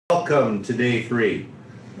Welcome to day three.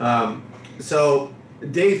 So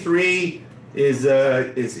day three is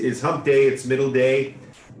hump day. It's middle day.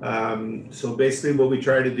 So basically, what we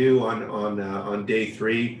try to do on day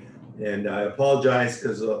three, and I apologize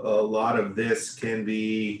because a lot of this can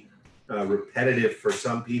be repetitive for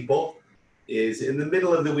some people. Is in the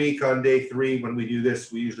middle of the week on day three when we do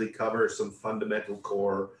this, we usually cover some fundamental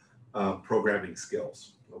core programming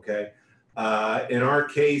skills. Okay. In our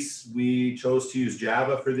case, we chose to use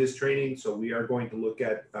Java for this training, so we are going to look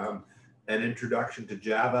at an introduction to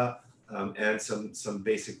Java and some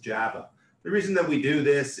basic Java. The reason that we do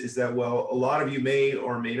this is that, well, a lot of you may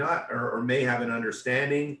or may not, or may have an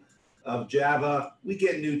understanding of Java. We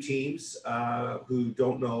get new teams who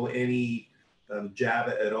don't know any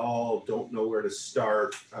Java at all, don't know where to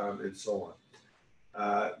start, and so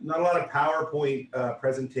on. Not a lot of PowerPoint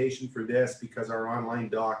presentation for this because our online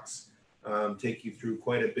docs take you through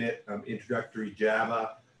quite a bit introductory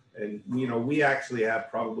Java, and we actually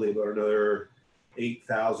have probably about another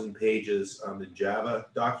 8,000 pages in Java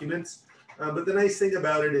documents. But the nice thing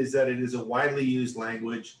about it is that it is a widely used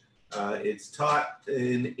language. It's taught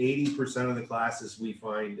in 80% of the classes we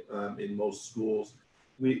find in most schools.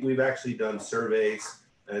 We've actually done surveys,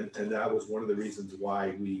 and that was one of the reasons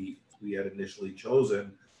why we had initially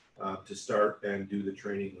chosen to start and do the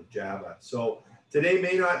training with Java. So today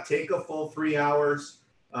may not take a full 3 hours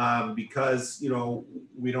because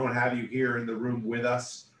we don't have you here in the room with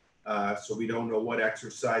us, so we don't know what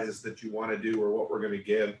exercises that you want to do or what we're going to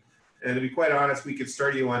give. And to be quite honest, we could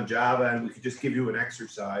start you on Java and we could just give you an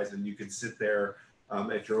exercise and you could sit there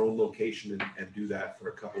at your own location and do that for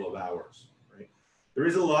a couple of hours. Right? There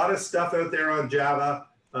is a lot of stuff out there on Java.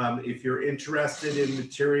 If you're interested in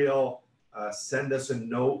material, send us a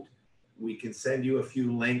note. We can send you a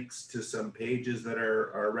few links to some pages that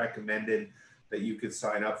are recommended that you could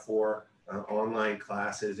sign up for online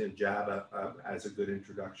classes in Java as a good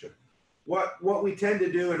introduction. What we tend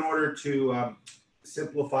to do in order to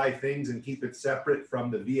simplify things and keep it separate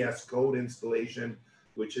from the VS Code installation,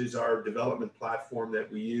 which is our development platform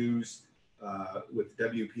that we use with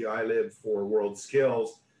WPI Lib for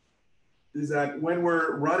Worldskills, is that when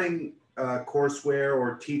we're running courseware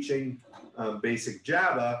or teaching basic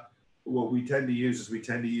Java, what we tend to use is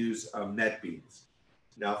NetBeans.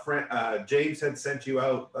 Now, James had sent you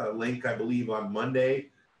out a link, I believe, on Monday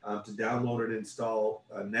to download and install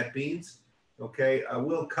NetBeans. Okay,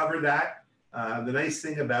 we'll cover that. The nice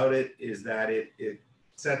thing about it is that it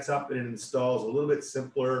sets up and it installs a little bit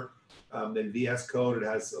simpler than VS Code. It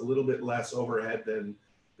has a little bit less overhead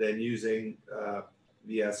than using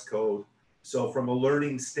VS Code. So from a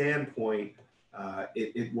learning standpoint,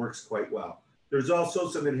 it works quite well. There's also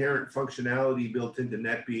some inherent functionality built into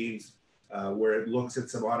NetBeans where it looks at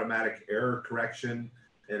some automatic error correction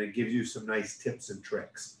and it gives you some nice tips and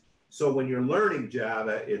tricks. So when you're learning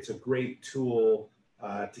Java, it's a great tool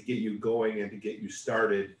to get you going and to get you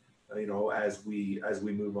started, as we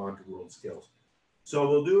move on to Worldskills. So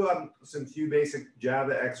we'll do some few basic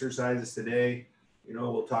Java exercises today.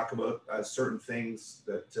 We'll talk about certain things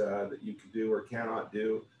that you can do or cannot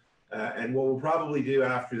do. And what we'll probably do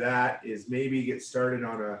after that is maybe get started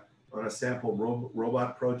on a sample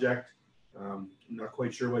robot project. I'm not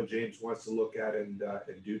quite sure what James wants to look at and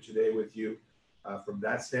do today with you from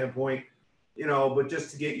that standpoint, but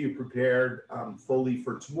just to get you prepared fully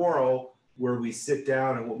for tomorrow, where we sit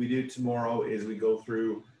down, and what we do tomorrow is we go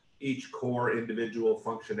through each core individual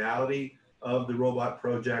functionality of the robot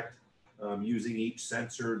project, using each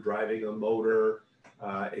sensor, driving a motor,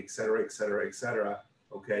 et cetera, et cetera, et cetera.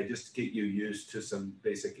 Okay, just to get you used to some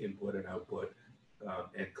basic input and output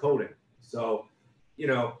and coding. So,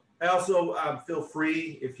 I also feel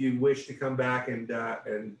free if you wish to come back and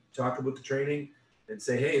talk about the training and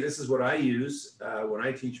say, hey, this is what I use when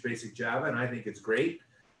I teach basic Java, and I think it's great.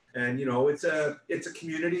 And it's a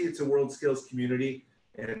community, it's a Worldskills community,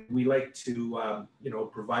 and we like to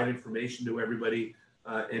provide information to everybody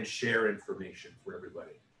and share information for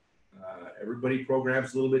everybody. Everybody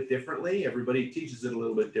programs a little bit differently. Everybody teaches it a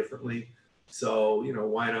little bit differently. So,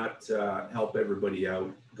 why not help everybody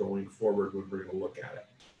out going forward when we're going to look at it,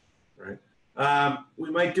 right? We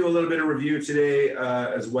might do a little bit of review today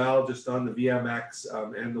as well, just on the VMX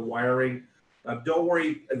and the wiring. Don't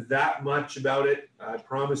worry that much about it. I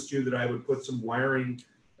promised you that I would put some wiring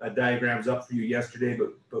diagrams up for you yesterday,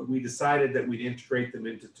 but we decided that we'd integrate them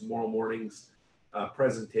into tomorrow morning's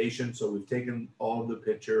presentation. So we've taken all of the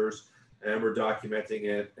pictures and we're documenting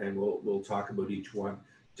it, and we'll talk about each one,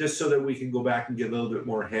 just so that we can go back and get a little bit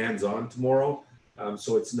more hands-on tomorrow,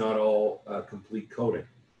 so it's not all complete coding.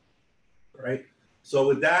 All right. So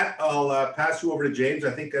with that, I'll pass you over to James,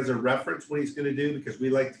 I think as a reference what he's going to do, because we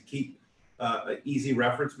like to keep easy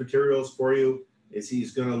reference materials for you, is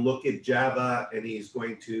he's going to look at Java and he's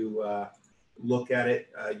going to look at it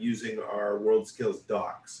using our Worldskills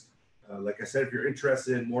docs. Like I said, if you're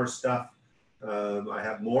interested in more stuff, I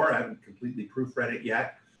have more. I haven't completely proofread it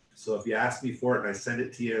yet. So if you ask me for it and I send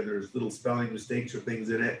it to you, there's little spelling mistakes or things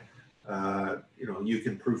in it, you know, you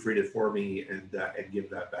can proofread it for me and give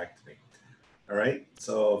that back to me. All right.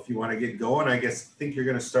 So if you want to get going, I think you're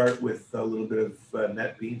going to start with a little bit of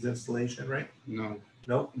NetBeans installation, right? No.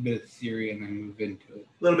 No? A bit of theory and then move into it.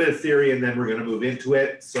 A little bit of theory and then we're going to move into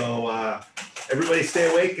it. So everybody stay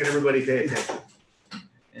awake and everybody pay attention.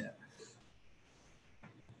 Yeah.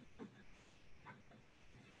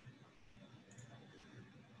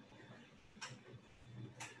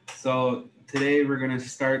 So today we're going to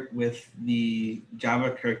start with the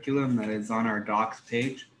Java curriculum that is on our docs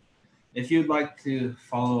page. If you'd like to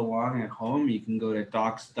follow along at home, you can go to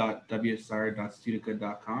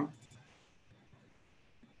docs.wsr.studica.com.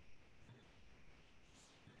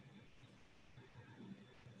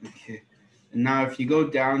 Okay, and now if you go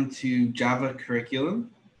down to Java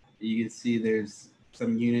curriculum, you can see there's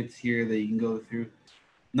some units here that you can go through.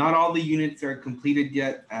 Not all the units are completed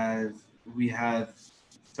yet, as we have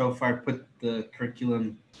so far put the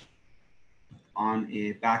curriculum on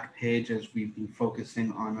a back page as we've been focusing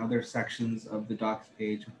on other sections of the docs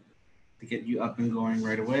page to get you up and going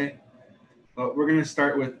right away. But we're going to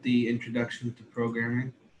start with the introduction to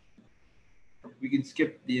programming. We can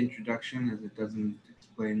skip the introduction as it doesn't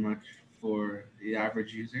explain much for the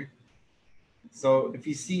average user. So if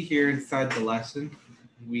you see here inside the lesson,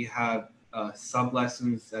 we have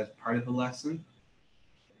sub-lessons as part of the lesson.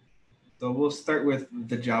 So we'll start with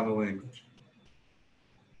the Java language.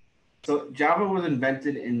 So Java was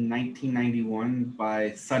invented in 1991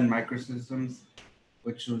 by Sun Microsystems,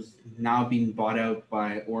 which was now being bought out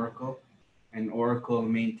by Oracle. And Oracle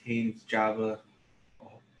maintains Java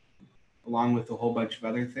along with a whole bunch of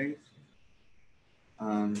other things.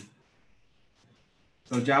 So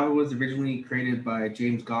Java was originally created by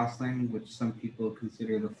James Gosling, which some people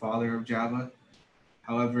consider the father of Java.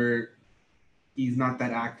 However, he's not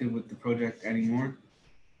that active with the project anymore.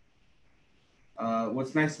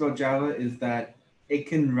 What's nice about Java is that it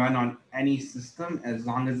can run on any system as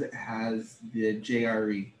long as it has the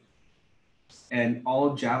JRE. And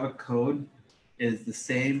all Java code is the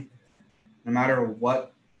same, no matter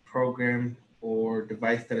what program or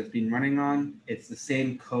device that it's been running on. It's the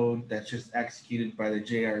same code that's just executed by the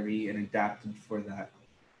JRE and adapted for that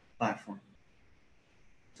platform.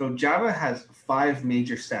 So Java has 5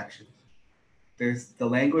 major sections. There's the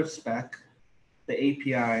language spec, the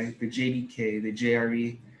API, the JDK, the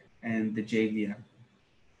JRE, and the JVM.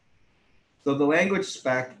 So the language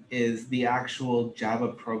spec is the actual Java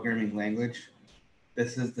programming language.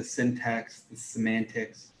 This is the syntax, the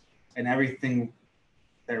semantics, and everything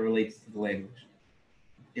that relates to the language.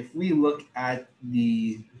 If we look at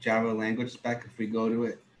the Java language spec, if we go to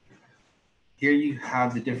it, here you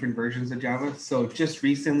have the different versions of Java. So just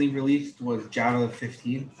recently released was Java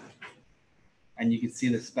 15, and you can see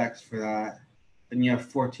the specs for that. Then you have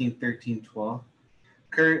 14, 13, 12.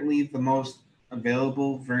 Currently, the most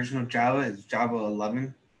available version of Java is Java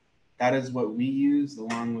 11. That is what we use,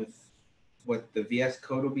 along with what the VS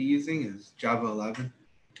Code will be using is Java 11.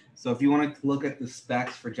 So if you wanted to look at the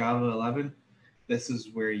specs for Java 11, this is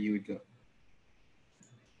where you would go.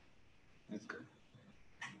 That's good.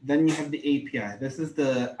 Then you have the API. This is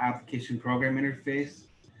the application program interface.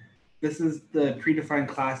 This is the predefined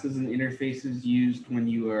classes and interfaces used when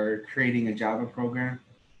you are creating a Java program.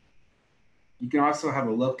 You can also have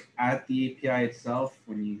a look at the API itself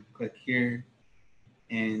when you click here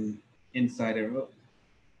and inside it.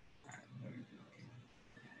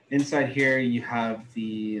 Inside here, you have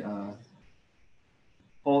the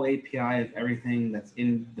whole API of everything that's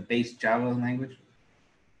in the base Java language.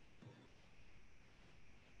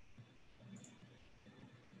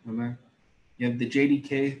 You have the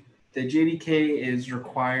JDK. The JDK is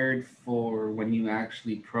required for when you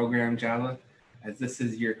actually program Java, as this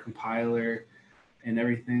is your compiler and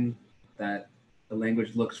everything that the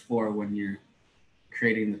language looks for when you're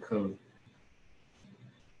creating the code.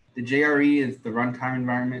 The JRE is the runtime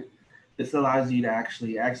environment. This allows you to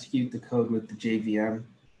actually execute the code with the JVM.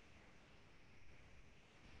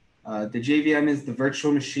 The JVM is the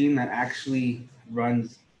virtual machine that actually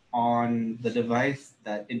runs on the device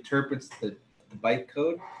that interprets the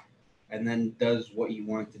bytecode and then does what you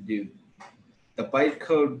want it to do. The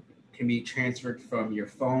bytecode can be transferred from your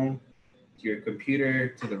phone to your computer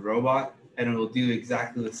to the robot, and it will do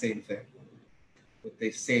exactly the same thing with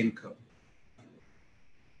the same code.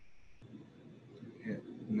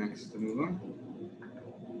 Next to move on.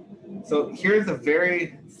 So here's a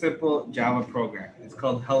very simple Java program. It's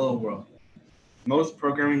called Hello World. Most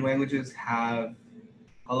programming languages have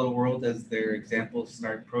Hello World as their example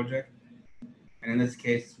start project. And in this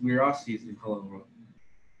case, we're also using Hello World.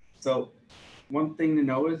 So one thing to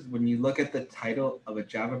know is when you look at the title of a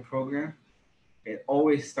Java program, it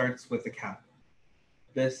always starts with a cap.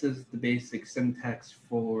 This is the basic syntax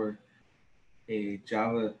for a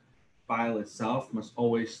Java file itself, must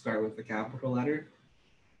always start with a capital letter.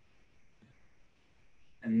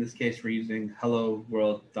 In this case, we're using hello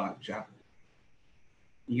world.java.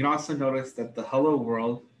 You can also notice that the hello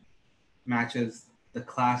world matches the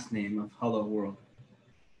class name of hello world.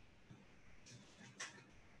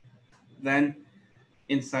 Then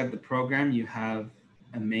inside the program, you have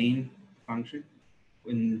a main function.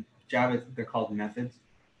 In Java, they're called methods.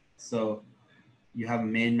 So you have a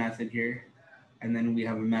main method here, and then we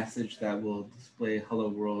have a message that will display hello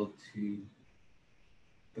world to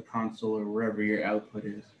the console or wherever your output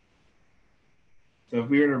is. So if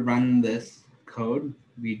we were to run this code,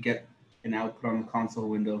 we get an output on the console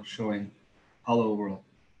window showing hello world.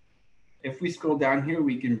 If we scroll down here,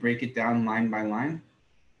 we can break it down line by line.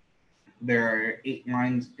 There are 8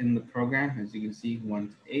 lines in the program, as you can see, 1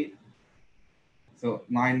 to 8. So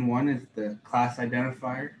line 1 is the class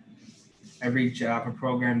identifier. Every Java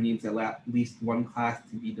program needs at least one class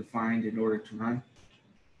to be defined in order to run.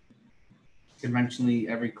 Conventionally,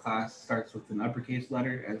 every class starts with an uppercase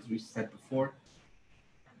letter, as we said before.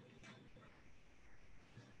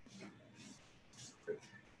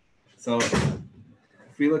 So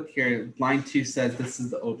if we look here, line 2 says this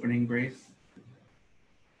is the opening brace.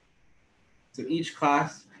 So each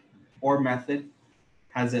class or method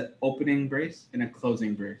has an opening brace and a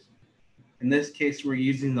closing brace. In this case, we're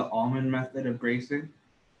using the almond method of bracing.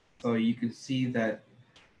 So you can see that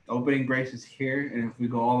the opening brace is here, and if we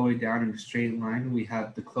go all the way down in a straight line, we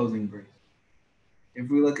have the closing brace. If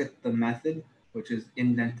we look at the method, which is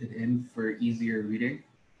indented in for easier reading,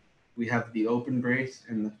 we have the open brace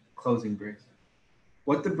and the closing brace.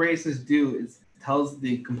 What the braces do is tells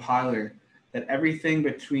the compiler that everything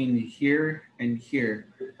between here and here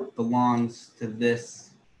belongs to this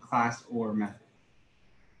class or method.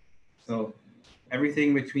 So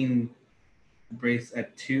everything between the brace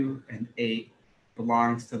at 2 and 8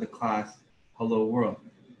 belongs to the class hello world.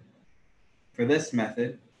 For this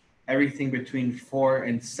method, everything between 4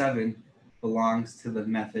 and 7 belongs to the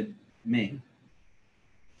method main.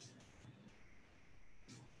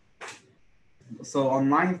 So on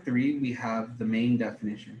line 3, we have the main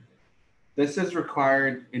definition. This is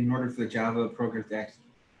required in order for the Java program to execute.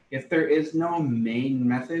 If there is no main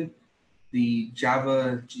method, the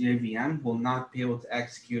Java JVM will not be able to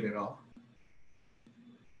execute at all.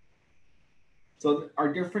 So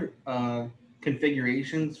our different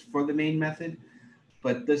configurations for the main method,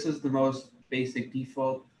 but this is the most basic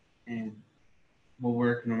default and will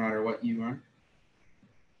work no matter what you run.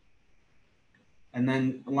 And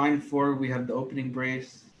then line 4, we have the opening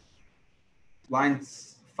brace. Line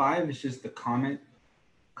 5 is just the comment.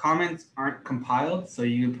 Comments aren't compiled, so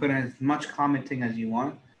you can put in as much commenting as you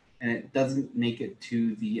want, and it doesn't make it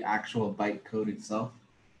to the actual bytecode itself.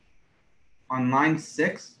 On line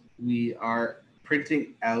 6, we are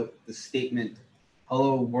printing out the statement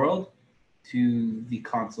hello world to the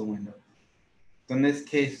console window. So in this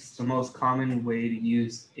case, the most common way to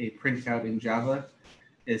use a printout in Java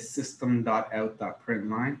is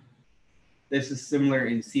system.out.println. This is similar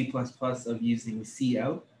in C++ of using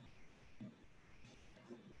cout.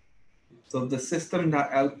 So the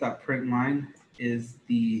system.out.println is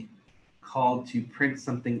the call to print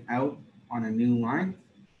something out on a new line.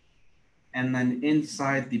 And then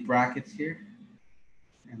inside the brackets here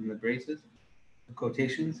and the braces, the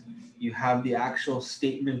quotations, you have the actual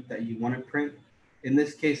statement that you want to print. In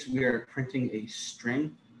this case, we are printing a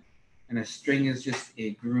string, and a string is just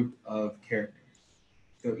a group of characters.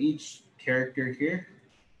 So each character here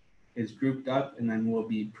is grouped up and then will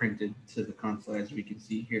be printed to the console, as we can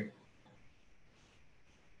see here.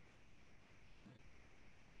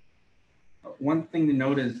 One thing to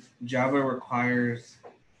note is Java requires,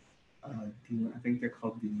 I think they're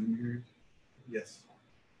called delimiters. Yes.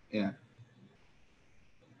 Yeah.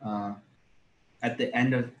 At the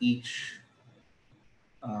end of each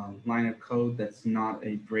line of code that's not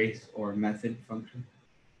a brace or method function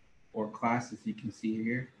or class, as you can see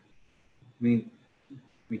here. We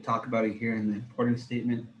talk about it here in the importance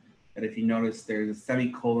statement, that if you notice there's a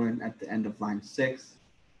semicolon at the end of line 6,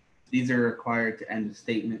 these are required to end a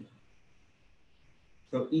statement.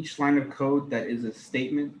 So each line of code that is a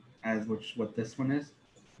statement, as what this one is,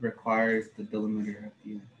 requires the delimiter at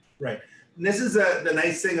the end. Right. And this is the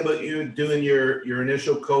nice thing about you doing your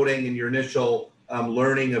initial coding and your initial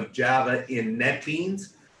learning of Java in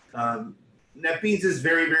NetBeans. NetBeans is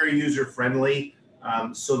very, very user friendly,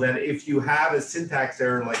 so that if you have a syntax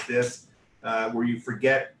error like this, where you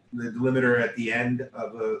forget the delimiter at the end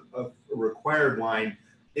of a required line,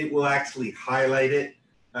 it will actually highlight it.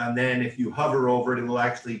 And then if you hover over it, it will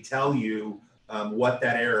actually tell you what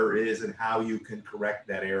that error is and how you can correct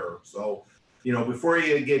that error. So, you know, before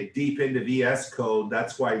you get deep into VS Code,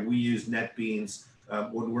 that's why we use NetBeans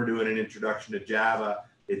when we're doing an introduction to Java.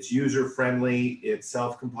 It's user friendly, it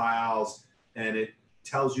self-compiles, and it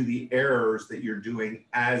tells you the errors that you're doing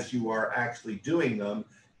as you are actually doing them,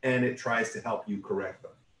 and it tries to help you correct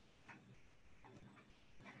them.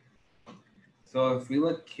 So if we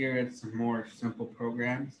look here at some more simple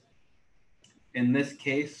programs, in this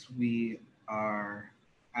case, we are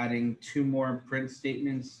adding 2 more print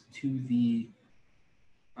statements to the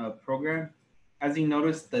program. As you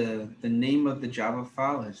notice, the name of the Java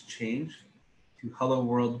file has changed to Hello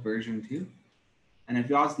World version 2. And if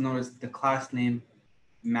you also notice, the class name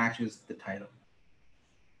matches the title.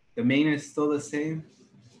 The main is still the same.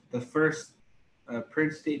 The first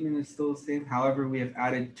print statement is still the same. However, we have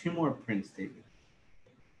added 2 more print statements.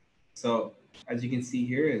 So as you can see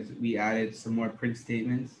here, is we added some more print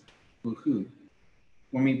statements. Woohoo!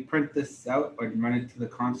 When we print this out or run it to the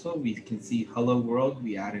console, we can see hello world.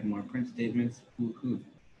 We added more print statements. Woohoo!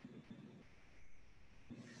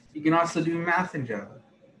 You can also do math in Java.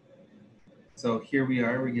 So here we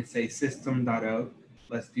are. We can say system.out.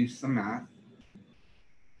 Let's do some math.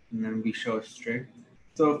 And then we show a string.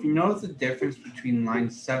 So if you notice the difference between line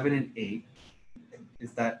 7 and 8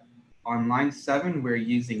 is that on line 7, we're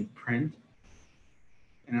using print.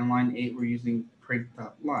 And on line 8, we're using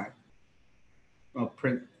print.line. Well,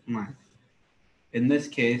 print line. In this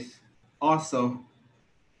case, also,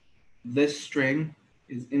 this string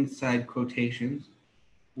is inside quotations,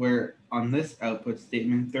 where on this output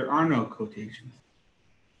statement, there are no quotations.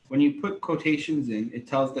 When you put quotations in, it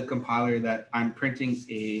tells the compiler that I'm printing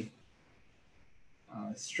a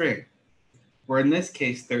string, where in this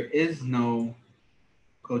case, there is no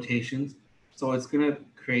quotations. So it's going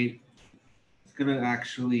to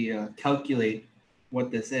actually calculate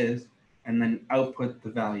what this is and then output the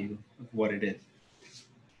value of what it is.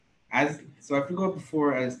 So if we go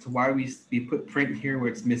before as to why we put print here where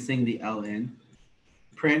it's missing the ln,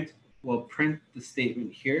 print will print the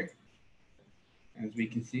statement here, as we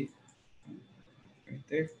can see right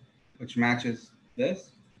there, which matches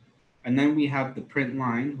this. And then we have the print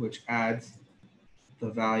line, which adds the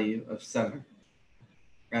value of 7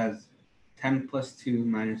 as 10 plus 2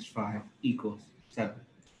 minus 5 equals 7.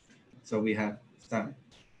 So we have 7.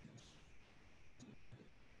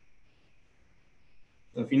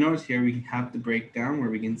 So if you notice here, we have the breakdown where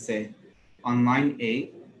we can say on line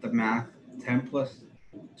 8, the math 10 plus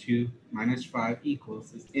 2 minus 5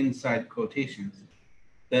 equals is inside quotations,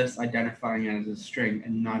 thus identifying it as a string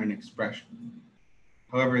and not an expression.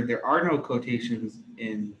 However, there are no quotations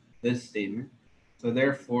in this statement, so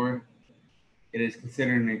therefore it is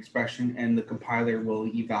considered an expression and the compiler will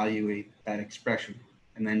evaluate that expression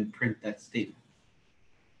and then print that statement.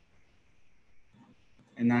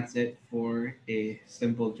 And that's it for a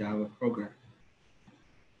simple Java program.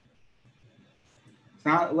 So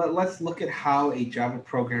now let's look at how a Java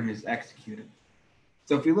program is executed.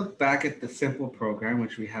 So if we look back at the simple program,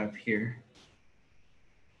 which we have here,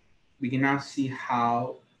 we can now see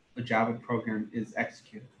how a Java program is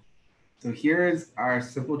executed. So here is our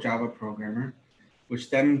simple Java programmer, which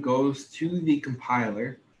then goes to the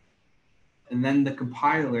compiler, and then the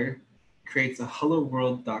compiler creates a hello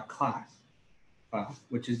world.class file,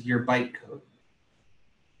 which is your bytecode.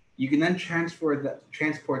 You can then transport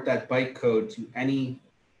that bytecode to any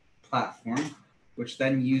platform, which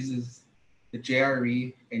then uses the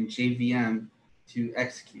JRE and JVM to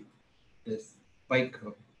execute this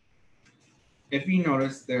bytecode. If you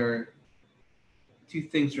notice, there are 2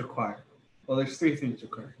 things required. Well, there's 3 things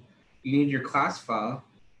required. You need your class file,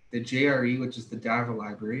 the JRE, which is the Java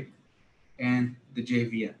library, and the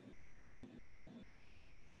JVM.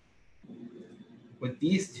 With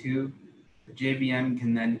these 2, the JVM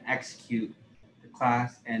can then execute the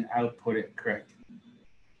class and output it correctly.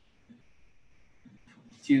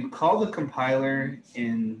 To call the compiler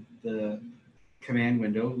in the command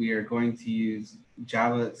window, we are going to use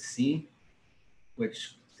Java C,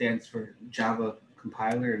 which stands for Java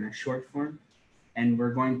compiler in a short form, and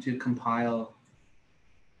we're going to compile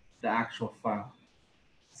the actual file.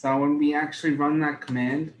 So when we actually run that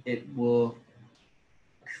command, it will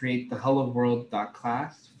create the hello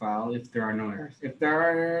world.class file if there are no errors. If there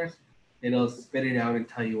are errors, it'll spit it out and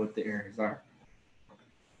tell you what the errors are.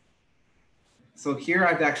 So here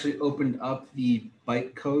I've actually opened up the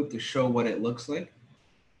bytecode to show what it looks like.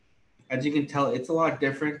 As you can tell, it's a lot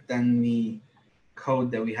different than the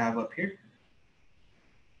code that we have up here,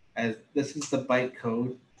 as this is the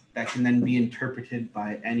bytecode that can then be interpreted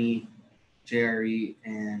by any JRE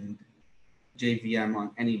and JVM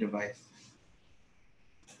on any device.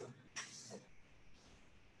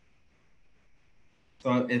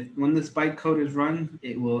 So when this bytecode is run,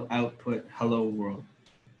 it will output hello world.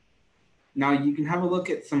 Now you can have a look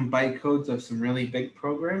at some bytecodes of some really big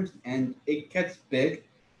programs, and it gets big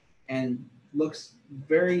and looks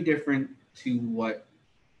very different to what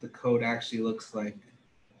the code actually looks like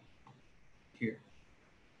here.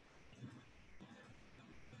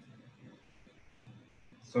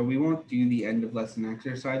 So we won't do the end of lesson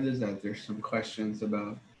exercises, as there's some questions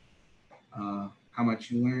about how much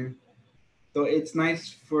you learn. So it's nice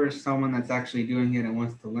for someone that's actually doing it and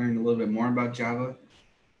wants to learn a little bit more about Java.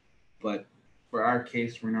 But for our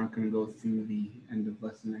case, we're not going to go through the end of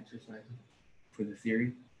lesson exercises for the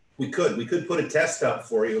theory. We could put a test up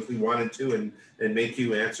for you if we wanted to, and make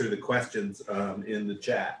you answer the questions in the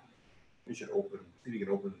chat. We should open. See if you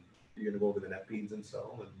can open. You're going to go over the NetBeans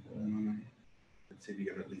install and see if you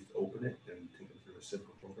can at least open it and take it through a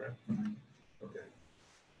simple program. Okay.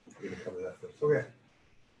 We're going to cover that first. Okay.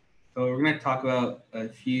 So we're going to talk about a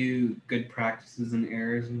few good practices and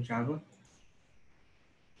errors in Java.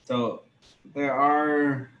 So there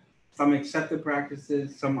are some accepted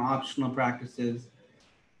practices, some optional practices,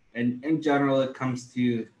 and in general, it comes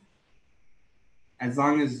to, as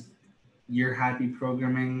long as you're happy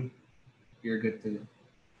programming, you're good to go.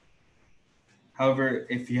 However,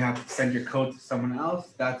 if you have to send your code to someone else,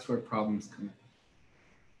 that's where problems come in.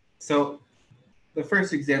 So the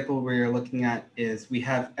first example we're looking at is we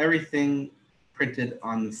have everything printed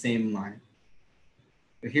on the same line.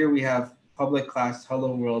 So here we have public class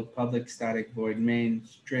hello world, public static void main,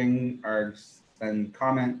 string args, then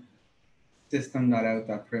comment,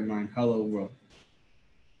 system.out.println hello world.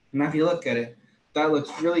 Now if you look at it, that looks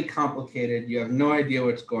really complicated. You have no idea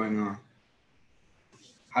what's going on.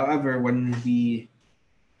 However, when we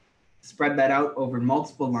spread that out over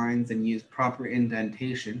multiple lines and use proper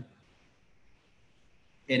indentation,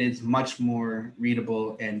 it is much more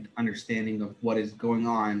readable and understanding of what is going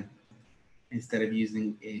on instead of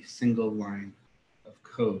using a single line of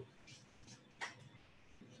code.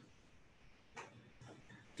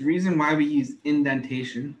 The reason why we use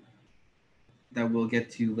indentation, that we'll get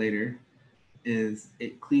to later, is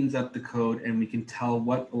it cleans up the code and we can tell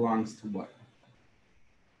what belongs to what.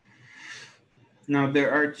 Now,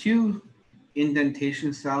 there are two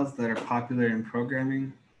indentation styles that are popular in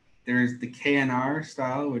programming. There's the KNR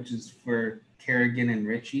style, which is for Kerrigan and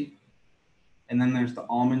Ritchie. And then there's the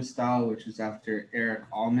Almond style, which is after Eric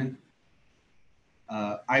Almond.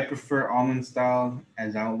 I prefer Almond style,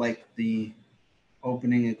 as I like the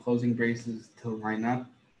opening and closing braces to line up,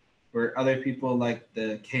 where other people like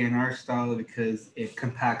the KNR style because it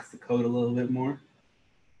compacts the code a little bit more.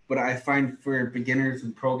 But I find for beginners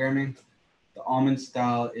in programming, the Almond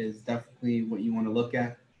style is definitely what you want to look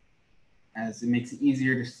at, as it makes it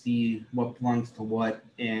easier to see what belongs to what,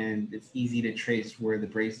 and it's easy to trace where the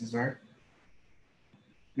braces are.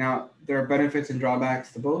 Now, there are benefits and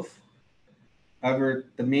drawbacks to both. However,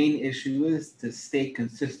 the main issue is to stay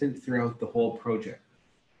consistent throughout the whole project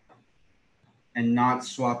and not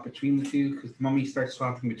swap between the two, because the moment you start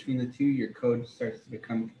swapping between the two, your code starts to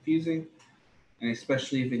become confusing, and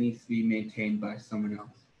especially if it needs to be maintained by someone else.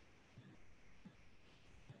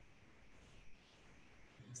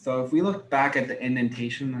 So if we look back at the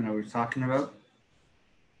indentation that I was talking about,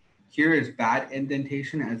 here is bad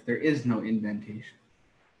indentation, as there is no indentation.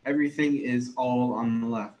 Everything is all on the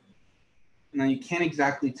left. Now you can't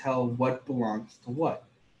exactly tell what belongs to what.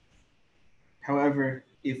 However,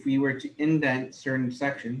 if we were to indent certain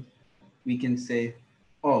sections, we can say,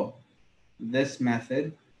 oh, this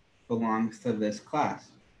method belongs to this class,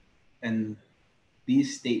 and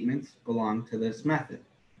these statements belong to this method.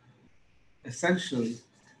 Essentially,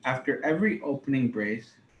 after every opening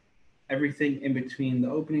brace, everything in between the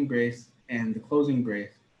opening brace and the closing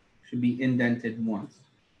brace should be indented once.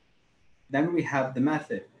 Then we have the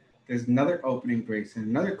method. There's another opening brace and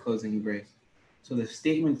another closing brace, so the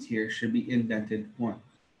statements here should be indented once.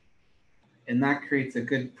 And that creates a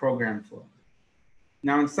good program flow.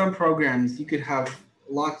 Now in some programs, you could have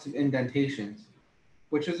lots of indentations,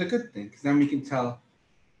 which is a good thing, because then we can tell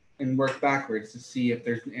and work backwards to see if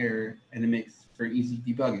there's an error, and it makes for easy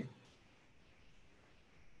debugging.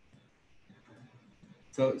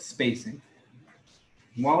 So spacing.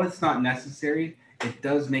 While it's not necessary, it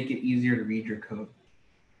does make it easier to read your code.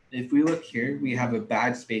 If we look here, we have a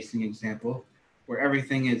bad spacing example where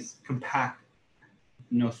everything is compact,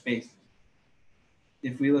 no space.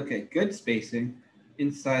 If we look at good spacing,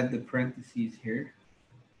 inside the parentheses here,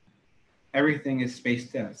 everything is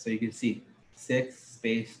spaced out. So you can see 6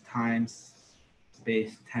 space times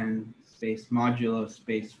space 10 space modulo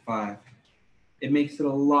space 5. It makes it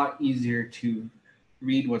a lot easier to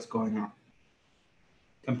read what's going on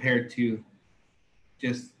compared to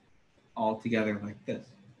just all together like this.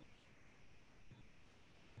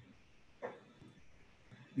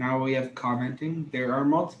 Now we have commenting. There are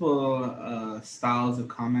multiple styles of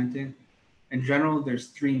commenting. In general, there's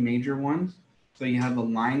 3 major ones. So you have a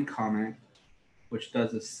line comment, which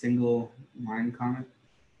does a single line comment.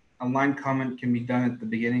 A line comment can be done at the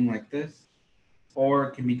beginning like this, or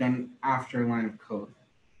it can be done after a line of code.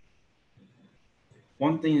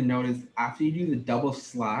 One thing to note is after you do the double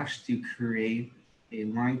slash to create a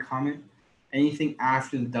line comment, anything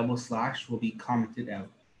after the double slash will be commented out.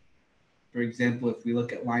 For example, if we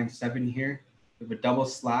look at line 7 here, we have a double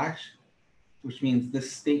slash, which means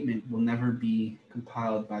this statement will never be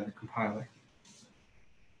compiled by the compiler.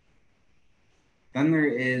 Then there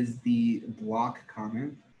is the block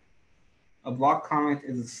comment. A block comment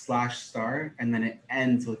is a slash star, and then it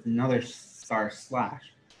ends with another star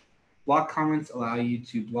slash. Block comments allow you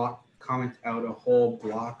to block comment out a whole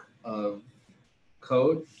block of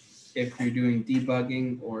code if you're doing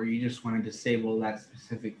debugging or you just want to disable that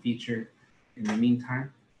specific feature in the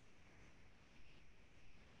meantime.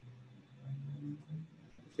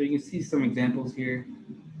 So you can see some examples here.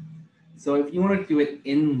 So if you want to do it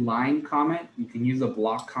in line comment, you can use a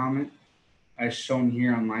block comment as shown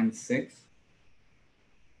here on line 6.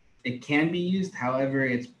 It can be used, however,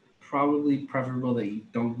 it's probably preferable that you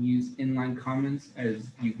don't use inline comments as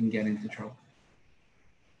you can get into trouble.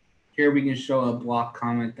 Here we can show a block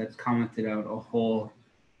comment that's commented out a whole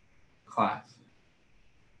class.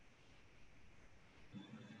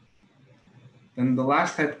 Then the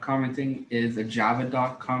last type of commenting is a Java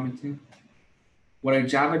doc commenting. What a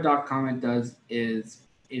Java doc comment does is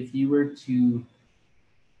if you were to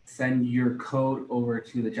send your code over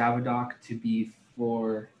to the Java doc to be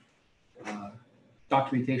for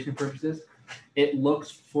documentation purposes, it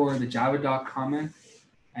looks for the Java doc comment,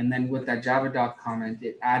 and then with that Java doc comment,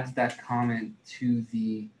 it adds that comment to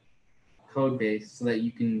the code base so that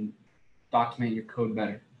you can document your code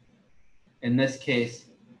better. In this case,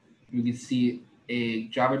 you can see a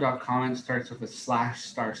Java doc comment starts with a slash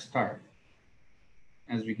star star,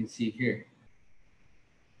 as we can see here.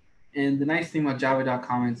 And the nice thing about Java doc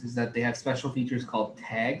comments is that they have special features called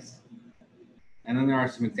tags. And then there are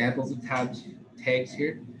some examples of tags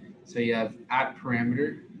here. So you have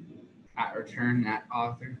 @parameter, @return,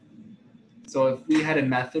 @author. So if we had a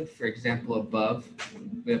method, for example, above,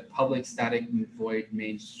 we have public static and void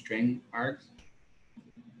main string args.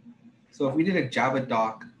 So if we did a Java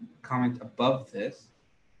doc comment above this,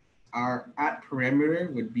 our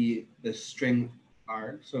 @parameter would be the string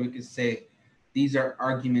arg. So we could say these are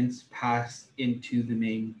arguments passed into the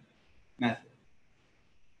main method.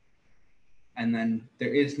 And then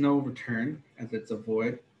there is no return as it's a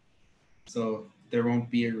void. So there won't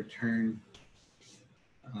be a return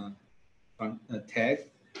tag.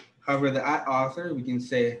 However, the @author, we can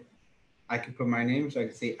say, I can put my name, so I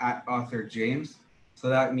can say @author James. So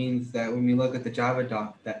that means that when we look at the Java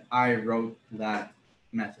doc, that I wrote that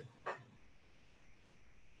method.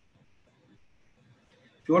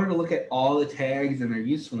 If you wanted to look at all the tags and their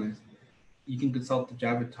usefulness, you can consult the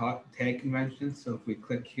Java tag convention. So if we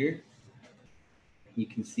click here, you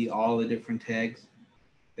can see all the different tags,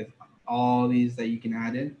 all these that you can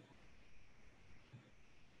add in.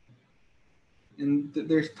 And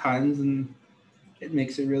there's tons, and it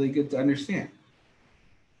makes it really good to understand.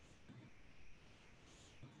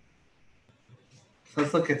 So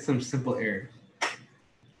let's look at some simple errors.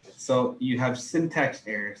 So you have syntax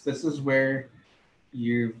errors. This is where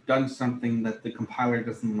you've done something that the compiler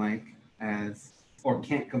doesn't like or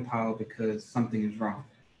can't compile because something is wrong.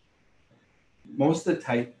 Most of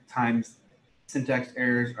the times, syntax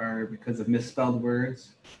errors are because of misspelled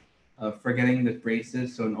words, forgetting the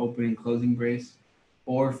braces, so an opening and closing brace,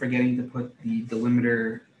 or forgetting to put the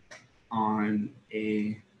delimiter on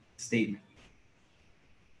a statement.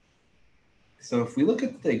 So if we look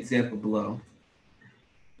at the example below,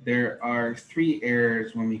 there are 3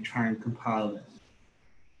 errors when we try and compile this,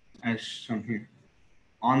 as shown here.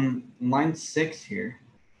 On line 6 here,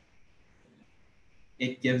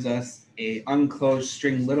 it gives us a unclosed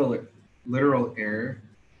string literal error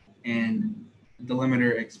and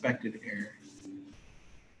delimiter expected error.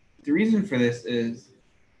 The reason for this is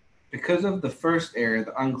Because of the first error,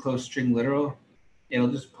 the unclosed string literal, it'll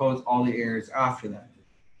just pose all the errors after that.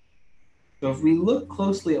 So if we look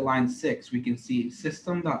closely at line 6, we can see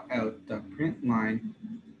system.out.println.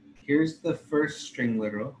 Here's the first string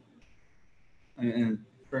literal, and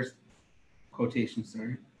first quotation,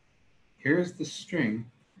 sorry. Here's the string,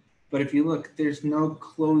 but if you look, there's no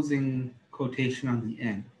closing quotation on the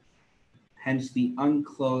end, hence the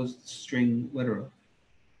unclosed string literal.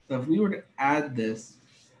 So if we were to add this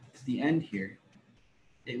to the end here,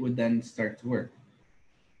 it would then start to work.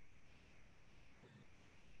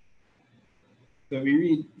 So if we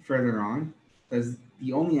read further on, says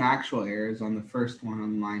the only actual error is on the first one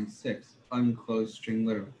on line 6, unclosed string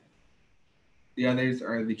literal. The others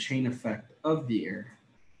are the chain effect of the error.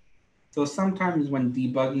 So sometimes when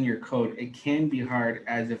debugging your code, it can be hard,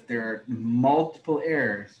 as if there are multiple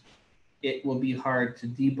errors, it will be hard to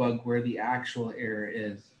debug where the actual error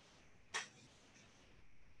is.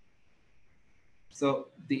 So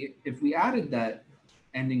if we added that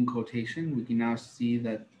ending quotation, we can now see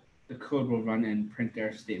that the code will run and print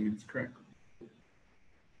our statements correctly.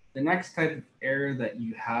 The next type of error that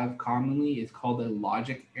you have commonly is called a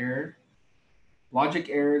logic error. Logic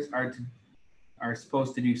errors are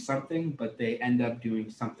supposed to do something, but they end up doing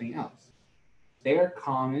something else. They are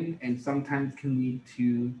common and sometimes can lead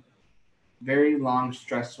to very long,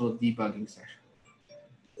 stressful debugging sessions.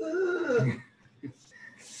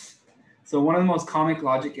 So one of the most common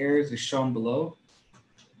logic errors is shown below,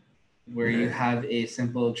 where you have a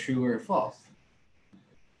simple true or false.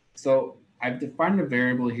 So I've defined a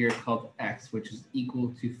variable here called x, which is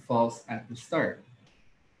equal to false at the start.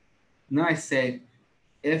 And then I say,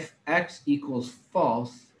 if x equals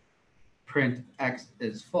false, print x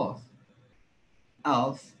is false.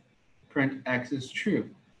 Else, print x is true.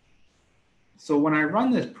 So when I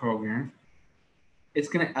run this program, it's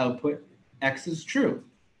going to output x is true.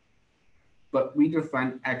 But we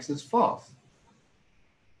define x as false.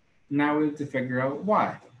 Now we have to figure out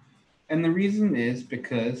why. And the reason is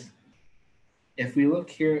because if we look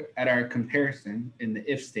here at our comparison in the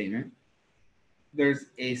if statement, there's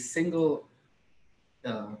a single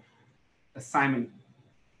assignment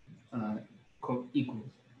quote equals.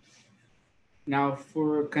 Now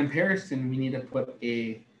for comparison, we need to put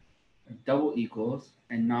a double equals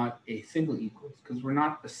and not a single equals, because we're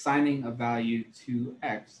not assigning a value to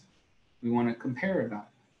x. We want to compare a value.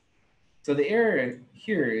 So the error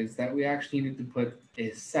here is that we actually need to put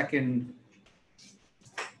a second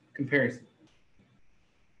comparison.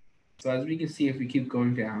 So as we can see, if we keep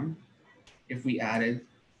going down, if we added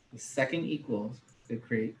the second equals to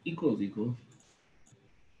create equals equals,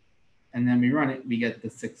 and then we run it, we get the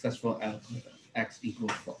successful output of x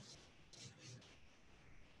equals false.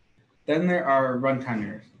 Then there are runtime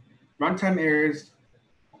errors. Runtime errors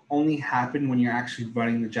only happen when you're actually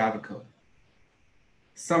running the Java code.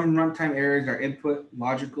 Some runtime errors are input,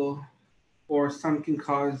 logical, or some can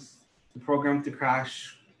cause the program to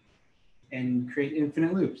crash and create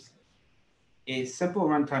infinite loops. A simple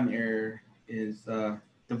runtime error is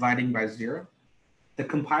dividing by 0. The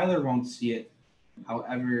compiler won't see it.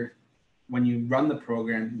 However, when you run the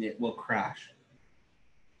program, it will crash.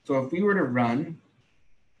 So if we were to run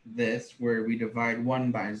this where we divide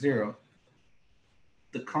 1 by 0,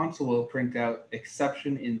 the console will print out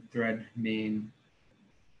exception in thread main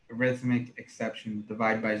arithmetic exception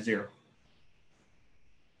divide by 0.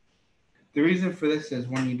 The reason for this is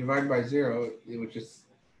when you divide by 0, which is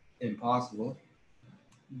impossible,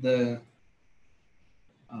 the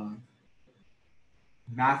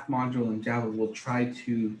math module in Java will try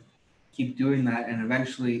to keep doing that, and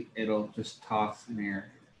eventually it'll just toss an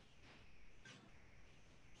error.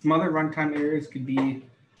 Some other runtime errors could be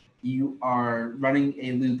you are running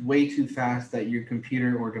a loop way too fast that your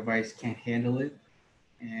computer or device can't handle it,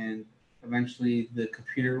 and eventually the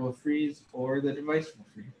computer will freeze or the device will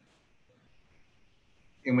freeze.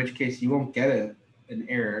 In which case you won't get an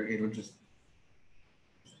error, it'll just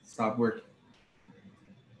stop working.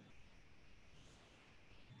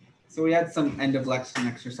 So we had some end of lesson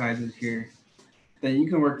exercises here that you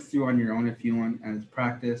can work through on your own if you want as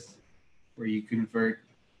practice, where you convert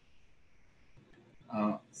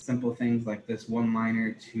simple things like this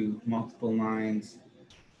one-liner to multiple lines,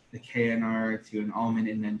 the KNR to an almond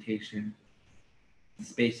indentation,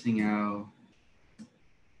 spacing out,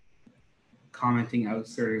 commenting out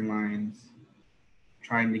certain lines,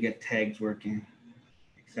 trying to get tags working,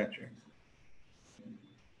 etc.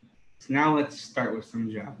 So now let's start with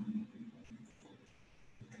some Java.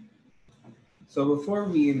 So before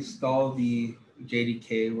we install the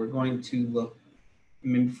JDK, we're going to look,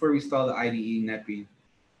 before we install the IDE NetBeans,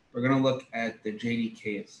 we're going to look at the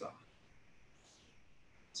JDK itself.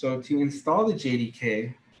 So to install the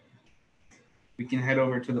JDK, we can head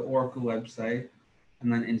over to the Oracle website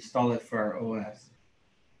and then install it for our OS.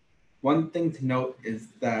 One thing to note is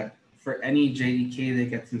that for any JDK that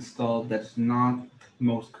gets installed that's not the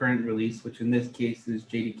most current release, which in this case is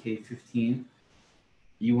JDK 15,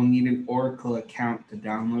 you will need an Oracle account to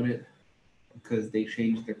download it because they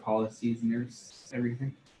changed their policies and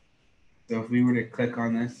everything. So if we were to click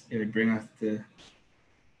on this, it would bring us to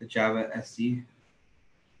the Java SE.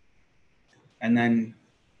 And then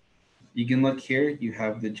you can look here, you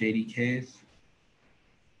have the JDKs.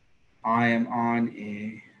 I am on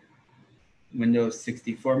a Windows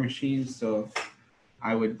 64 machine, so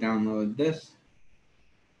I would download this.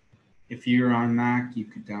 If you're on Mac, you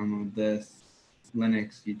could download this.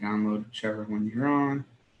 Linux, you download whichever one you're on.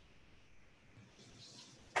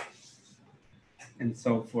 And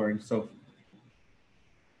so forth and so forth.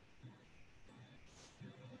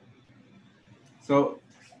 So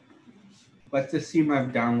let's assume I've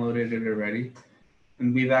downloaded it already.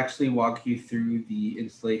 And we've actually walked you through the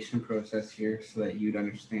installation process here so that you'd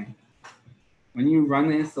understand. When you run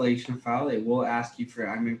the installation file, it will ask you for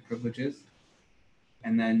admin privileges.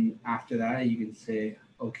 And then after that, you can say,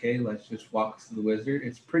 okay, let's just walk through the wizard.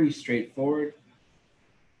 It's pretty straightforward.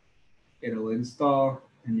 It'll install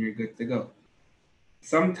and you're good to go.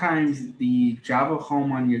 Sometimes the Java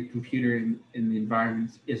home on your computer in the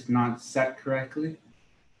environment is not set correctly.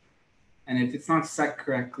 And if it's not set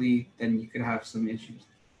correctly, then you could have some issues.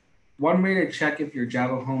 One way to check if your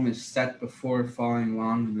Java home is set before following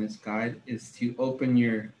along in this guide is to open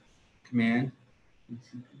your command.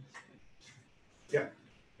 Yeah.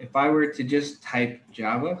 If I were to just type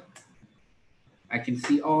Java, I can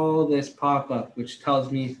see all this pop up, which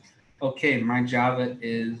tells me, okay, my Java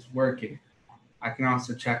is working. I can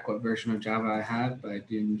also check what version of Java I have by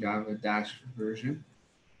doing Java-version.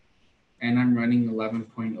 And I'm running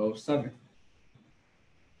 11.07,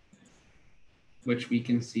 which we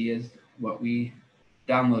can see is what we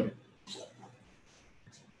downloaded.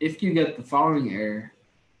 If you get the following error,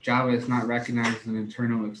 Java is not recognized as an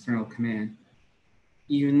internal or external command,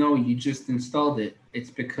 even though you just installed it, it's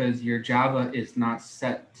because your Java is not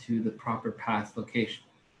set to the proper path location.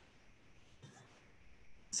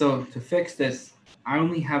 So to fix this, I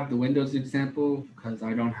only have the Windows example because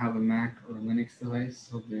I don't have a Mac or a Linux device,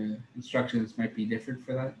 so the instructions might be different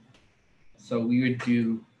for that. So we would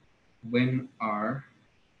do WinR,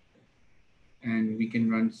 and we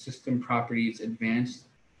can run System Properties Advanced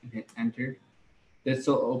and hit Enter. This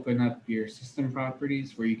will open up your system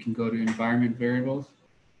properties where you can go to environment variables.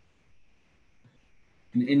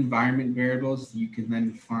 In environment variables, you can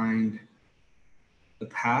then find the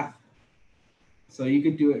path. So you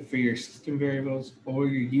could do it for your system variables or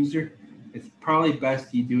your user. It's probably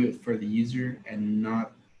best you do it for the user and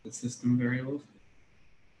not the system variables.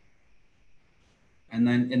 And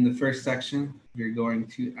then in the first section, you're going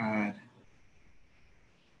to add,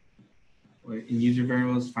 in user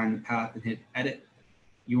variables, find the path and hit edit.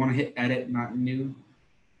 You want to hit edit, not new.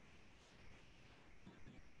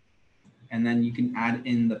 And then you can add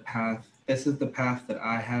in the path. This is the path that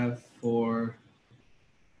I have for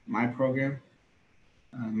my program,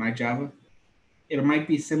 my Java. It might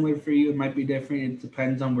be similar for you, it might be different. It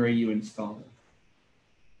depends on where you install it.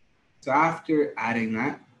 So after adding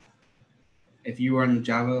that, if you were on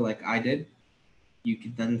Java like I did, you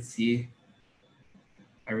could then see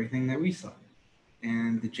everything that we saw.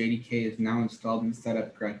 And the JDK is now installed and set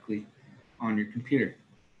up correctly on your computer.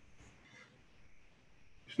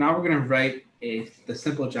 So now we're going to write the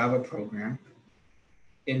simple Java program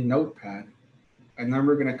in Notepad, and then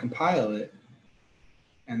we're going to compile it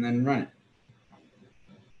and then run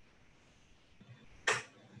it.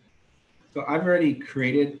 So I've already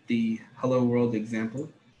created the Hello World example.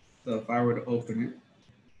 So if I were to open it,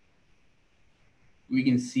 we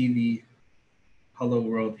can see the Hello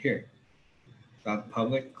World here.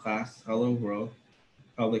 Public class Hello World,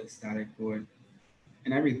 public static void,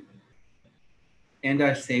 and everything. And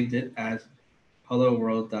I've saved it as hello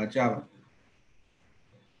world.java.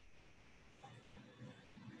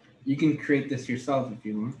 You can create this yourself if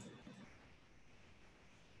you want.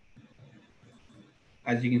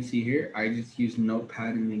 As you can see here, I just used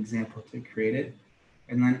Notepad in the example to create it.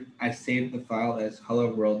 And then I saved the file as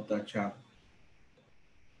hello world.java.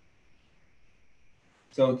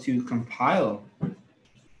 So to compile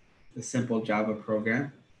the simple Java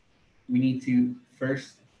program, we need to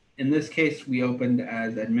first, in this case, we opened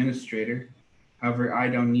as administrator. However, I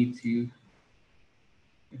don't need to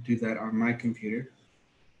do that on my computer.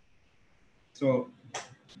 So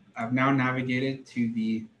I've now navigated to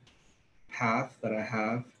the path that I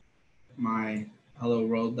have my hello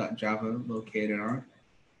world.java located on.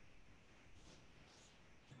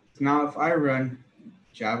 So now if I run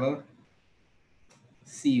Java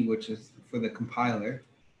C, which is for the compiler,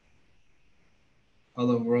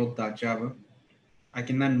 hello world.java, I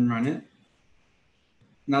can then run it.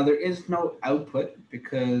 Now there is no output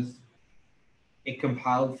because it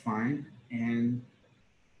compiled fine and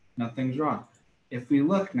nothing's wrong. If we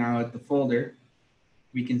look now at the folder,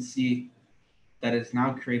 we can see that it's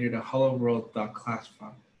now created a hello world.class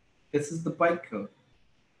file. This is the bytecode.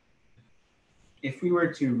 If we were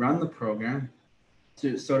to run the program,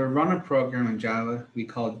 to run a program in Java, we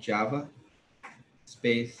call Java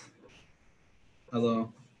space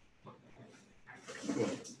hello.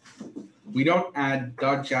 We don't add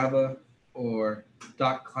 .java or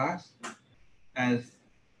 .class, as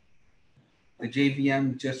the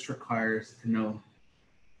JVM just requires to know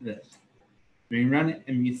this. We run it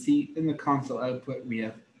and we see in the console output we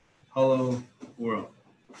have hello world.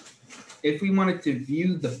 If we wanted to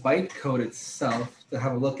view the bytecode itself to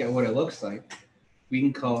have a look at what it looks like, we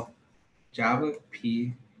can call java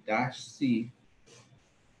p-c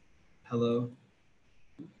hello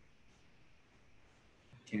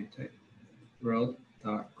can't type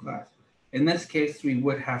world.class. In this case, we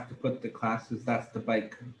would have to put the classes, that's the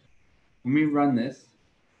bytecode. When we run this,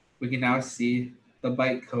 we can now see the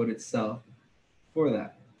bytecode itself for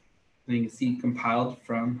that. And you can see compiled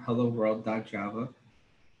from hello world.java.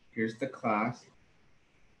 Here's the class.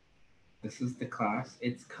 This is the class,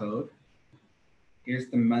 its code. Here's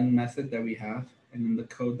the main method that we have, and then the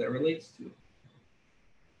code that relates to it.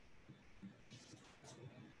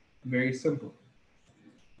 Very simple.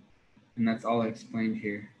 And that's all I explained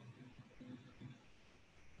here.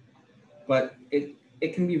 But it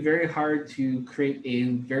can be very hard to create a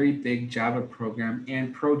very big Java program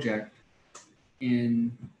and project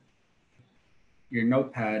in your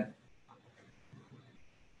notepad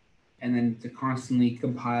and then to constantly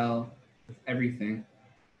compile everything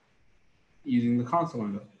using the console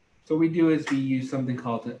window. So what we do is we use something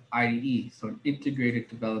called an IDE, so an integrated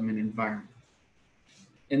development environment.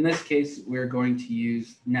 In this case, we're going to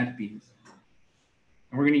use NetBeans.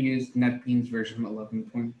 And we're going to use NetBeans version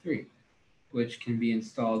 11.3, which can be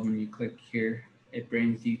installed when you click here. It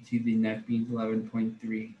brings you to the NetBeans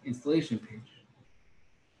 11.3 installation page.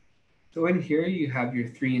 So in here, you have your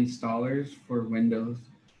 3 installers for Windows,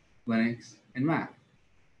 Linux, and Mac.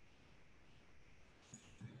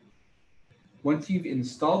 Once you've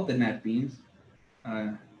installed the NetBeans,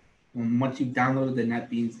 once you've downloaded the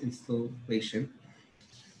NetBeans installation,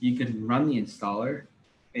 you can run the installer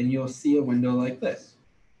and you'll see a window like this.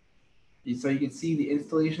 So you can see the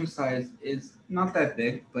installation size is not that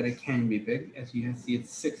big, but it can be big. As you can see,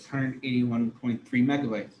 it's 681.3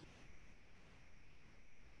 megabytes.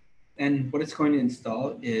 And what it's going to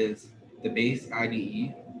install is the base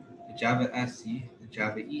IDE, the Java SE, the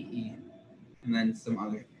Java EE, and then some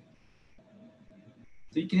other.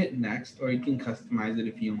 So you can hit next, or you can customize it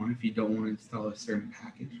if you want, if you don't want to install a certain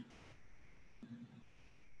package.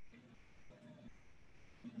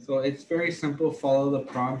 So it's very simple, follow the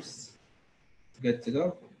prompts, good to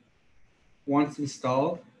go. Once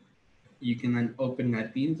installed, you can then open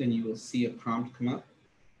NetBeans and you will see a prompt come up.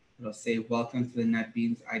 It'll say, welcome to the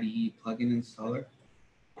NetBeans IDE plugin installer.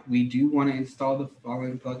 We do want to install the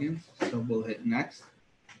following plugins, so we'll hit next,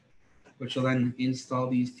 which will then install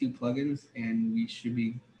these 2 plugins and we should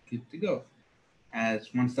be good to go. As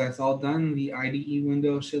once that's all done, the IDE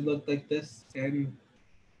window should look like this and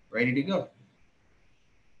ready to go.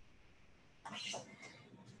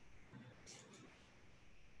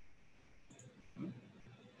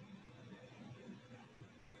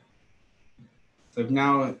 So I've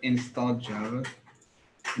now installed Java.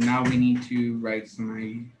 Now we need to write some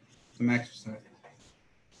exercises.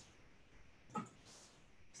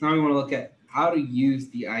 So now we want to look at how to use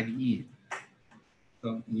the IDE.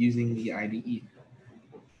 So using the IDE.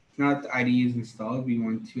 Now that the IDE is installed, we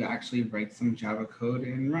want to actually write some Java code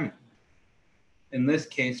and run it. In this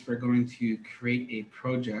case, we're going to create a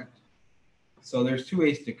project. So there's 2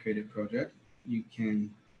 ways to create a project. You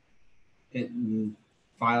can hit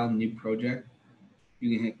File, New Project.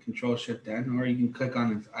 You can hit Control-Shift-N, or you can click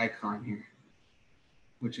on this icon here,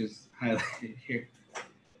 which is highlighted here.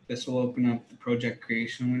 This will open up the project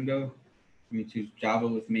creation window. You can choose Java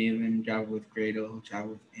with Maven, Java with Gradle, Java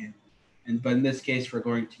with AMP. But in this case, we're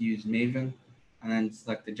going to use Maven and then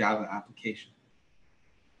select the Java application.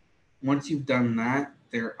 Once you've done that,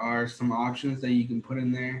 there are some options that you can put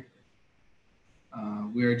in there.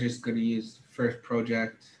 We're just going to use first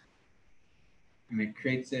project, and it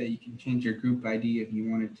creates it. You can change your group ID if you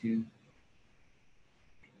wanted to.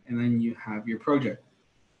 And then you have your project.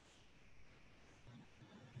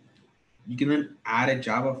 You can then add a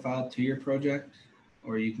Java file to your project.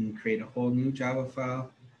 or you can create a whole new Java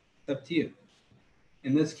file. It's up to you.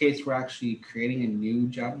 In this case, we're actually creating a new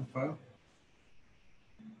Java file.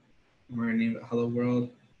 We're going to name it Hello World,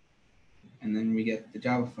 and then we get the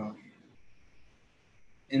Java file.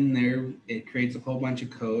 In there, it creates a whole bunch of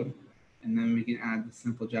code, and then we can add the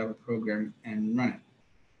simple Java program and run it.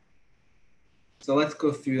 So let's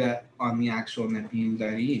go through that on the actual NetBeans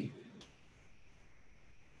IDE.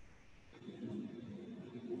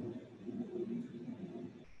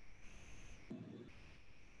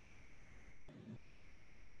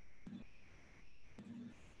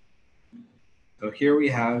 So here we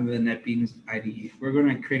have the NetBeans IDE. We're going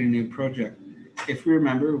to create a new project. If we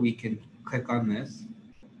remember, we can click on this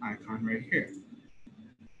icon right here.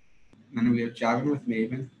 And then we have Java with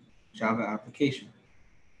Maven, Java application.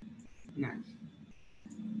 Next.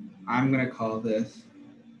 I'm going to call this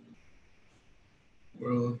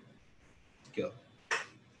Worldskills.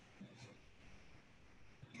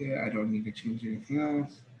 Okay, I don't need to change anything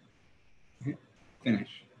else. Okay,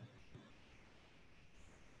 finish.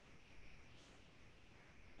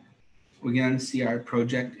 We can see our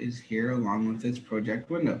project is here along with this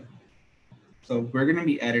project window. So we're going to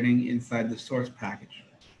be editing inside the source package.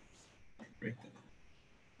 Right there.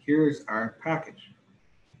 Here's our package.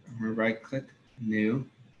 I'm going to right click, new,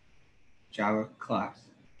 Java class.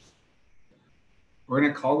 We're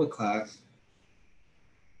going to call the class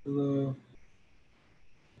Hello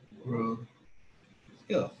World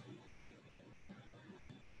Skills.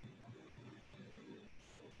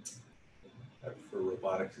 That for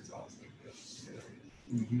robotics is awesome.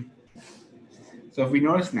 Mm-hmm. So if we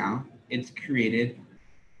notice now, it's created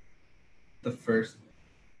the first,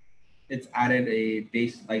 it's added a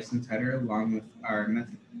base license header along with our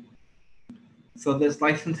method. So this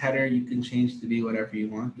license header you can change to be whatever you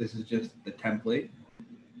want. This is just the template.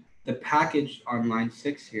 The package on line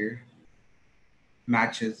 6 here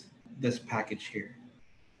matches this package here.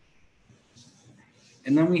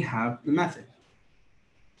 And then we have the method.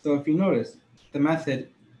 So if you notice, the method,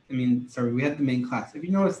 we have the main class. If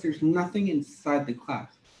you notice, there's nothing inside the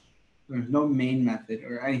class. There's no main method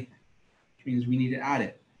or anything, which means we need to add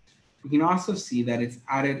it. We can also see that it's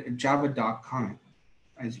added a Java doc comment.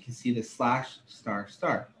 As you can see, the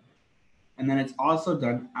 /**. And then it's also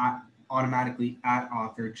done automatically at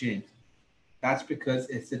author James. That's because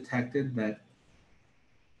it's detected that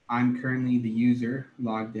I'm currently the user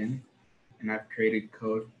logged in and I've created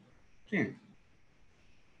code James.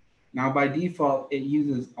 Now by default, it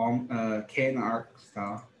uses K and arc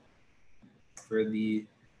style for the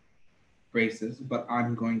braces, but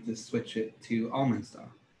I'm going to switch it to almond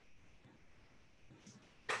style.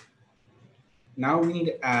 Now we need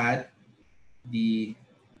to add the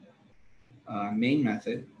main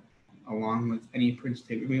method along with any print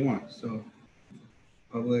statement we want. So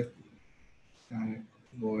public static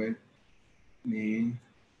void main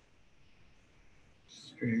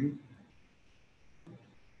string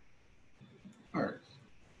args.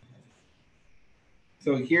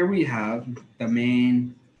 So here we have the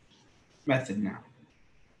main method now,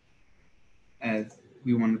 as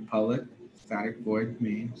we want public static void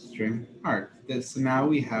main string args. So now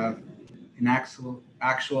we have an actual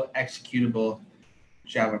executable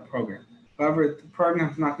Java program. However, the program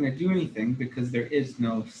is not going to do anything because there is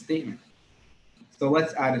no statement. So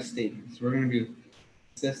let's add a statement. So we're going to do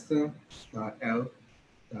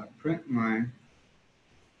system.out.println.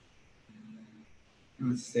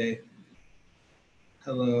 Let's say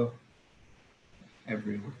hello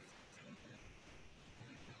everyone.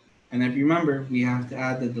 And if you remember, we have to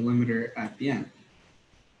add the delimiter at the end.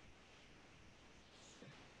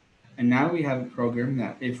 And now we have a program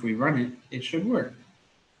that if we run it, it should work.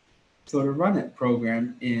 So to run it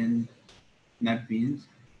program in NetBeans,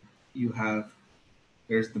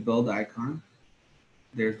 there's the build icon,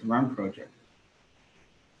 there's the run project.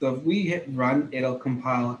 So if we hit run, it'll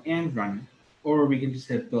compile and run it. Or we can just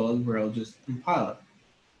hit build where it'll just compile it.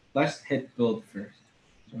 Let's hit build first.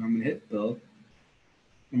 So I'm gonna hit build.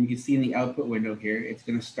 And you can see in the output window here, it's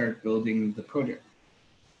gonna start building the project.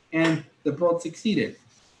 And the build succeeded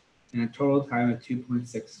in a total time of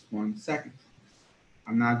 2.61 seconds.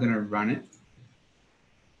 I'm now gonna run it.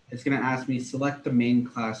 It's gonna ask me select the main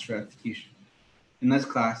class for execution. In this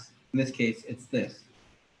case, it's this.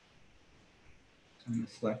 So I'm gonna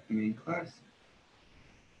select the main class.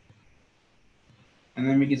 And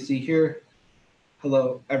then we can see here,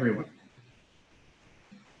 hello everyone,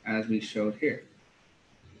 as we showed here.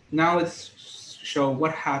 Now let's show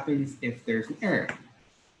what happens if there's an error.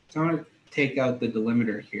 So I'm going to take out the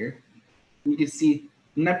delimiter here. And you can see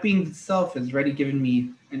NetBeans itself has already given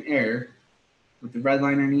me an error with the red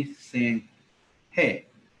line underneath saying, hey,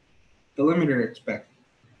 delimiter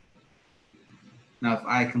Now, if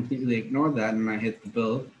I completely ignore that and I hit the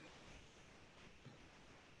build,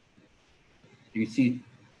 you see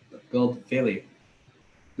the build failure.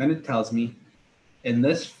 Then it tells me in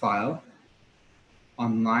this file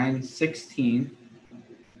on line 16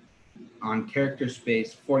 on character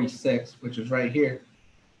space 46, which is right here,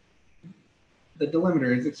 the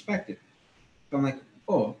delimiter is expected. So I'm like,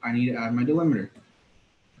 oh, I need to add my delimiter.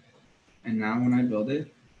 And now when I build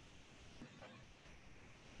it,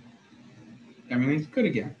 everything's good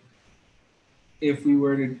again. If we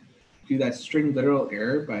were to do that string literal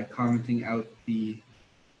error by commenting out the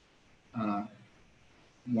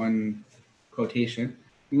one quotation,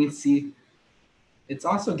 you can see it's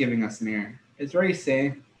also giving us an error. It's already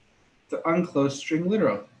saying the unclosed string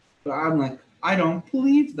literal. But I'm like, I don't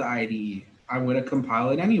believe the IDE. I'm going to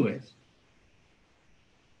compile it anyways.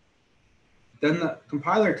 Then the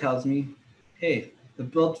compiler tells me, hey, the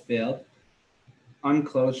build failed,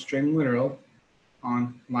 unclosed string literal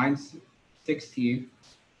on line 16,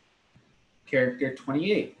 character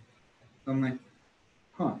 28. I'm like,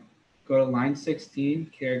 huh. Go to line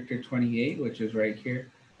 16, character 28, which is right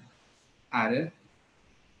here, add it.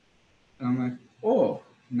 And I'm like, oh,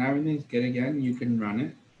 now everything's good again. You can run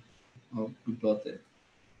it. Oh, we built it.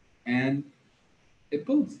 And it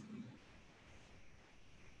builds.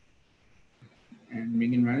 And we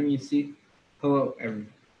can run it, and you see, hello,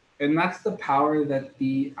 everyone. And that's the power that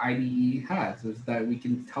the IDE has, is that we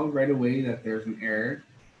can tell right away that there's an error,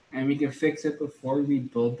 and we can fix it before we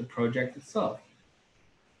build the project itself.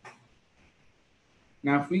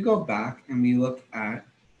 Now, if we go back and we look at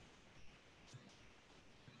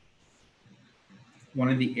one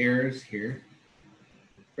of the errors here,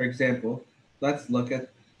 for example, let's look at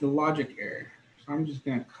the logic error. So I'm just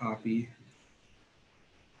going to copy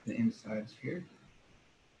the insides here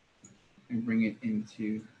and bring it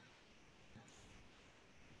into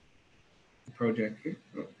the project here.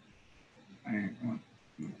 Oh,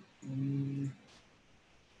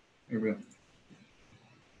 there we go.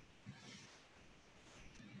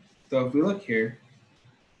 So if we look here,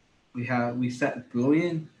 we set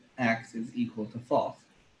Boolean x is equal to false.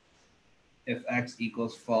 If x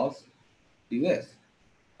equals false, do this.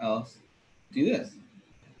 Else, do this.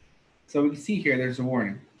 So we can see here there's a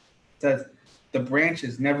warning. It says the branch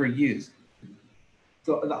is never used.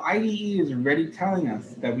 So the IDE is already telling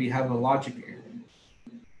us that we have a logic error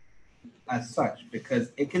as such,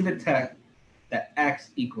 because it can detect that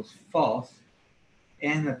x equals false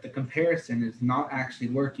and that the comparison is not actually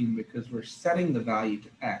working because we're setting the value to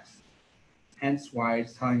x. Hence why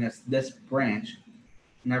it's telling us this branch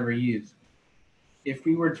never used. If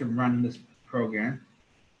we were to run this program,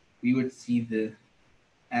 we would see the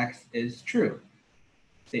x is true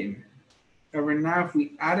statement. However, now if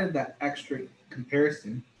we added that extra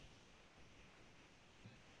comparison,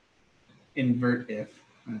 invert if,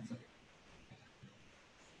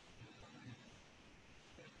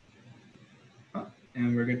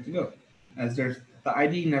 and we're good to go. As the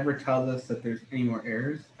IDE never tells us that there's any more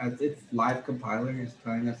errors, as its live compiler is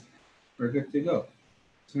telling us we're good to go.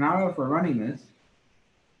 So now if we're running this,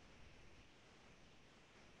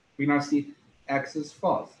 we now see x is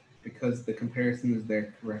false because the comparison is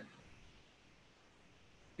there correct.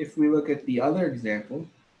 If we look at the other example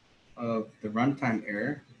of the runtime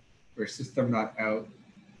error for system.out,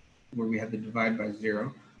 where we have the divide by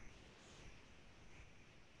 0,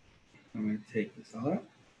 I'm going to take this all out.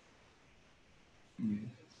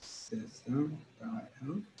 System.out.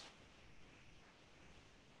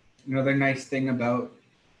 Another nice thing about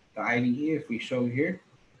the IDE, if we show here,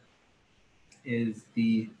 is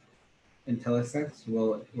the IntelliSense,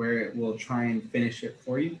 where it will try and finish it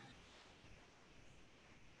for you,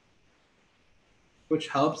 which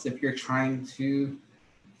helps if you're trying to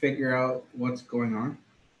figure out what's going on.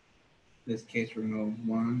 In this case, we're going to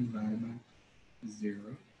go 1 divided by 0.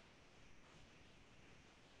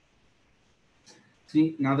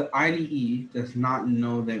 See, now the IDE does not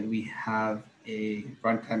know that we have a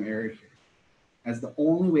runtime error here, as the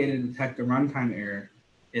only way to detect a runtime error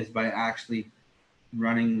is by actually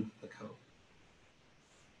running the code.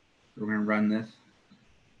 We're going to run this,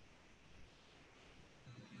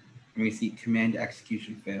 and we see command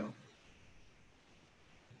execution failed.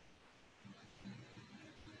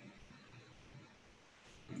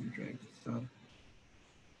 Let me drag this up.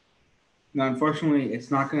 Now, unfortunately, it's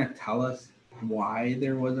not going to tell us why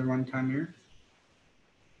there was a runtime error.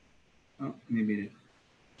 Oh, maybe it is.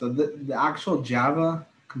 So the actual Java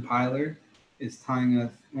compiler is telling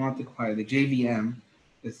us, well, not the compiler, the JVM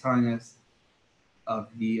is telling us of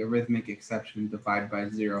the arithmetic exception divide by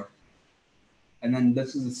 0. And then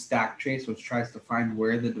this is a stack trace which tries to find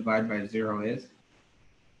where the divide by 0 is.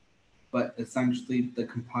 but essentially the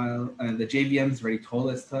JVM's already told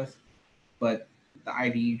us to us, but the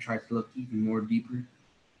IDE tries to look even more deeper.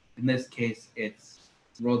 In this case, it's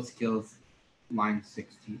Worldskills line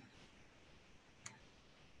 16.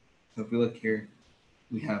 So if we look here,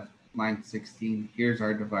 we have line 16. Here's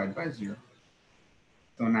our divide by 0.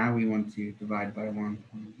 So now we want to divide by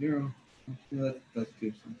 1.0. Let's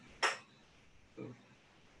do something. So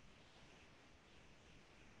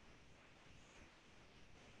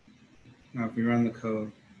now if we run the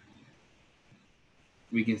code,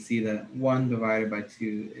 we can see that 1 divided by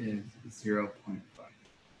 2 is 0.5.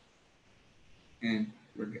 And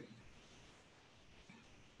we're good.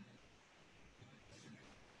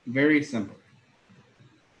 Very simple.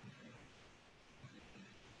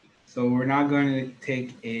 So we're now going to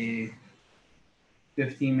take a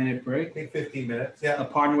 15-minute break. Take 15 minutes. Yeah.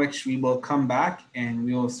 Upon which we will come back and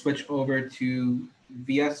we will switch over to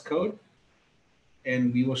VS Code,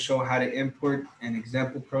 and we will show how to import an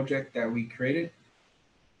example project that we created,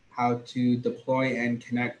 how to deploy and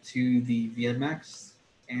connect to the VMX,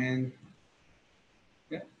 and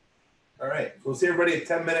yeah. All right. We'll see everybody at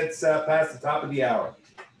 10 minutes past the top of the hour.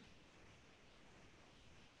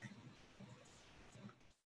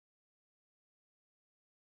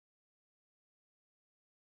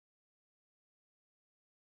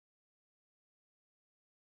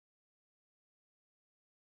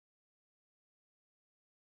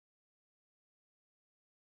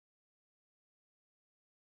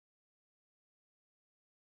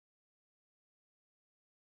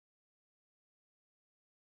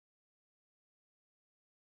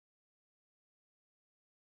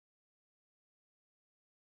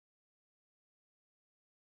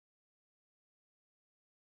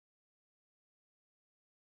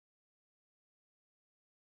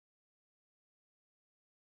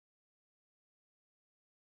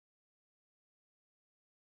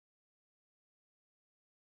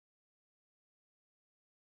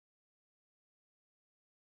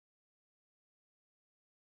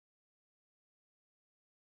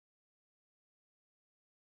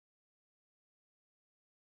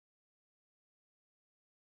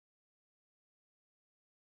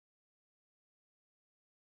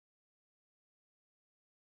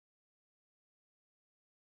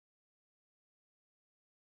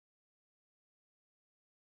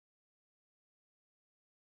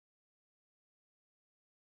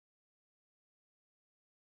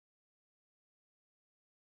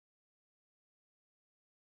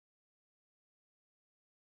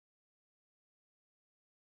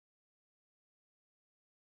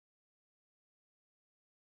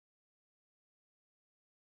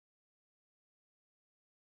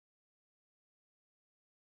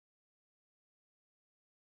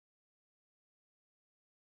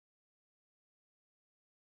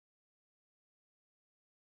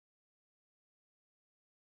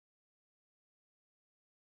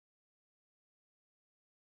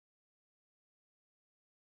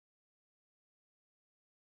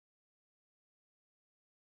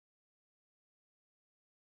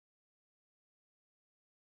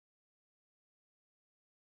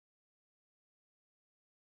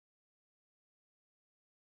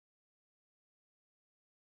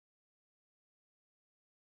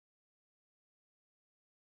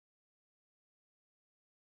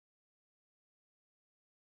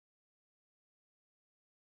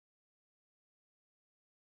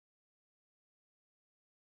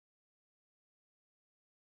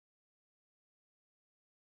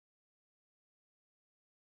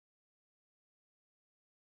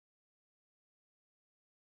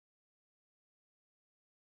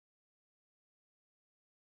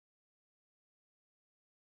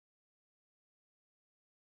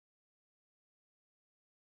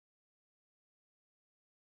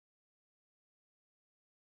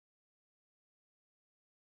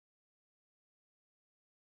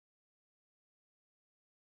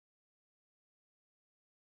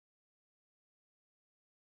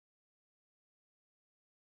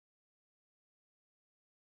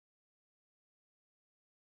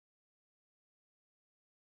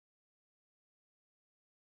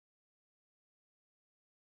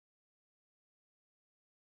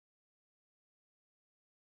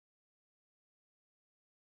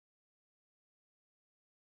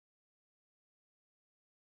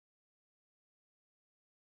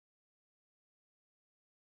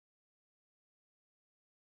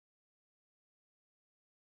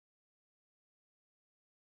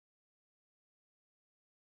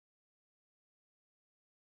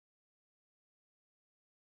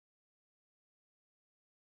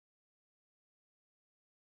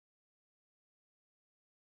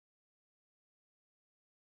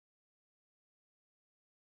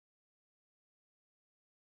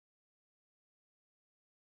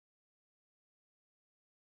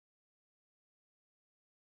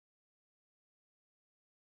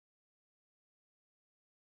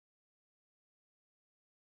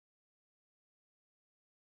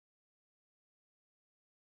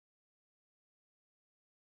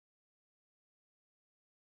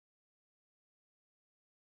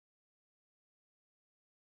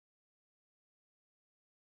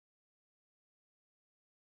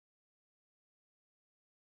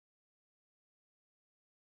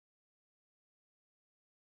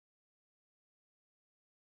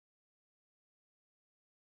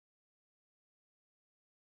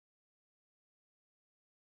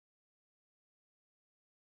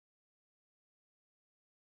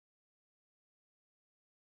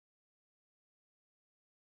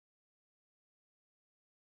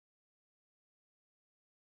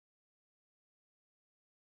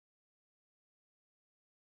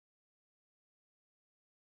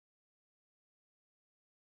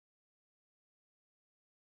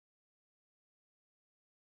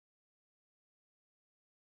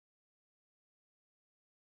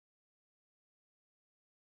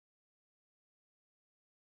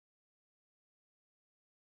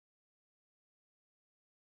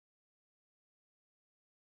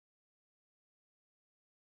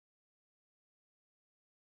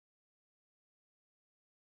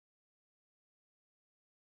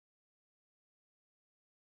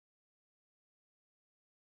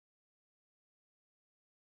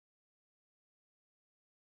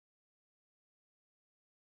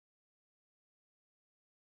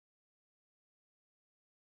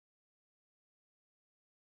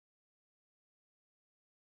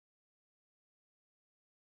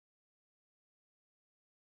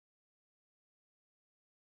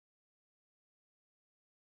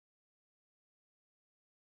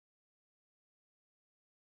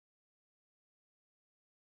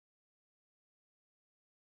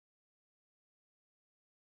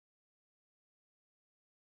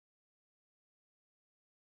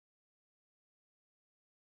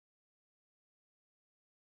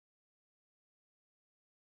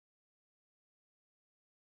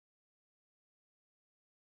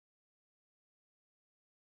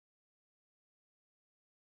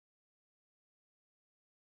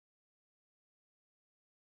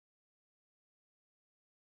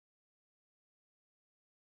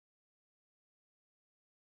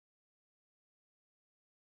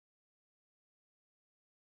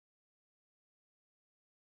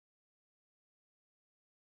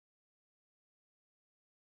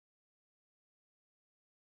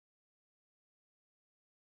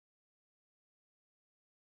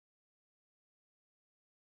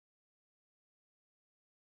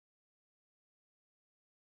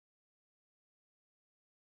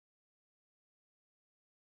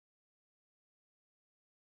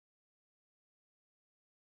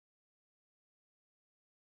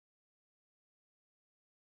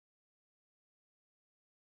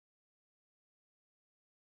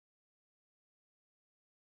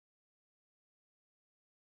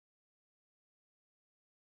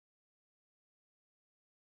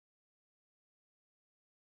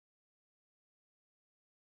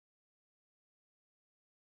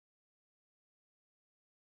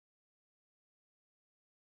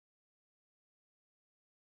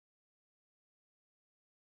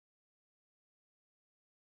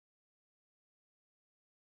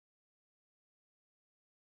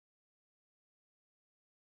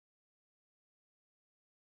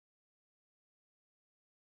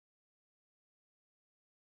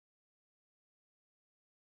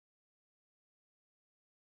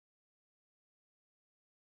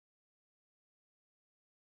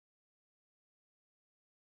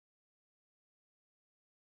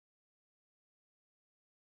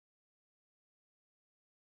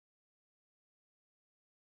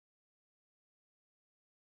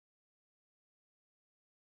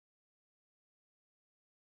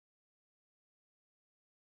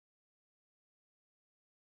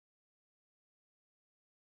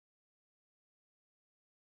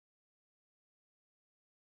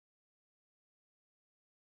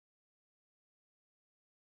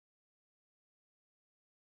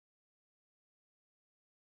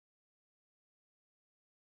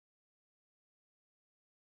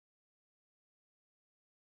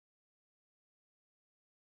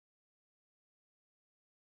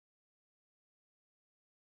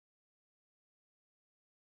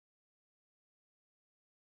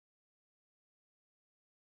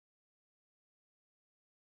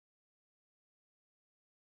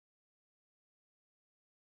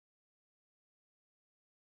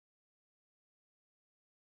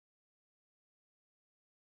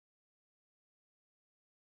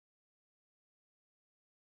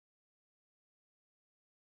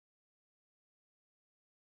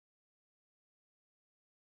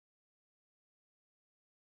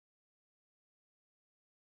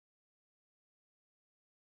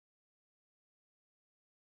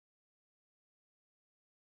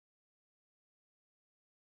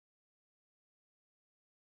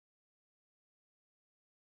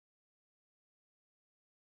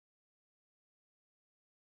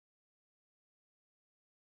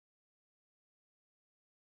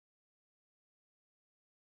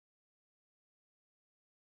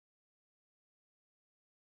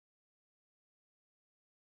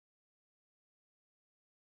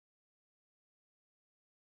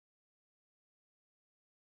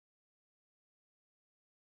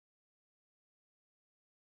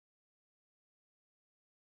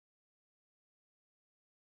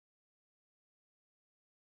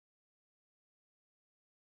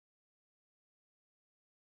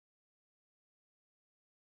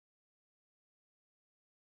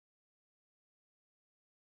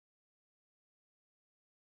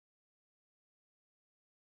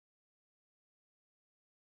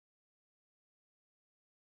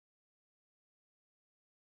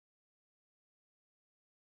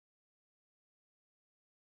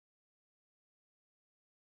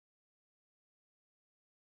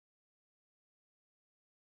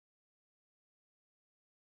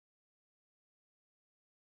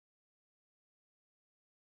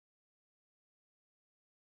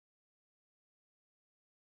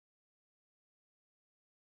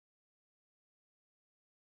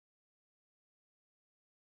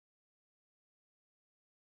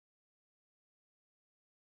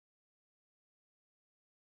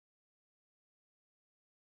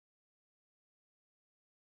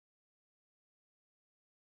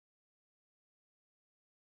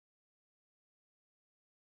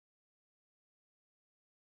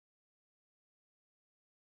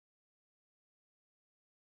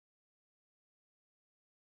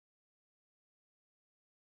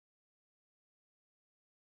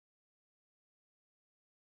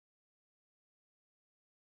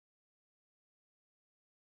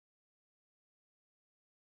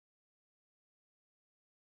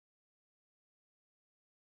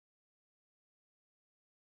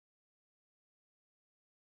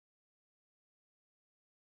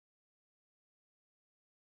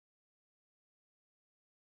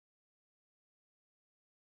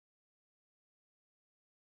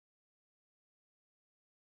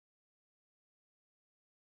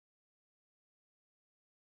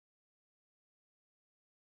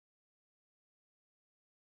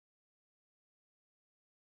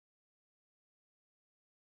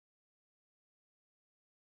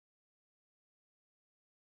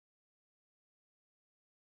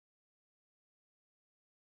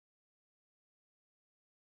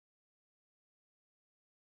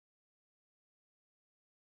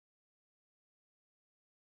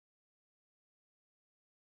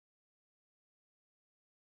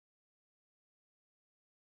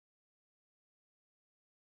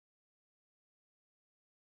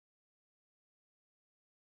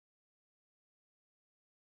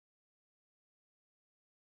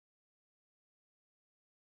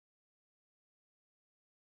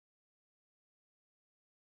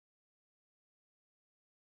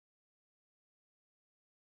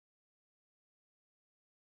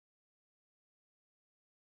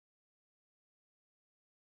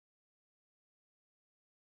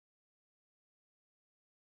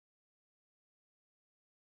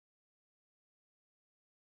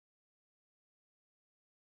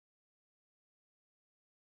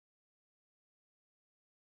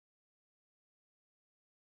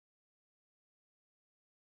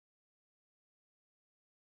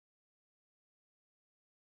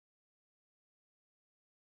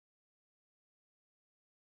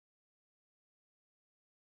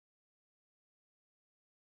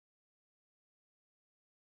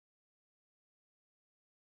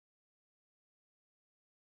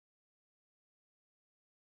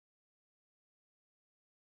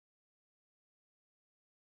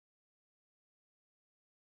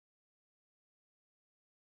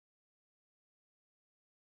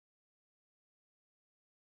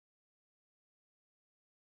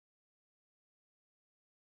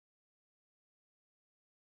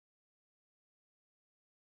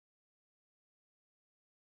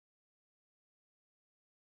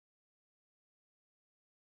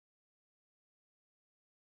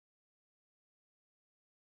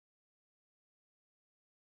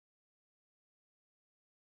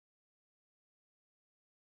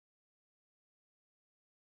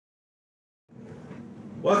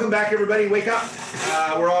 Welcome back, everybody. Wake up.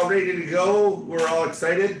 We're all ready to go. We're all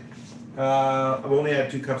excited. I've only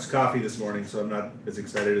had 2 cups of coffee this morning, so I'm not as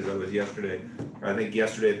excited as I was yesterday. I think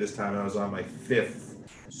yesterday at this time I was on my 5th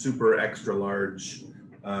super extra large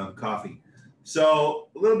coffee. So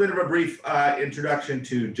a little bit of a brief introduction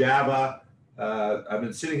to Java. I've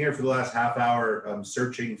been sitting here for the last half hour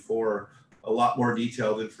searching for a lot more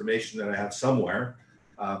detailed information that I have somewhere.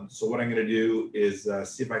 So what I'm going to do is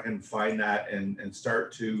see if I can find that and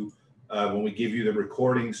start to, when we give you the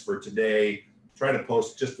recordings for today, try to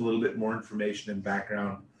post just a little bit more information and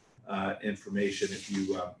background information if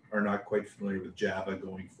you are not quite familiar with Java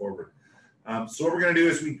going forward. So what we're going to do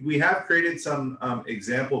is we have created some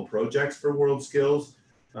example projects for Worldskills.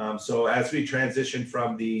 So as we transition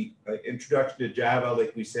from the introduction to Java,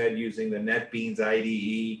 like we said, using the NetBeans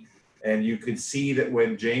IDE, and you could see that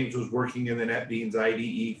when James was working in the NetBeans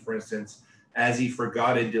IDE, for instance, as he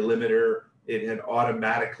forgot a delimiter, it had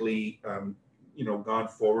automatically, gone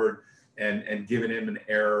forward and given him an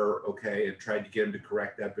error, okay, and tried to get him to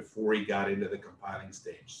correct that before he got into the compiling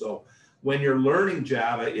stage. So when you're learning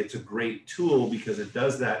Java, it's a great tool because it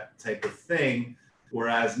does that type of thing.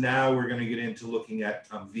 Whereas now we're going to get into looking at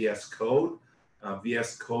VS Code.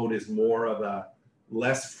 VS Code is more of a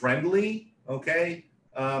less friendly, okay,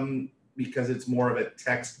 because it's more of a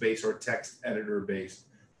text-based or text editor-based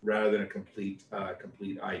rather than a complete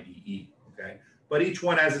IDE, okay? But each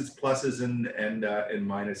one has its pluses and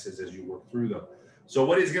minuses as you work through them. So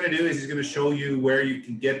what he's going to do is he's going to show you where you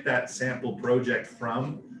can get that sample project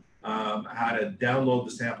from, how to download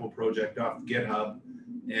the sample project off GitHub,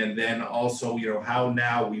 and then also, how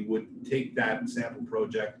now we would take that sample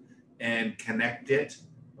project and connect it,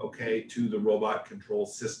 okay, to the robot control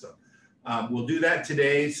system. We'll do that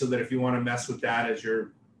today so that if you want to mess with that as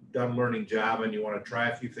you're done learning Java and you want to try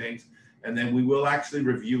a few things, and then we will actually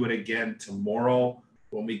review it again tomorrow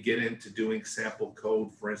when we get into doing sample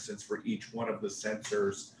code, for instance, for each one of the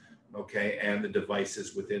sensors, okay, and the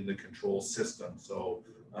devices within the control system. So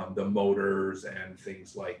the motors and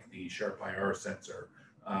things like the Sharp IR sensor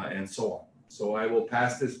and so on. So I will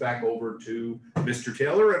pass this back over to Mr.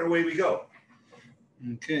 Taylor and away we go.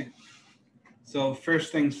 Okay. So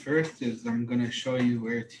first things first is I'm going to show you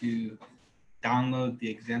where to download the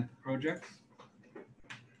example projects.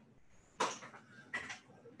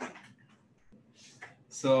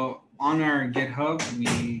 So on our GitHub,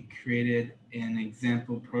 we created an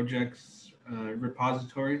example projects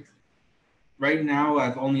repository. Right now,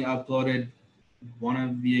 I've only uploaded one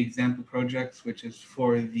of the example projects, which is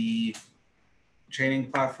for the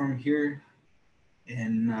training platform here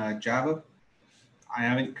in Java. I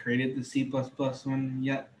haven't created the C++ one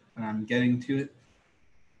yet, but I'm getting to it.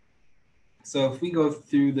 So if we go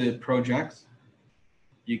through the projects,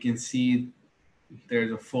 you can see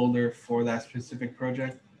there's a folder for that specific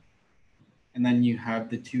project. And then you have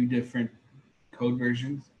the 2 different code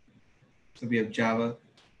versions. So we have Java,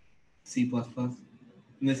 C++. In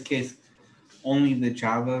this case, only the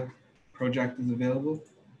Java project is available.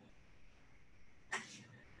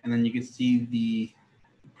 And then you can see the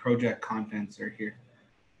project contents are here.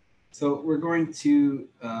 So we're going to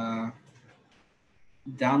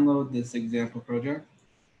download this example project.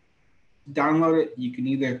 Download it, you can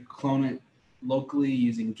either clone it locally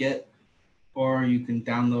using Git, or you can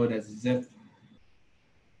download as a zip,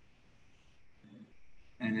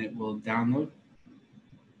 and it will download.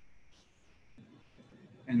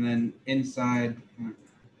 And then inside,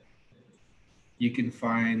 you can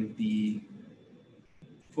find the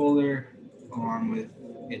folder along with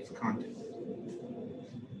its contents.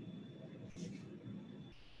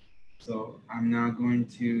 So I'm now going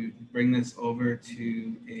to bring this over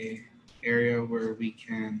to an area where we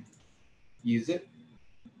can use it.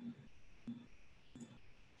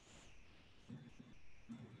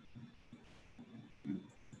 So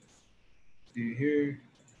here,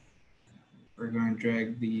 we're going to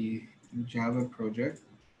drag the Java project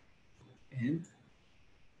in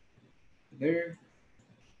there.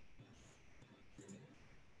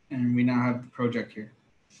 And we now have the project here.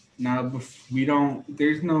 Now,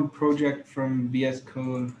 there's no project from VS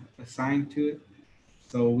Code assigned to it.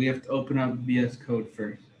 So we have to open up VS Code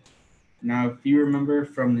first. Now, if you remember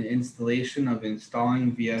from the installation of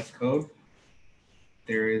installing VS Code,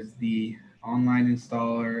 there is the online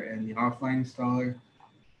installer and the offline installer.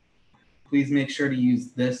 Please make sure to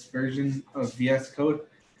use this version of VS Code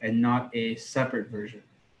and not a separate version.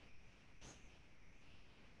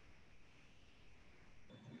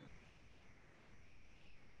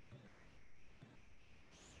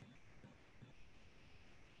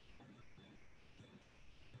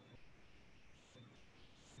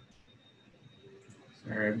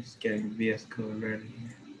 Sorry, I'm just getting VS Code ready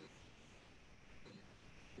here.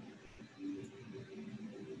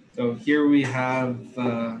 So here we have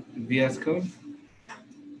VS Code.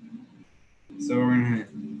 So we're going to hit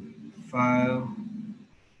File,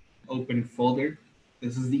 Open Folder.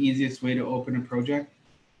 This is the easiest way to open a project.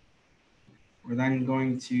 We're then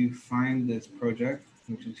going to find this project,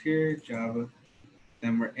 which is here, Java.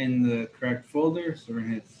 Then we're in the correct folder, so we're going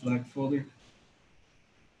to hit Select Folder.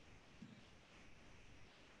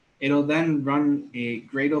 It'll then run a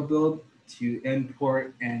Gradle build to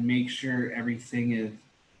import and make sure everything is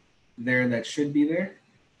there that should be there.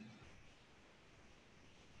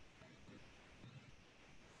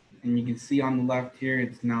 And you can see on the left here,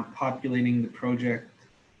 it's now populating the project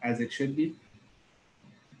as it should be.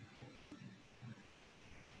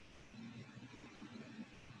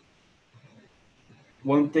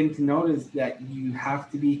 One thing to note is that you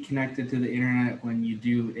have to be connected to the internet when you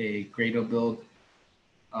do a Gradle build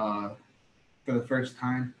for the first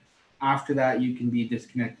time. After that, you can be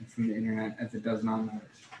disconnected from the internet, as it does not matter.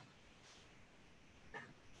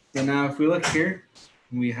 So now if we look here,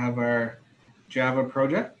 we have our Java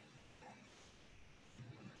project.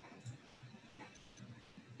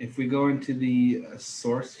 If we go into the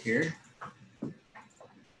source here,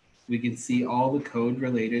 we can see all the code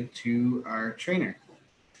related to our trainer.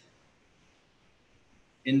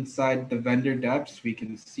 Inside the vendor depths, we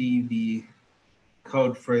can see the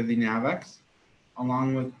code for the NavX,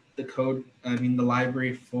 along with the code, the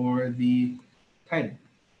library for the Titan.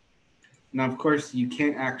 Now, of course, you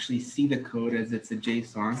can't actually see the code as it's a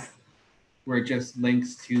JSON, where it just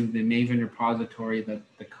links to the Maven repository that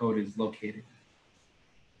the code is located.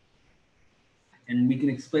 And we can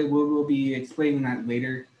explain, we'll be explaining that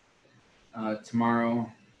later, tomorrow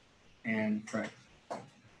and Friday.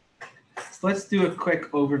 So let's do a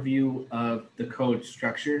quick overview of the code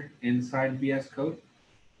structure inside VS Code.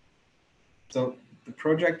 So the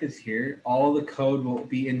project is here. All the code will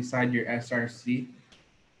be inside your SRC.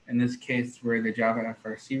 In this case, we're the Java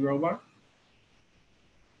FRC robot.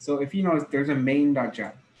 So if you notice, there's a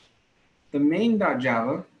main.java. The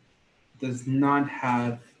main.java does not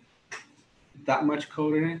have that much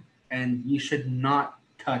code in it, and you should not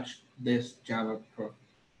touch this Java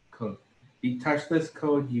code. If you touch this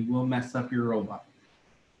code, you will mess up your robot.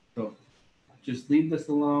 So just leave this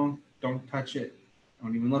alone. Don't touch it.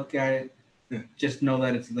 Don't even look at it. Just know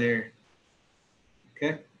that it's there.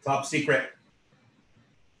 Okay? Top secret.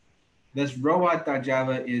 This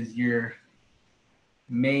robot.java is your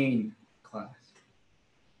main class.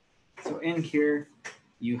 So in here,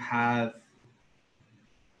 you have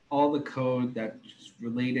all the code that's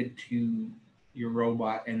related to your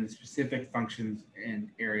robot and the specific functions and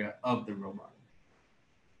area of the robot.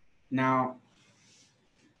 Now,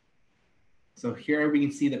 so here we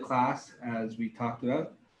can see the class as we talked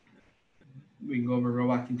about. We can go over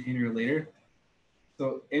robot container later.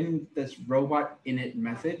 So in this robot init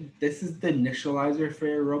method, this is the initializer for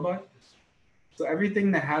your robot. So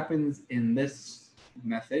everything that happens in this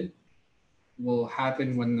method will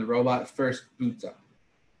happen when the robot first boots up.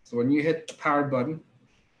 So when you hit the power button,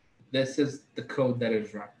 this is the code that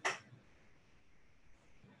is run.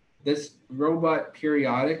 This robot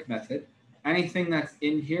periodic method, anything that's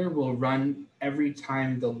in here will run every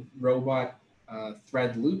time the robot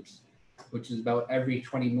thread loops, which is about every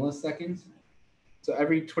 20 milliseconds. So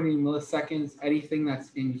every 20 milliseconds, anything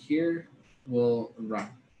that's in here will run.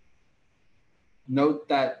 Note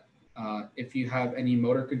that if you have any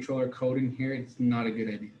motor controller code in here, it's not a good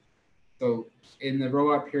idea. So in the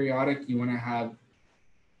robot periodic, you want to have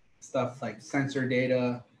stuff like sensor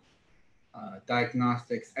data,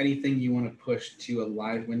 diagnostics, anything you want to push to a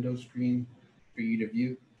live window screen for you to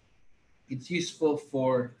view. It's useful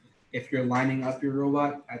for if you're lining up your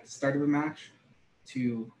robot at the start of a match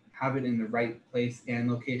to have it in the right place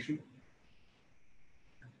and location.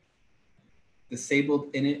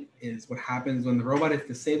 Disabled init is what happens when the robot is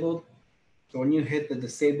disabled. So when you hit the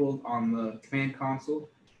disabled on the command console,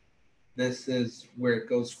 this is where it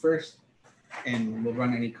goes first, and we'll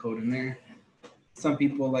run any code in there. Some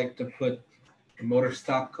people like to put motor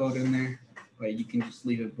stop code in there, but you can just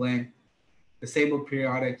leave it blank. Disabled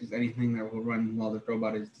periodic is anything that will run while the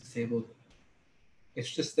robot is disabled. It's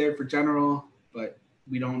just there for general, but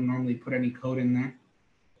we don't normally put any code in there.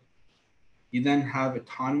 You then have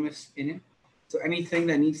autonomous in it. So anything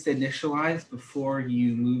that needs to initialize before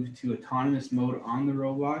you move to autonomous mode on the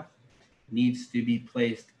robot needs to be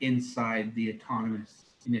placed inside the autonomous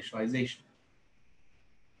initialization.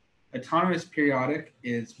 Autonomous periodic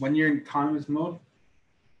is when you're in autonomous mode,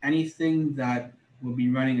 anything that will be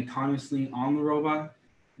running autonomously on the robot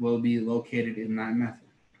will be located in that method.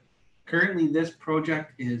 Currently, this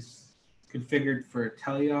project is configured for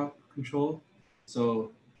teleop control.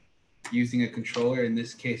 So using a controller, in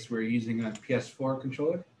this case, we're using a PS4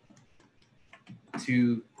 controller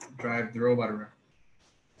to drive the robot around.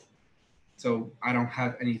 So I don't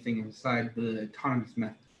have anything inside the autonomous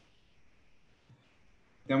method.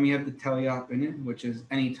 Then we have the teleop in it, which is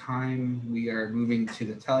anytime we are moving to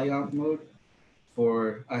the teleop mode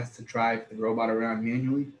for us to drive the robot around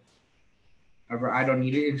manually. However, I don't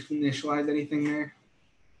need to initialize anything there.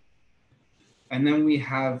 And then we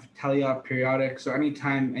have teleop periodic. So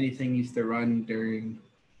anytime anything needs to run during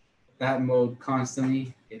that mode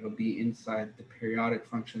constantly, it'll be inside the periodic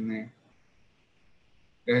function there.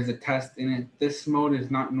 There's a test in it. This mode is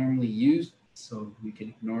not normally used, so we can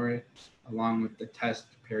ignore it along with the test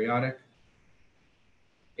periodic.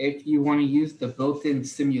 If you want to use the built-in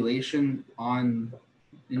simulation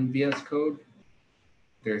in VS Code,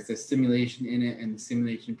 there's a simulation in it and the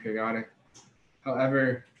simulation periodic.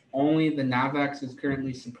 However, only the NavX is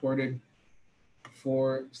currently supported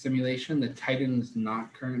for simulation. The Titan is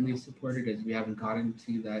not currently supported as we haven't gotten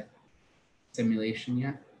to that simulation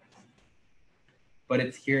yet. But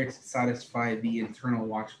it's here to satisfy the internal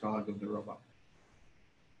watchdog of the robot.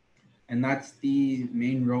 And that's the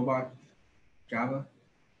main robot Java.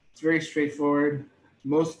 It's very straightforward.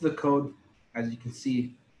 Most of the code, as you can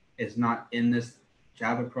see, is not in this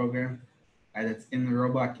Java program, as it's in the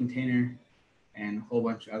robot container and a whole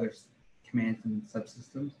bunch of other commands and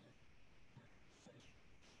subsystems.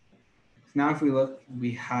 So now if we look,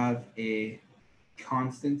 we have a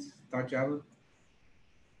constants.java.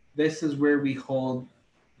 This is where we hold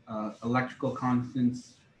electrical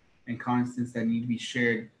constants and constants that need to be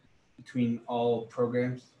shared between all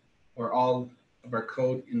programs or all of our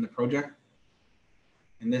code in the project.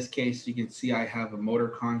 In this case, you can see I have a motor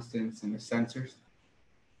constants and the sensors.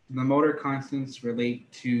 And the motor constants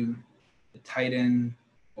relate to the Titan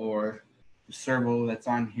or the servo that's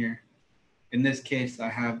on here. In this case, I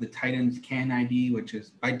have the Titan's CAN ID, which is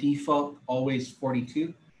by default always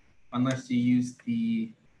 42, unless you use the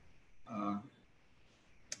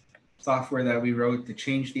software that we wrote to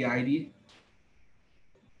change the ID.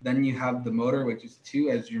 Then you have the motor, which is 2.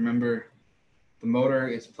 As you remember, the motor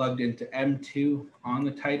is plugged into M2 on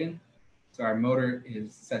the Titan, so our motor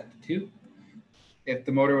is set to 2. If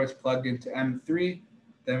the motor was plugged into M3,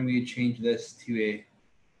 then we change this to a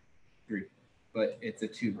 3, but it's a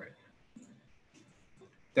 2 right.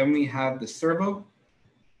 Then we have the servo,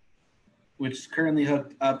 which is currently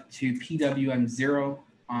hooked up to PWM0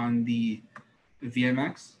 on the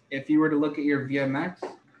VMX. If you were to look at your VMX,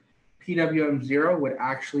 PWM0 would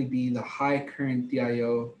actually be the high current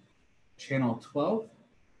DIO channel 12,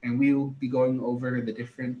 and we will be going over the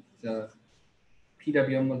different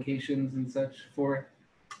PWM locations and such for it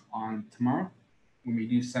on tomorrow when we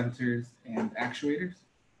do sensors and actuators.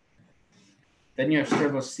 Then you have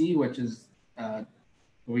servo C, which is what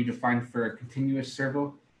we define for a continuous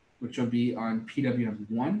servo, which will be on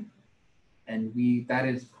PWM1, and that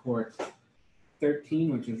is port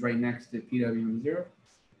 13, which is right next to PWM0.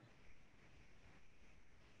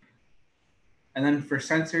 And then for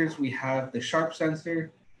sensors, we have the sharp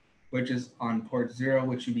sensor, which is on port 0,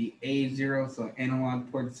 which would be A0, so analog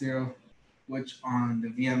port 0, which on the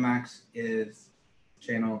VMX is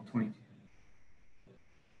channel 22.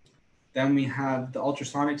 Then we have the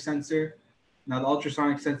ultrasonic sensor. Now the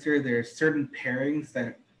ultrasonic sensor, there's certain pairings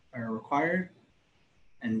that are required,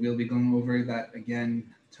 and we'll be going over that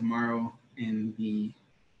again tomorrow in the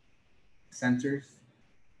sensors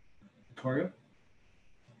tutorial.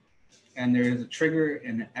 And there is a trigger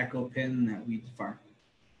and an echo pin that we define.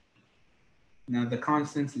 Now the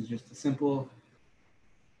constants is just a simple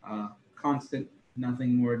constant,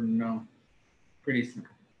 nothing more than no, pretty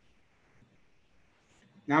simple.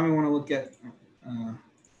 Now we want to look at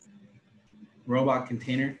robot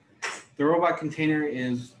container. The robot container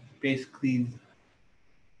is basically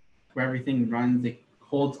where everything runs. It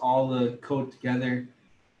holds all the code together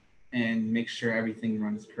and makes sure everything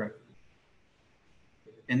runs correctly.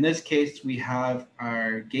 In this case, we have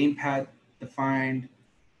our gamepad defined,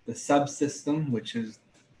 the subsystem, which is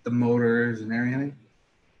the motors and everything,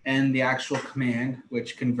 and the actual command,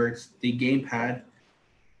 which converts the gamepad,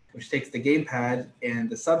 which takes the gamepad and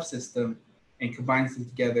the subsystem and combines them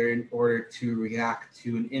together in order to react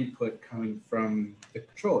to an input coming from the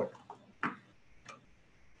controller.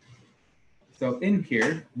 So in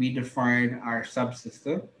here, we define our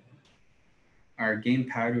subsystem, our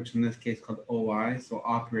gamepad, which in this case called OI, so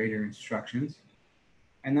operator instructions.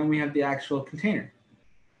 And then we have the actual container.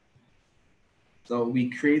 So we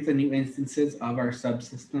create the new instances of our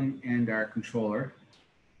subsystem and our controller.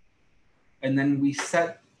 And then we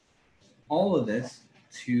set all of this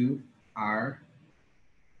to our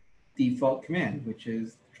default command, which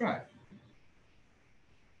is drive.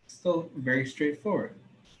 Still very straightforward.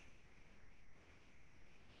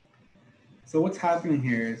 So what's happening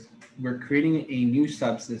here is we're creating a new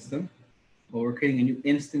subsystem. Well, we're creating a new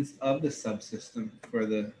instance of the subsystem for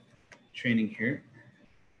the training here.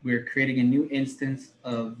 We're creating a new instance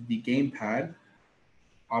of the gamepad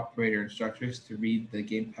operator instructors to read the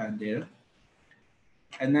gamepad data.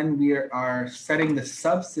 And then we are setting the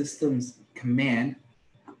subsystem's command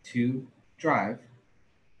to drive,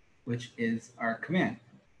 which is our command.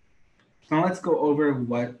 So now let's go over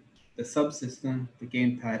what the subsystem, the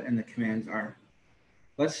gamepad, and the commands are.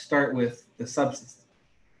 Let's start with the subsystem.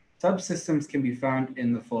 Subsystems can be found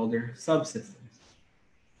in the folder subsystems.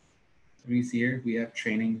 So we see here, we have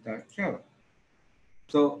training.java.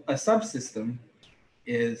 So a subsystem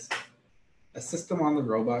is a system on the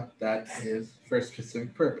robot that is for a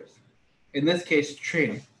specific purpose. In this case,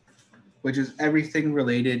 training, which is everything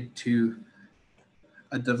related to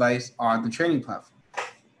a device on the training platform.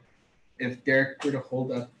 If Derek were to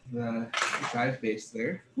hold up the drive base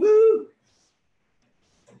there. Woo!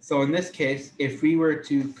 So in this case, if we were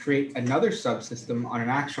to create another subsystem on an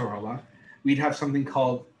actual robot, we'd have something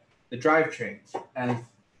called the drivetrain, and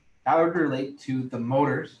that would relate to the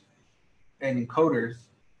motors and encoders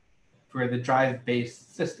for the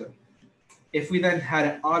drive-based system. If we then had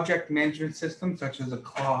an object management system, such as a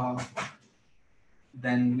claw,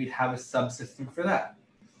 then we'd have a subsystem for that.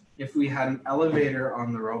 If we had an elevator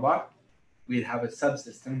on the robot, we'd have a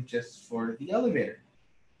subsystem just for the elevator.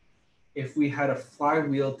 If we had a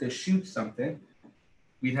flywheel to shoot something,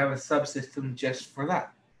 we'd have a subsystem just for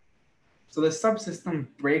that. So the subsystem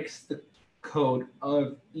breaks the code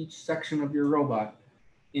of each section of your robot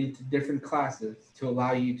into different classes to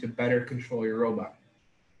allow you to better control your robot.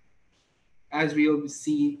 As we'll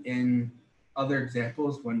see in other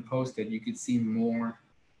examples when posted, you could see more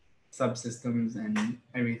subsystems and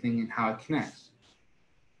everything and how it connects.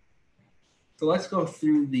 So let's go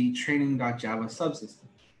through the training.java subsystem.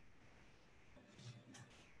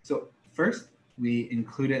 So first, we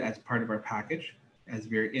include it as part of our package as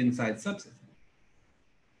we're inside subsystem.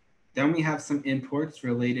 Then we have some imports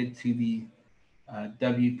related to the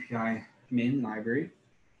WPI main library.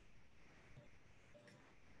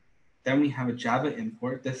 Then we have a Java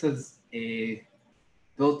import. This is a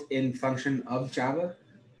built-in function of Java.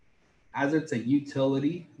 As it's a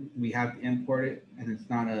utility, we have to import it, and it's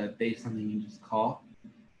not a base something you just call.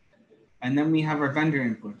 And then we have our vendor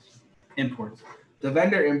imports. The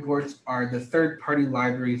vendor imports are the third-party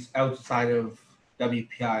libraries outside of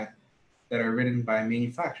WPI that are written by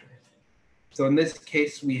manufacturers. So in this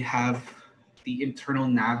case, we have the internal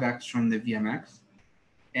NavX from the VMX,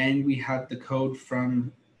 and we have the code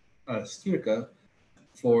from Studica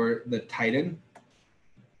for the Titan,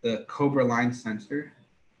 the Cobra line sensor,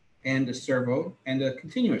 and a servo, and a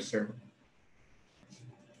continuous servo.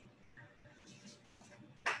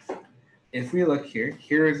 If we look here,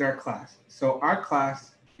 here is our class. So our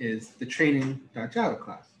class is the training.java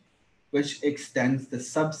class, which extends the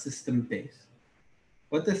subsystem base.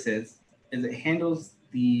 What this is it handles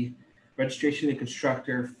the registration and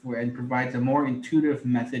constructor and provides a more intuitive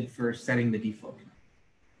method for setting the default.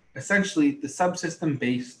 Essentially, the subsystem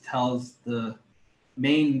base tells the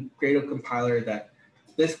main Gradle compiler that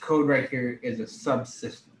this code right here is a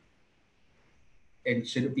subsystem. And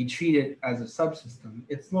should it be treated as a subsystem,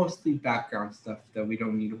 it's mostly background stuff that we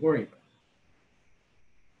don't need to worry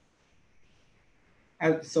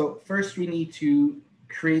about. So first we need to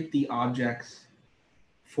create the objects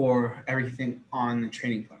for everything on the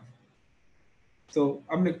training platform. So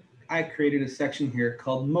I created a section here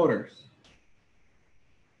called motors.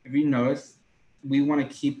 If you notice, we want to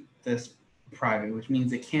keep this private, which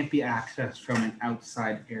means it can't be accessed from an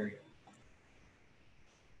outside area.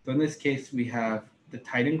 So in this case, we have the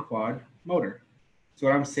Titan quad motor. So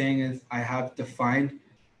what I'm saying is I have defined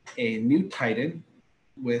a new Titan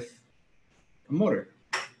with a motor.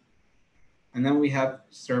 And then we have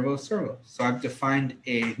servo. So I've defined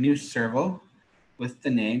a new servo with the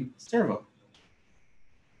name servo.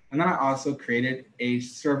 And then I also created a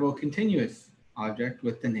servo continuous object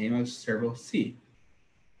with the name of servo C.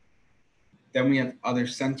 Then we have other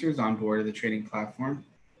sensors on board of the training platform.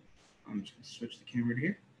 I'm just going to switch the camera to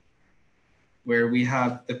here, where we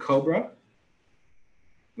have the Cobra,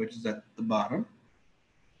 which is at the bottom,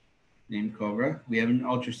 named Cobra. We have an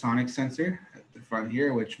ultrasonic sensor at the front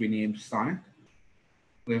here, which we named Sonic.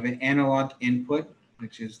 We have an analog input,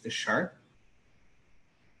 which is the Sharp.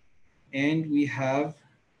 And we have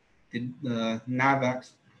the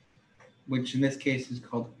NavX, which in this case is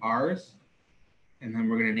called Rs. and then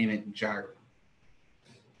we're going to name it gyro.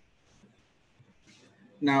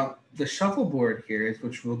 Now, the shuffleboard here is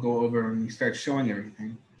which we'll go over when we start showing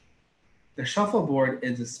everything. The shuffleboard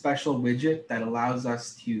is a special widget that allows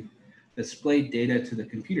us to display data to the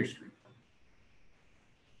computer screen.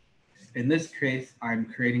 In this case, I'm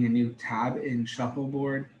creating a new tab in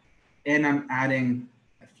shuffleboard, and I'm adding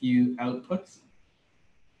a few outputs,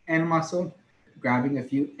 and I'm also grabbing a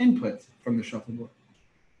few inputs from the shuffleboard.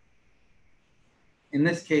 In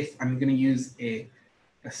this case, I'm going to use a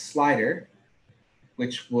slider,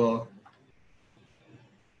 which will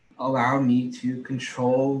allow me to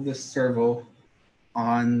control the servo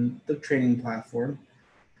on the training platform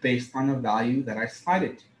based on the value that I slide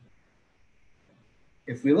it to.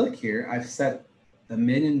 If we look here, I've set the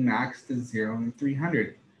min and max to 0 and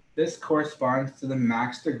 300. This corresponds to the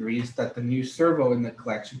max degrees that the new servo in the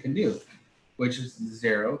collection can do, which is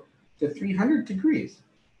 0 to 300 degrees.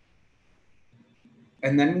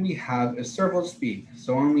 And then we have a servo speed.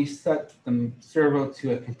 So when we set the servo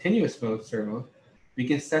to a continuous mode servo, we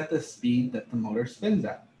can set the speed that the motor spins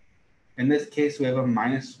at. In this case, we have a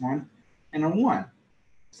 -1 and a 1.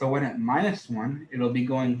 So when at -1, it'll be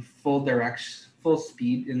going full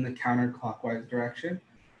speed in the counterclockwise direction.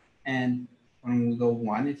 And when we go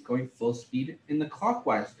 1, it's going full speed in the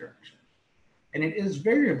clockwise direction. And it is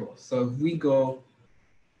variable. So if we go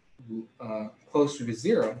closer to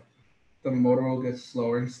 0, the motor will get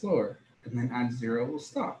slower and slower. And then at 0, it will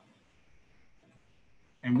stop.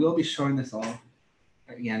 And we'll be showing this all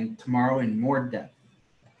again tomorrow in more depth.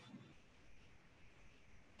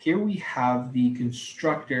 Here we have the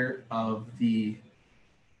constructor of the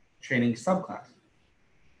training subclass,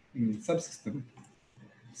 subsystem.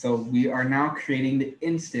 So we are now creating the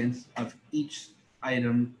instance of each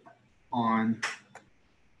item on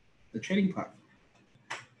the training platform.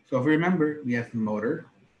 So if we remember, we have motor,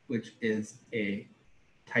 which is a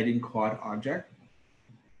Titan quad object,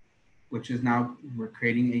 which is now we're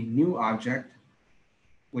creating a new object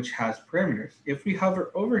which has parameters. If we hover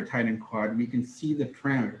over Titan quad, we can see the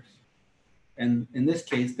parameters. And in this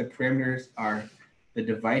case, the parameters are the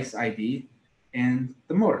device ID and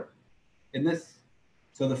the motor.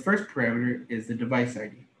 So the first parameter is the device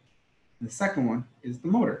ID. The second one is the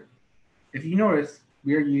motor. If you notice,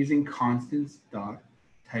 we are using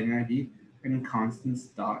constants.Titan ID and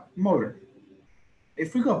constants.motor.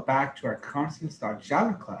 If we go back to our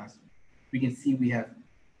constants.java class, we can see we have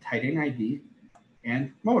Titan ID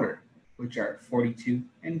and motor, which are 42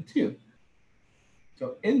 and 2.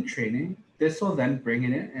 So in training, this will then bring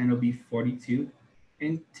it in and it'll be 42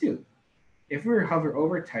 and 2. If we hover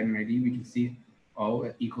over Titan ID, we can see,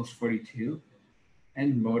 it equals 42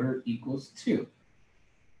 and motor equals 2.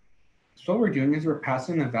 So what we're doing is we're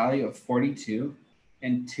passing the value of 42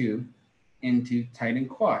 and 2 into Titan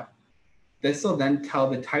quad. This will then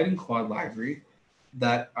tell the Titan quad library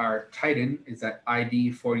that our Titan is at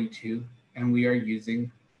ID 42 and we are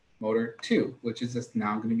using motor 2, which is just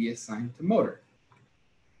now going to be assigned to motor.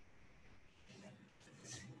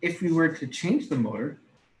 If we were to change the motor,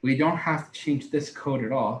 we don't have to change this code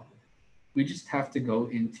at all. We just have to go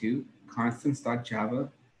into constants.java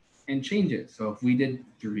and change it. So if we did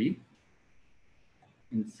 3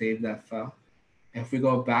 and save that file, if we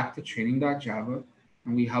go back to training.java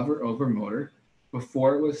and we hover over motor,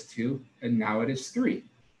 before it was 2 and now it is 3.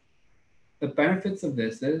 The benefits of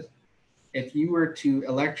this is if you were to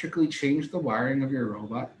electrically change the wiring of your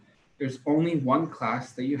robot, there's only one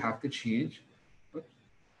class that you have to change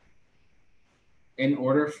in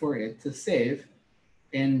order for it to save,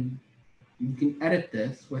 and you can edit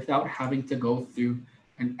this without having to go through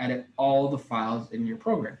and edit all the files in your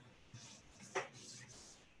program.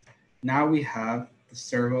 Now we have the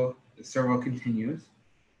servo continues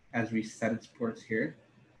as we set its ports here.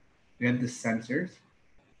 We have the sensors.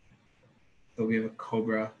 So we have a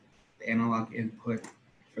Cobra, the analog input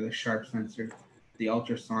for the sharp sensor, the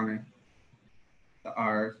ultrasonic, the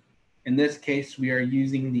R's. In this case, we are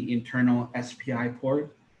using the internal SPI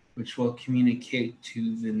port, which will communicate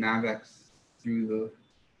to the NavX through the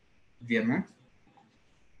VMX.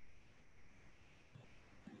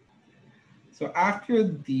 So after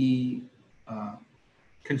the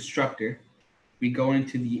constructor, we go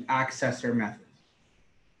into the accessor method.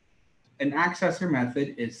 An accessor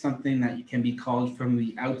method is something that can be called from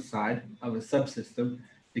the outside of a subsystem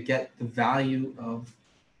to get the value of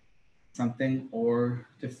something or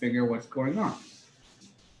to figure what's going on.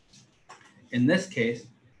 In this case,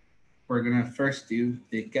 we're going to first do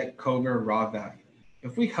the get Cobra raw value.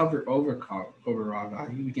 If we hover over Cobra raw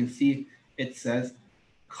value, we can see it says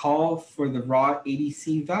call for the raw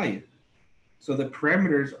ADC value. So the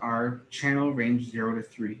parameters are channel range 0 to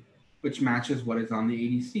 3. which matches what is on the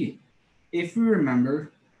ADC. If you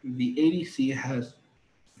remember, the ADC has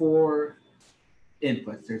 4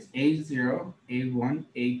 inputs. There's A0, A1,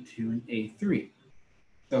 A2, and A3.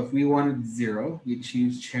 So if we wanted 0, we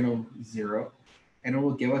choose channel 0, and it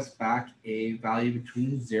will give us back a value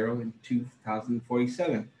between 0 and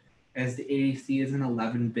 2047, as the ADC is an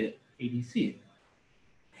 11-bit ADC.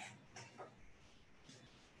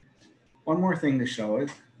 One more thing to show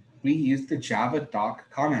is we use the Java doc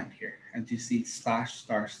comment here, as you see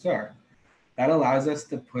 /**. That allows us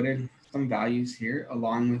to put in some values here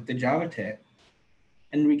along with the Java tag.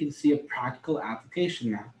 And we can see a practical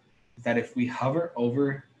application now, that if we hover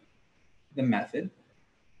over the method,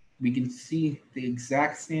 we can see the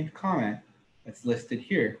exact same comment that's listed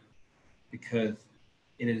here because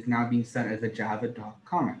it is now being sent as a Java doc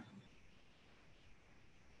comment.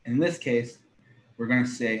 In this case, we're going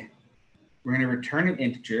to return an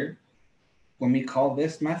integer when we call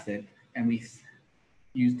this method and we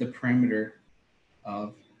use the parameter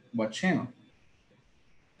of what channel.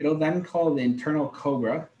 It'll then call the internal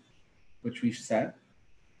Cobra, which we've set,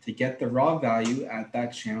 to get the raw value at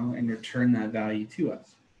that channel and return that value to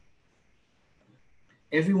us.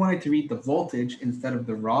 If we wanted to read the voltage instead of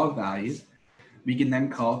the raw value, we can then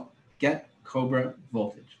call get Cobra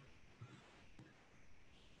voltage,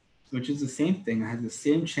 which is the same thing. It has the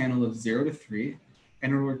same channel of 0 to 3,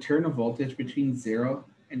 and it will return a voltage between 0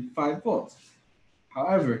 and 5 volts.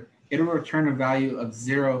 However, it will return a value of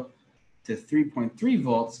 0 to 3.3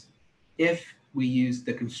 volts if we use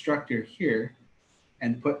the constructor here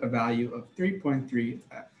and put a value of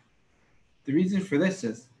 3.3f. The reason for this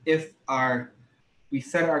is if we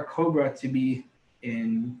set our Cobra to be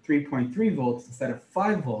in 3.3 volts instead of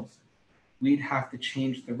 5 volts, we'd have to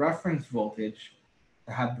change the reference voltage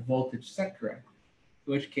to have the voltage set correct,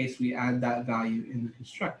 in which case we add that value in the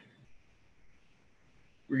constructor.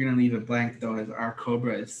 We're going to leave it blank though, as our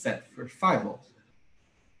Cobra is set for 5 volts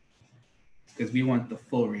because we want the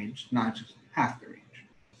full range, not just half the range.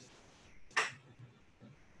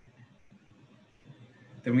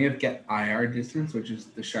 Then we have get IR distance, which is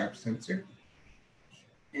the sharp sensor.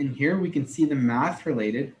 And here we can see the math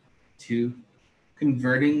related to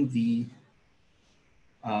converting the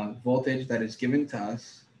voltage that is given to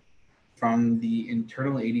us from the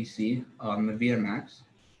internal ADC on the VMX,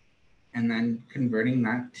 and then converting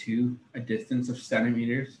that to a distance of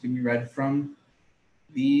centimeters to be read from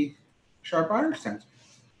the sharp IR sensor.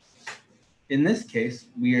 In this case,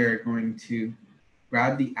 we are going to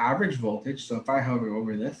grab the average voltage. So if I hover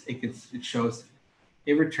over this,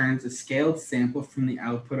 it returns a scaled sample from the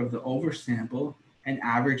output of the oversample and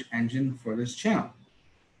average engine for this channel.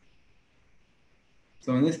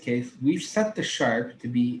 So in this case, we've set the sharp to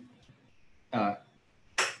be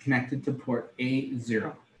connected to port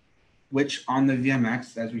A0, which on the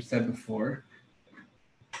VMX, as we said before,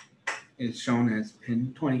 is shown as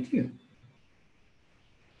pin 22.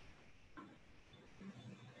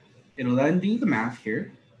 It'll then do the math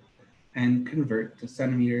here and convert to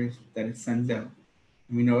centimeters that it sends out.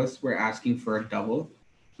 And we notice we're asking for a double,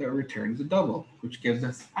 so it returns a double, which gives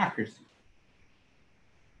us accuracy.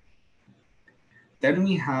 Then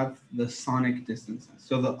we have the sonic distance,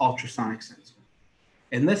 so the ultrasonic sensor.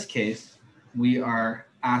 In this case, we are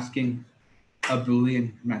asking a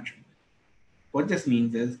Boolean metric. What this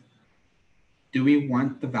means is, do we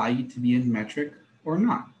want the value to be in metric or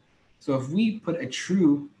not? So if we put a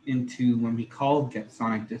true into when we call get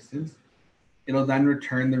sonic distance, it'll then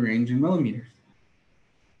return the range in millimeters.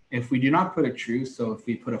 If we do not put a true, so if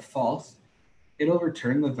we put a false, it'll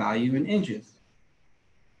return the value in inches.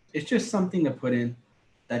 It's just something to put in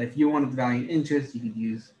that if you wanted the value in inches, you could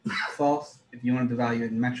use false. If you wanted the value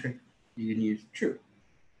in metric, you can use true.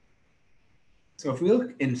 So if we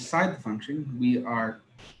look inside the function, we are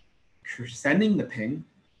sending the ping,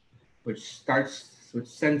 which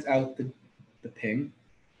sends out the ping,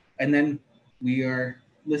 and then we are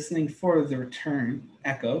listening for the return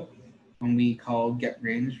echo when we call get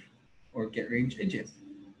range or get range inches.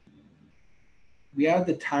 We have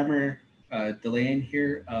the timer delay in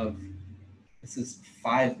here of, this is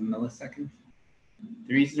 5 milliseconds.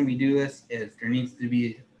 The reason we do this is there needs to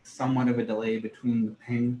be somewhat of a delay between the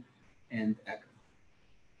ping and echo.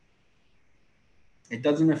 It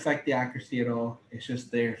doesn't affect the accuracy at all. It's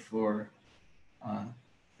just there for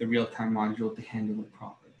the real-time module to handle it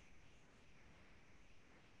properly.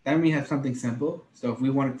 Then we have something simple. So if we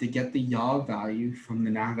wanted to get the yaw value from the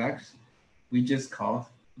navx, we just call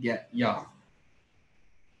get yaw.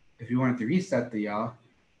 If we wanted to reset the yaw,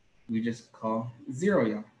 we just call 0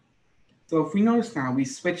 yaw. So if we notice now, we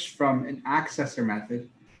switched from an accessor method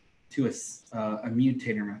to a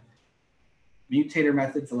mutator method. Mutator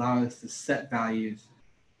methods allow us to set values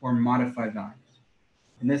or modify values.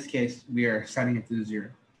 In this case, we are setting it to 0.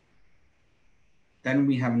 Then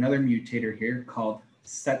we have another mutator here called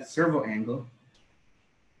set servo angle.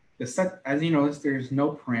 The set, as you notice, there's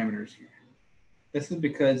no parameters here. This is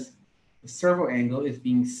because the servo angle is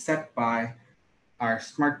being set by our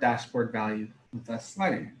smart dashboard value with us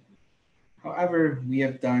sliding it. However, we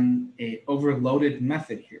have done a overloaded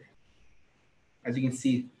method here. As you can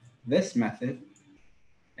see, this method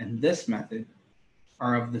and this method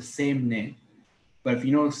are of the same name. But if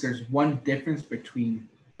you notice, there's one difference between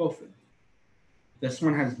both of them. This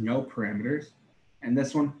one has no parameters, and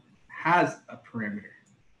this one has a parameter.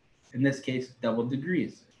 In this case, double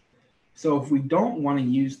degrees. So if we don't want to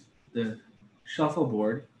use the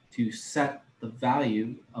shuffleboard to set the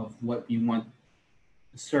value of what we want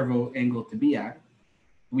the servo angle to be at,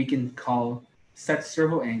 we can call set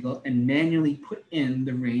servo angle and manually put in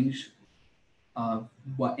the range of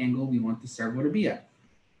what angle we want the servo to be at.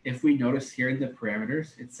 If we notice here in the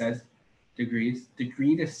parameters, it says degrees,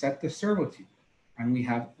 degree to set the servo to. And we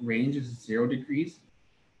have range is 0 degrees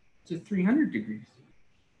to 300 degrees,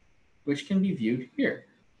 which can be viewed here.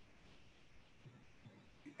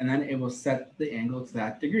 And then it will set the angle to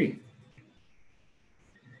that degree.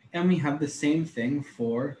 And we have the same thing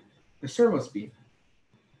for the servo speed.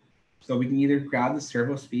 So we can either grab the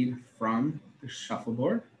servo speed from the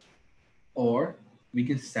shuffleboard, or we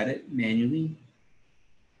can set it manually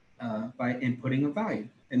by inputting a value.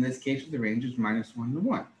 In this case, the range is -1 to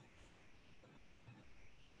 1.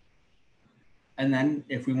 And then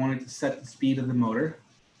if we wanted to set the speed of the motor,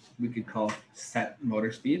 we could call set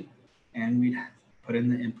motor speed, and we'd put in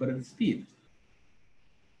the input of the speed.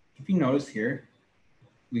 If you notice here,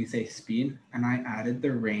 we say speed, and I added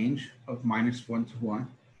the range of -1 to 1,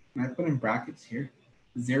 and I put in brackets here,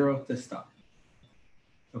 0 to stop.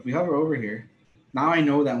 So if we hover over here, now I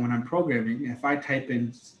know that when I'm programming, if I type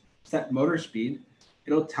in set motor speed,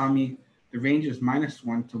 it'll tell me the range is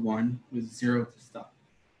 -1 to 1 with 0 to stop.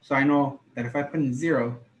 So I know that if I put in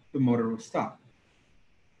 0, the motor will stop.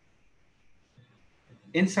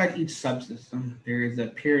 Inside each subsystem, there is a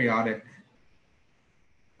periodic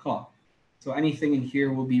call. So anything in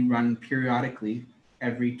here will be run periodically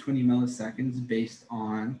every 20 milliseconds based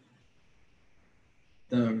on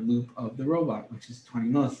the loop of the robot, which is 20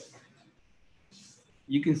 milliseconds.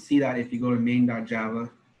 You can see that if you go to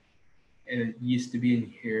main.java, it used to be in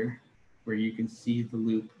here where you can see the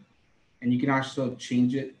loop, and you can also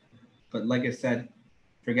change it. But like I said,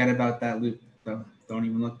 forget about that loop. So don't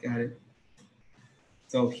even look at it.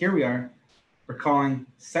 So here we are. We're calling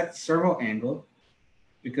set servo angle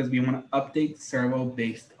because we want to update the servo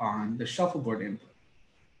based on the shuffleboard input.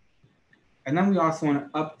 And then we also want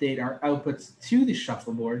to update our outputs to the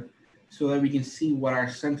shuffleboard so that we can see what our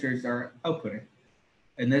sensors are outputting.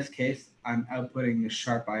 In this case, I'm outputting the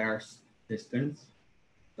sharp IR distance,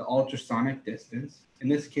 the ultrasonic distance. In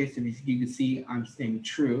this case, if you can see, I'm staying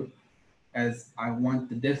true as I want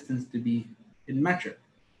the distance to be in metric.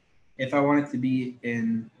 If I want it to be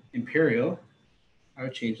in imperial, I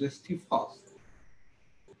would change this to false.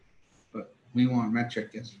 But we want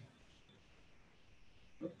metric, yes.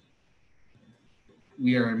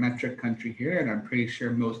 We are a metric country here, and I'm pretty sure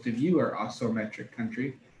most of you are also a metric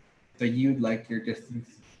country. So you'd like your distance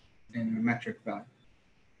in a metric value.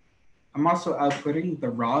 I'm also outputting the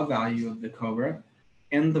raw value of the Cobra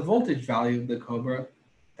and the voltage value of the Cobra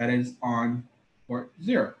that is on port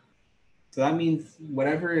 0. So that means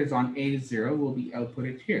whatever is on A0 will be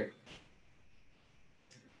outputted here.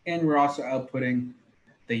 And we're also outputting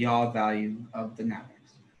the yaw value of the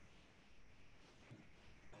Navex.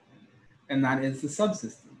 And that is the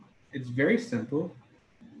subsystem. It's very simple,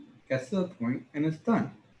 gets to the point, and it's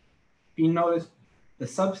done. If you notice, the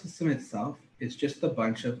subsystem itself is just a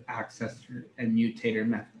bunch of accessor and mutator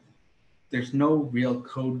methods. There's no real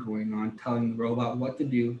code going on telling the robot what to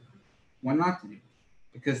do, what not to do,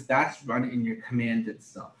 because that's run in your command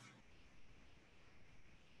itself.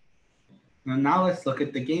 Now let's look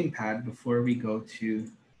at the gamepad before we go to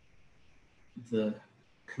the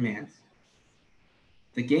commands.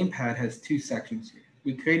 The gamepad has two sections here.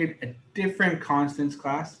 We created a different constants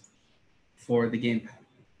class for the gamepad.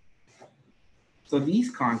 So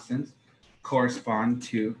these constants correspond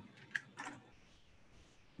to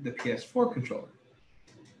the PS4 controller.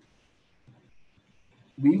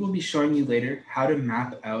 We will be showing you later how to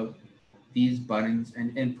map out these buttons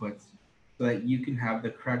and inputs so that you can have the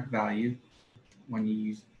correct value when you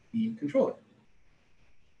use the controller.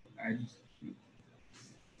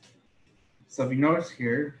 So if you notice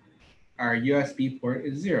here, our USB port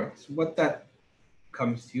is 0. So what that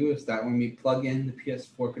comes to is that when we plug in the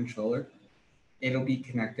PS4 controller, it'll be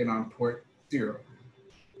connected on port 0.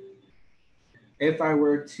 If I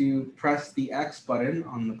were to press the X button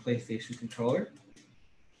on the PlayStation controller,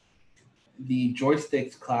 the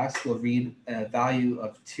joysticks class will read a value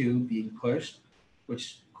of 2 being pushed,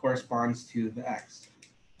 which corresponds to the X.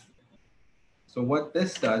 So what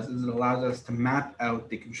this does is it allows us to map out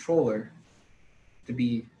the controller to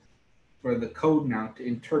be, for the code now to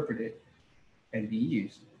interpret it and be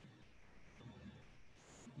used.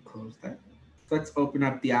 Close that. So let's open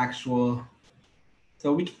up the actual,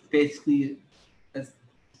 so we can basically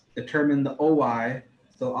determine the OI,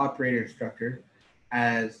 so operator instructor,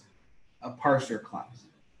 as a parser class.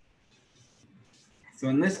 So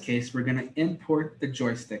in this case, we're going to import the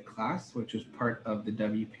joystick class, which is part of the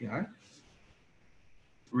WPI.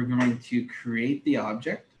 We're going to create the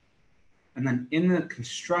object. And then in the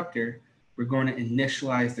constructor, we're going to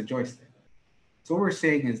initialize the joystick. So what we're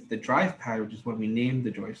saying is the drive pad, which is what we named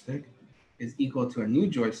the joystick, is equal to a new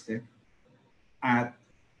joystick at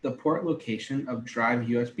the port location of drive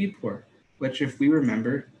USB port, which if we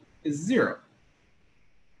remember is 0.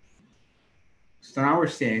 So now we're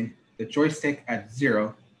saying the joystick at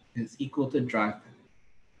 0 is equal to drive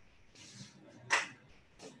pad.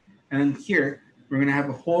 And then here, we're going to have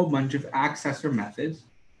a whole bunch of accessor methods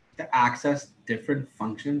to access different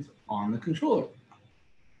functions on the controller.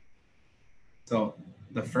 So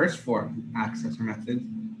the first 4 accessor methods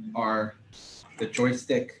are the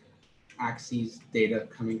joystick axes data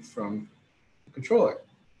coming from the controller.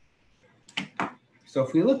 So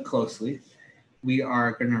if we look closely, we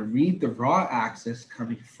are going to read the raw axis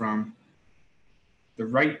coming from the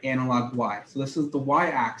right analog Y. So this is the Y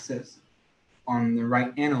axis on the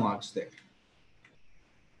right analog stick.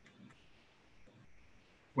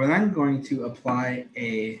 We're then going to apply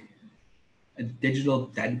a digital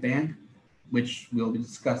deadband, which we'll be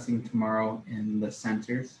discussing tomorrow in the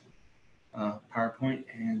sensors PowerPoint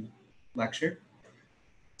and lecture.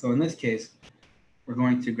 So in this case, we're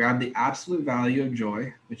going to grab the absolute value of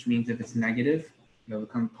joy, which means if it's negative, it'll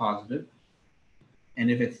become positive. And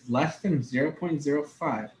if it's less than 0.05,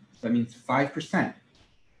 so that means 5%,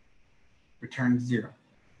 return 0.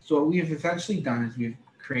 So what we've essentially done is we've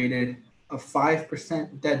created a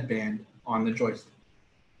 5% deadband on the joystick.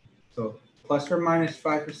 So plus or minus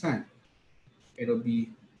 5%, it'll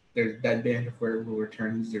be, there's deadband where it will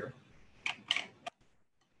return 0.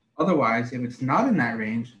 Otherwise, if it's not in that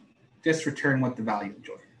range, just return what the value of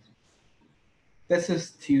joy is. This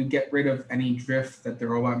is to get rid of any drift that the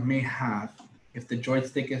robot may have if the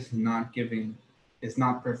joystick is not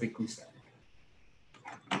perfectly set.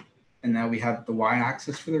 And now we have the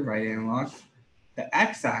Y-axis for the right analog, the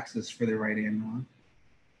X-axis for the right analog.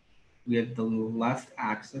 We have the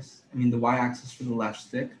the Y-axis for the left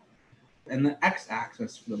stick, and the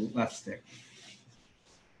X-axis for the left stick.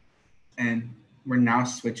 And we're now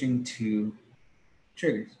switching to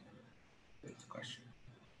triggers. That's a question.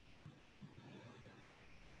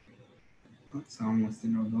 Oh, someone wants to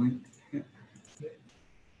know the link. Yeah.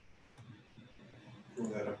 Pull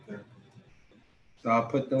that up there. So I'll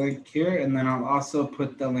put the link here, and then I'll also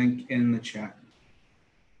put the link in the chat.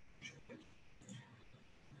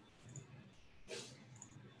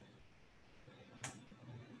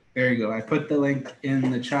 There you go. I put the link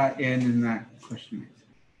in the chat and in that question.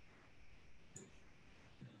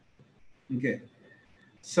 Okay.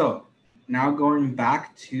 So now going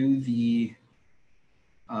back to the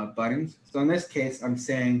buttons. So in this case, I'm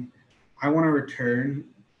saying I want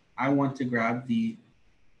to grab the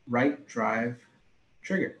right drive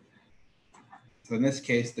trigger. So in this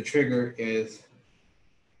case, the trigger is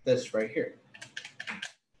this right here.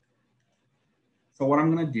 So what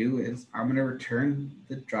I'm going to do is I'm going to return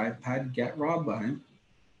the drive pad get raw button.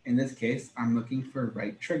 In this case, I'm looking for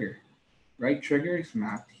right trigger. Right trigger is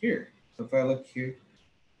mapped here. So if I look here,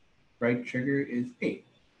 right trigger is 8.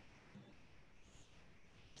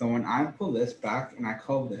 So when I pull this back and I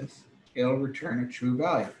call this, it'll return a true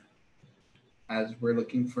value as we're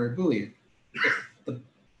looking for a Boolean. If the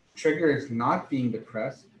trigger is not being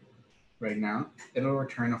depressed right now, it'll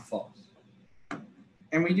return a false.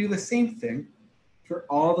 And we do the same thing for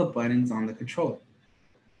all the buttons on the controller.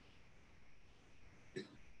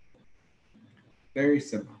 Very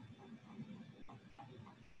simple.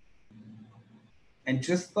 And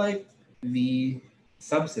just like the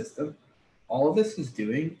subsystem, all this is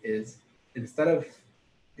doing is it's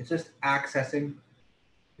just accessing,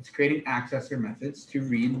 it's creating accessor methods to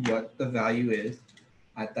read what the value is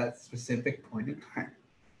at that specific point in time.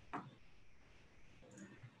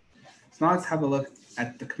 So now let's have a look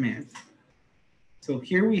at the commands. So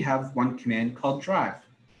here we have one command called drive.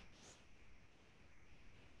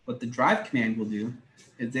 What the drive command will do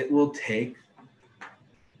is it will take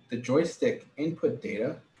the joystick input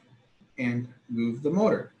data and move the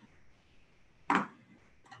motor.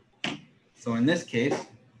 So in this case,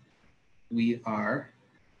 we are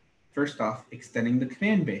first off extending the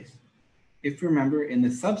command base. If you remember, in the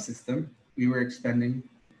subsystem, we were extending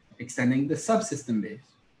the subsystem base.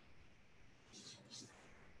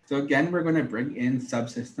 So again, we're going to bring in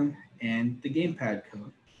subsystem and the gamepad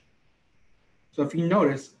code. So if you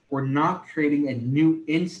notice, we're not creating a new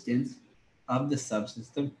instance of the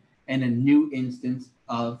subsystem and a new instance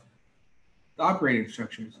of the operating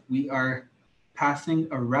instructions. We are passing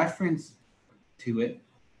a reference to it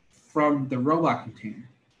from the robot container.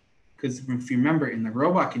 Because if you remember, in the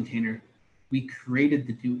robot container, we created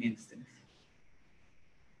the new instance.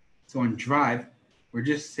 So in Drive, we're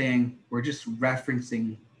just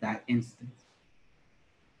referencing that instance.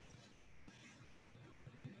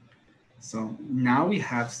 So now we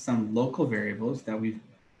have some local variables that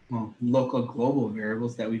local global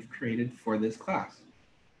variables that we've created for this class.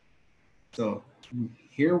 So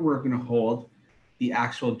here we're going to hold the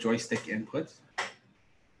actual joystick inputs.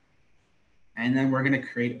 And then we're going to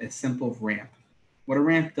create a simple ramp. What a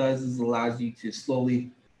ramp does is allows you to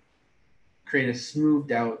slowly create a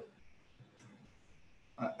smoothed out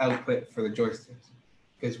output for the joysticks.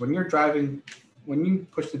 Because when you're driving, when you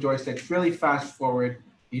push the joysticks really fast forward,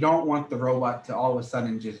 you don't want the robot to all of a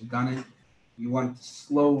sudden just gun it. You want to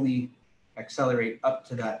slowly accelerate up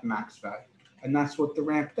to that max value. And that's what the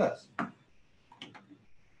ramp does.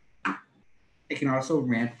 It can also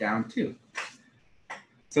ramp down too.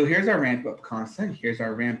 So here's our ramp up constant, here's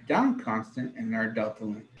our ramp down constant, and our delta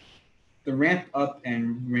length. The ramp up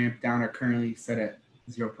and ramp down are currently set at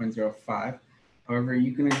 0.05. However,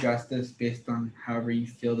 you can adjust this based on however you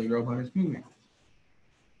feel the robot is moving.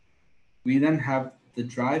 We then have the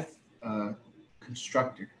drive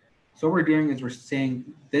constructor. So what we're doing is we're saying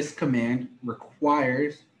this command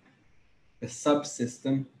requires the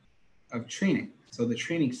subsystem of training. So the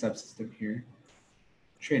training subsystem here,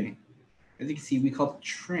 training. As you can see, we call it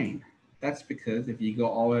train. That's because if you go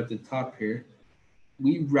all the way at the top here,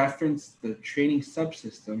 we reference the training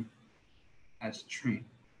subsystem as train.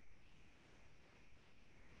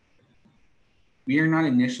 We are not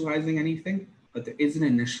initializing anything, but there is an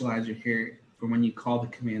initializer here for when you call the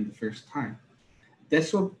command the first time.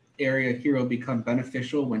 This area here will become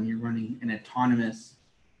beneficial when you're running an autonomous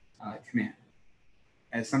command.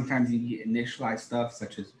 As sometimes you get initialized stuff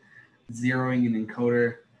such as zeroing an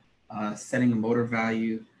encoder, setting a motor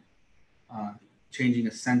value, changing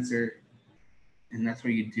a sensor, and that's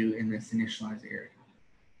what you do in this initialize area.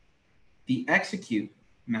 The execute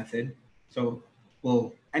method,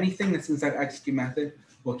 anything that's inside execute method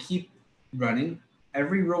will keep running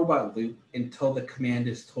every robot loop until the command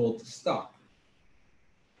is told to stop.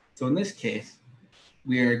 So in this case,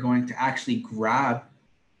 we are going to actually grab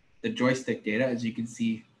the joystick data. As you can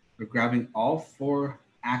see, we're grabbing all 4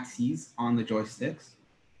 axes on the joysticks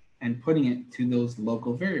and putting it to those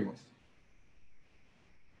local variables.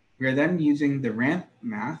 We are then using the ramp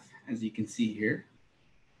math, as you can see here,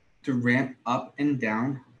 to ramp up and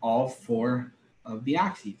down all 4 of the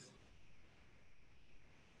axes.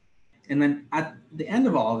 And then at the end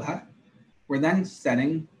of all of that, we're then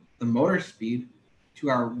setting the motor speed to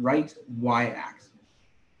our right y-axis.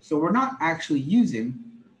 So we're not actually using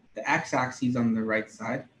the x-axis on the right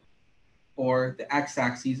side or the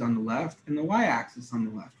x-axis on the left and the y-axis on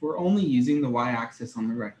the left. We're only using the y-axis on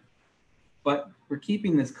the right. But we're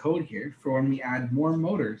keeping this code here for when we add more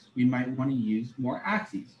motors, we might want to use more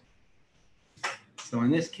axes. So in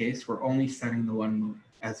this case, we're only setting the one motor,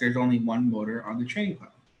 as there's only one motor on the training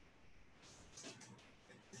platform.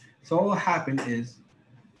 So what will happen is,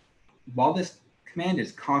 while this command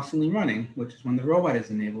is constantly running, which is when the robot is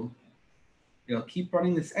enabled, it'll keep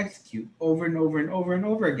running this execute over and over and over and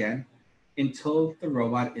over again until the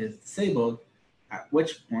robot is disabled, at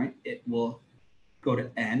which point it will go to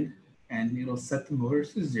end and it'll set the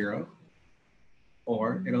motors to 0,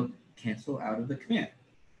 or it'll cancel out of the command.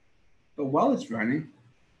 But while it's running,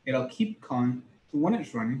 it'll keep calling. So when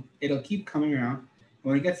it's running, it'll keep coming around.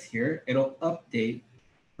 When it gets here, it'll update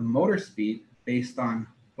the motor speed based on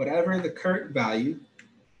whatever the current value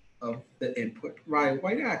of the input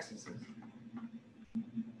y-axis is.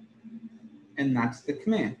 And that's the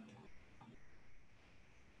command.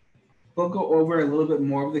 We'll go over a little bit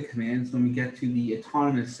more of the commands when we get to the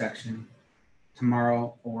autonomous section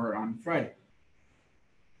tomorrow or on Friday.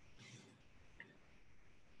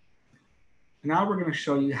 Now we're going to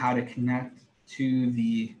show you how to connect to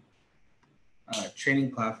the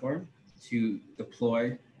training platform to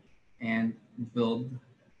deploy and build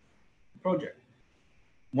the project.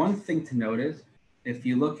 One thing to note is if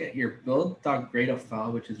you look at your build.gradle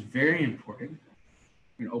file, which is very important,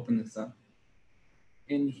 I'm going to open this up.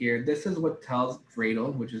 In here, this is what tells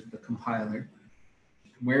Gradle, which is the compiler,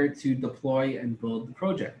 where to deploy and build the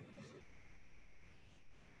project.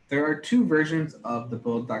 There are two versions of the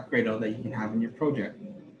build.gradle that you can have in your project.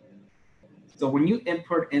 So when you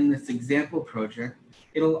import in this example project,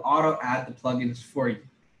 it'll auto add the plugins for you.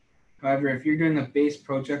 However, if you're doing a base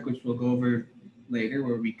project, which we'll go over later,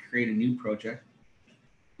 where we create a new project,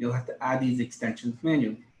 you'll have to add these extensions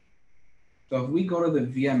manually. So if we go to the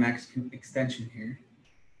VMX extension here,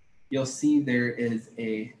 you'll see there is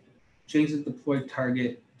a change the deploy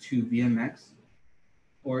target to VMX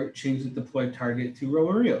or change the deploy target to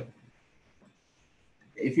RoboRio.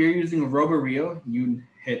 If you're using a RoboRio, you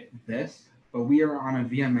hit this, but we are on a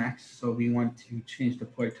VMX, so we want to change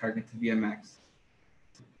deploy target to VMX.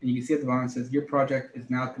 And you can see at the bottom it says your project is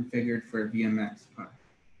now configured for VMX-pi.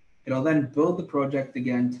 It'll then build the project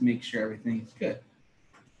again to make sure everything is good.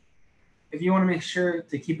 If you want to make sure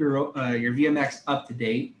to keep your VMX up to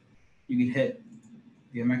date, you can hit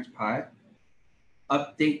VMX-pi,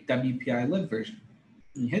 update WPI lib version.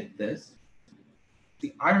 And you hit this.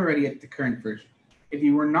 See, I'm already at the current version. If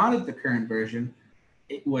you were not at the current version,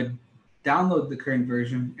 it would download the current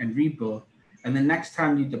version and rebuild. And the next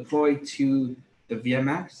time you deploy to the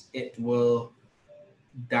VMX, it will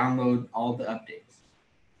download all the updates.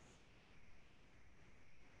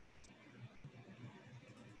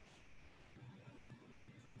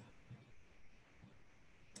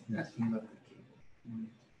 That's me.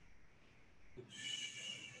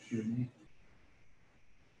 Excuse me.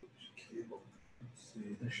 Cable. Let's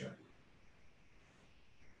see the shot.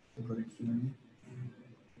 We'll go to Q&A.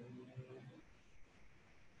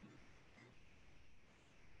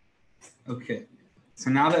 Okay,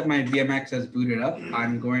 so now that my VMX has booted up,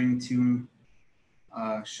 I'm going to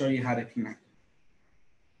show you how to connect.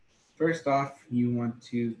 First off, you want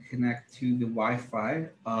to connect to the Wi-Fi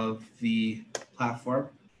of the platform.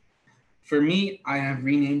 For me, I have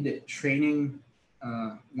renamed it Training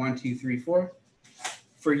 1234.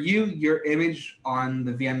 For you, your image on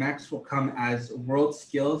the VMX will come as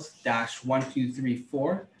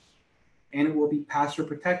Worldskills-1234, and it will be password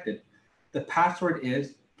protected. The password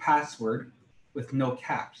is password with no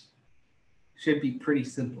caps. Should be pretty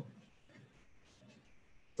simple.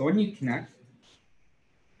 So when you connect,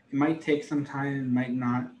 it might take some time, it might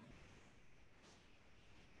not.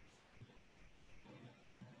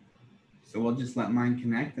 So we'll just let mine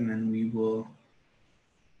connect and then we will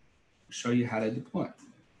show you how to deploy.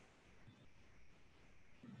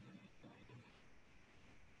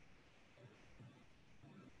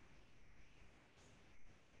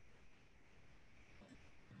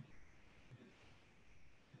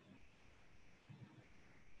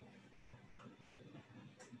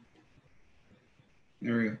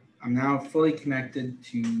 There we go. I'm now fully connected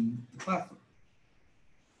to the platform.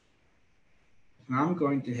 Now I'm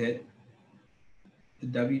going to hit the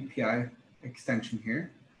WPI extension here.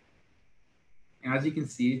 And as you can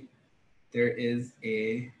see, there is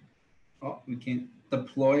we can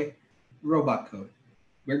deploy robot code.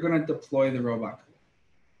 We're going to deploy the robot code.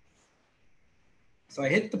 So I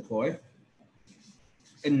hit deploy,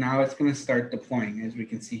 and now it's going to start deploying, as we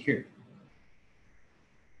can see here.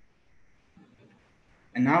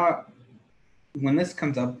 And now when this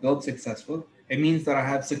comes up, build successful, it means that I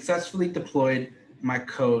have successfully deployed my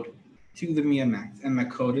code to the VMX and my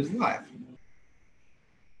code is live.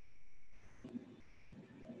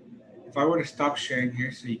 If I were to stop sharing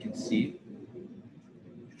here so you can see,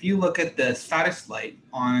 if you look at the status light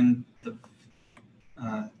on the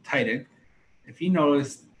Titan, if you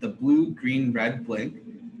notice the blue, green, red blink,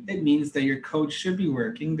 it means that your code should be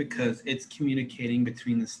working because it's communicating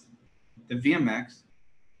between the VMX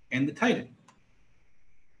and the Titan.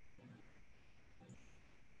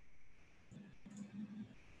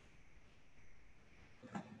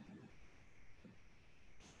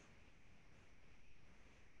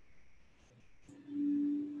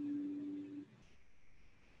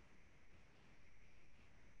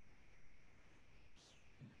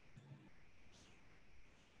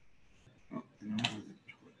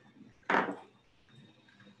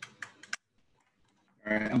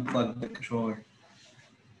 All right, unplug the controller.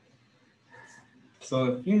 So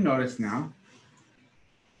if you notice now,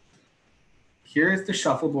 here is the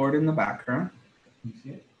shuffleboard in the background. You see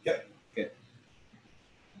it? Yep. Good.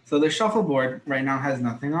 So the shuffleboard right now has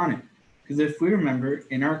nothing on it. Because if we remember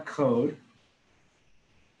in our code,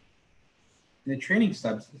 the training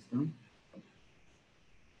subsystem,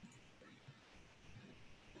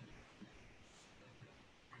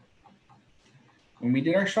 when we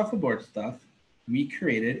did our shuffleboard stuff, we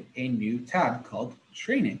created a new tab called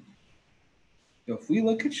Training. So if we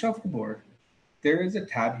look at Shuffleboard, there is a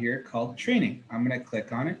tab here called Training. I'm going to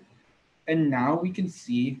click on it. And now we can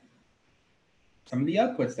see some of the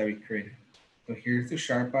outputs that we created. So here's the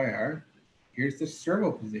sharp IR. Here's the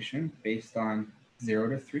servo position based on 0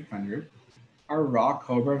 to 300. Our raw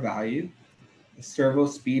Cobra value, the servo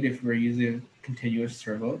speed if we're using continuous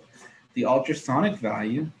servo, the ultrasonic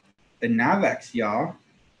value, the NavX yaw,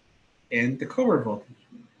 and the Cobra voltage.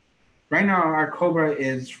 Right now, our Cobra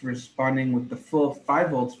is responding with the full 5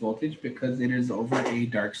 volts voltage because it is over a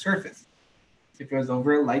dark surface. If it was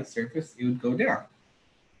over a light surface, it would go down.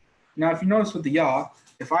 Now, if you notice with the yaw,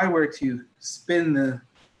 if I were to spin the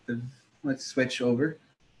let's switch over,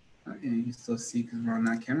 and you can still see because we're on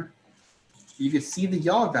that camera, you can see the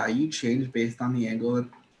yaw value change based on the angle that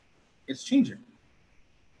it's changing.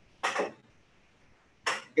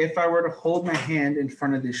 If I were to hold my hand in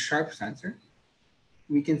front of this sharp sensor,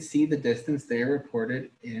 we can see the distance there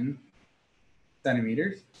reported in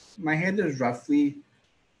centimeters. My hand is roughly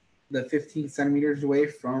the 15 centimeters away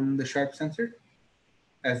from the sharp sensor,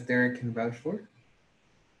 as Derek can vouch for.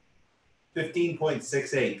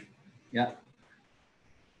 15.68. Yeah.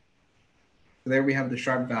 So there we have the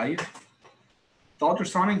sharp value. The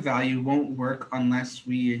ultrasonic value won't work unless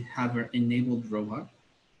we have an enabled robot.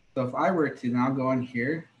 So if I were to now go on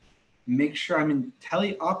here, make sure I'm in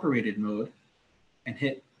teleoperated mode and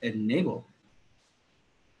hit enable.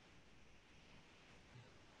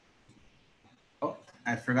 Oh,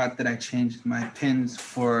 I forgot that I changed my pins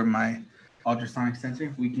for my ultrasonic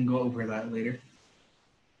sensor. We can go over that later.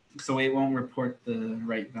 So it won't report the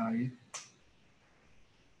right value.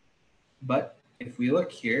 But if we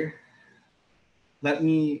look here, let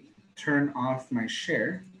me turn off my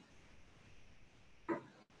share.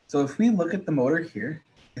 So if we look at the motor here,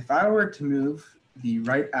 if I were to move the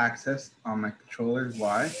right axis on my controller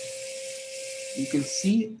Y, you can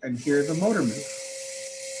see and hear the motor move.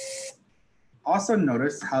 Also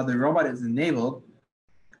notice how the robot is enabled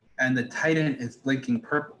and the Titan is blinking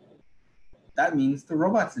purple. That means the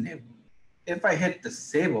robot's enabled. If I hit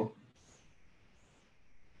disable,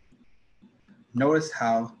 notice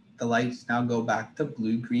how the lights now go back to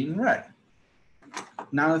blue, green, red.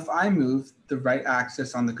 Now if I move the right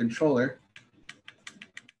axis on the controller,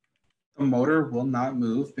 the motor will not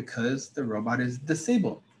move because the robot is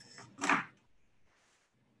disabled.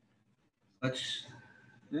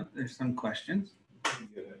 There's some questions.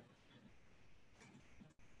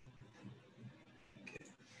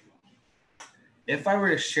 If I were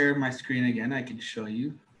to share my screen again, I can show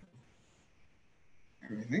you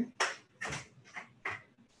everything.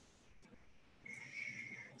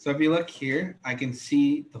 So if you look here, I can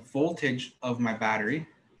see the voltage of my battery.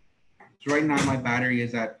 So right now my battery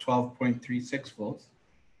is at 12.36 volts.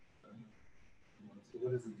 So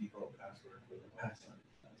what is the default password for the password?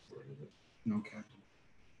 No cap.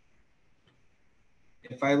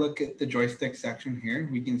 If I look at the joystick section here,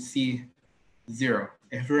 we can see 0.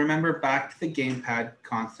 If you remember back to the gamepad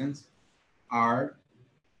constants, our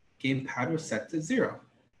gamepad was set to 0.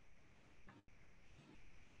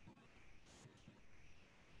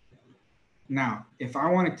 Now, if I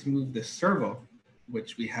wanted to move the servo,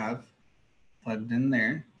 which we have plugged in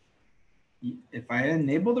there, if I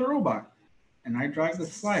enable the robot and I drag the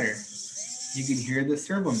slider, you can hear the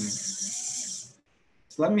servo move.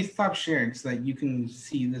 So let me stop sharing so that you can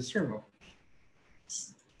see the servo.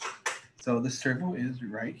 So the servo is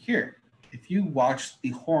right here. If you watch the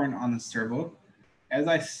horn on the servo, as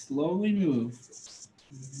I slowly move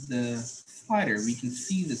the slider, we can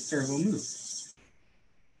see the servo move.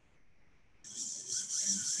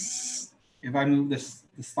 If I move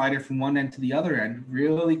the slider from one end to the other end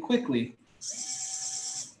really quickly,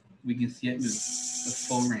 we can see it move the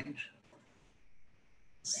full range.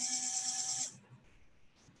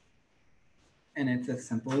 And it's as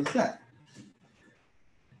simple as that.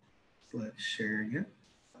 So let's share again.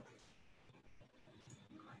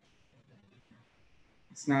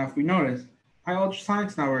 So now if we notice, my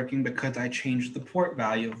ultrasonic's not working because I changed the port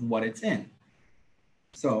value of what it's in.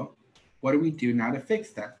 So what do we do now to fix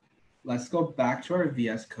that? Let's go back to our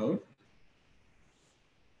VS code,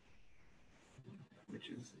 which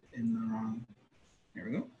is in the wrong, there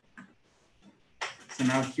we go. So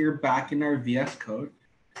now here back in our VS code,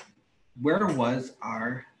 where was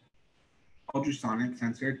our ultrasonic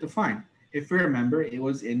sensor defined? If we remember, it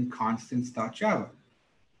was in constants.java.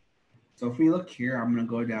 So if we look here, I'm going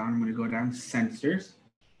to go down sensors,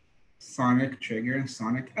 sonic trigger, and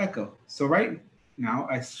sonic echo. So right now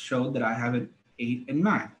I showed that I have an 8 and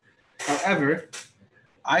 9. However,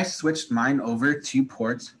 I switched mine over to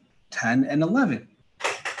ports 10 and 11.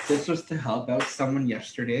 This was to help out someone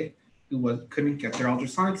yesterday who couldn't get their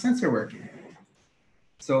ultrasonic sensor working.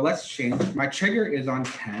 So let's change. My trigger is on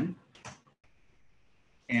 10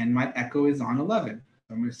 and my echo is on 11.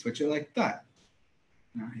 So I'm going to switch it like that.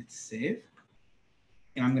 Now hit save.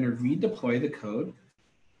 And I'm going to redeploy the code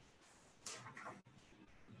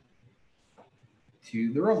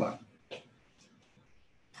to the robot.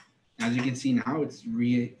 As you can see now, it's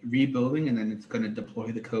rebuilding, and then it's going to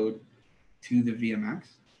deploy the code to the VMX.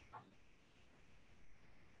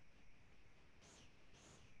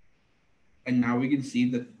 And now we can see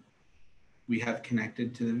that we have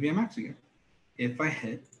connected to the VMX again. If I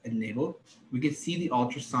hit enable, we can see the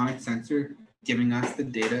ultrasonic sensor giving us the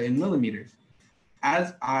data in millimeters.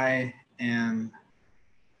 As I am,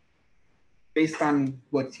 based on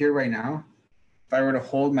what's here right now, if I were to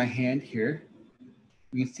hold my hand here,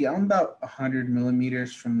 you can see I'm about 100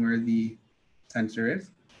 millimeters from where the sensor is.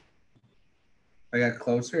 If I get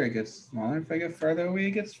closer, it gets smaller. If I get farther away,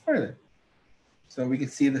 it gets farther. So we can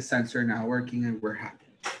see the sensor now working, and we're happy.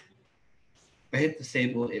 If I hit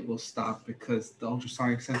disable, it will stop because the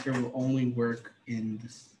ultrasonic sensor will only work in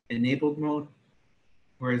this enabled mode,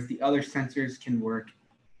 whereas the other sensors can work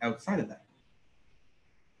outside of that.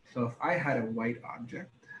 So if I had a white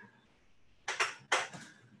object,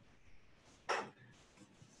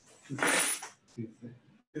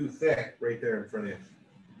 Too thick, right there in front of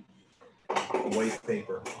you. White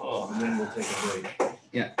paper. Oh, and then we'll take a break.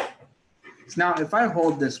 Yeah. So now if I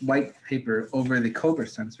hold this white paper over the Cobra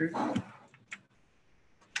sensor,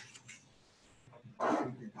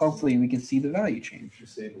 hopefully we can see the value change.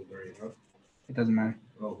 Disabled, there you go. It doesn't matter.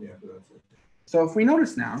 Oh, yeah, but that's it. So if we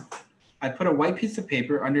notice now, I put a white piece of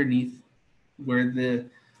paper underneath where the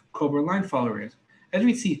Cobra line follower is. As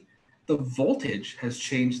we see, the voltage has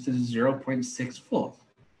changed to 0.6 volts,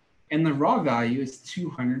 and the raw value is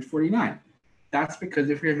 249. That's because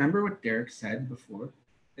if you remember what Derek said before,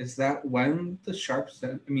 is that when the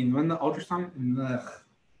when the ultrasonic,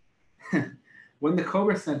 when the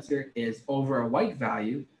Cobra sensor is over a white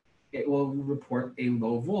value, it will report a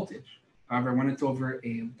low voltage. However, when it's over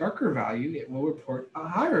a darker value, it will report a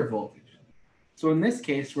higher voltage. So in this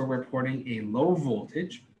case, we're reporting a low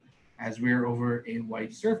voltage as we're over a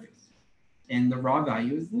white surface, and the raw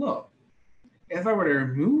value is low. If I were to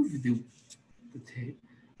remove the tape,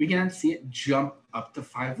 we can see it jump up to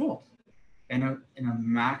 5 volts and a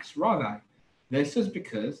max raw value. This is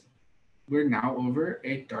because we're now over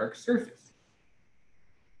a dark surface.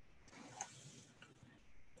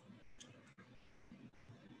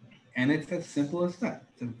 And it's as simple as that.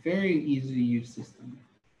 It's a very easy to use system.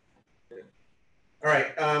 All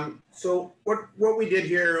right. So what we did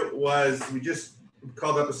here was we just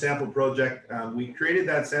called up a sample project. We created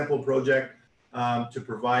that sample project to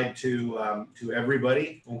provide to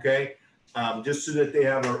everybody. Okay, just so that they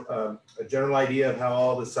have a general idea of how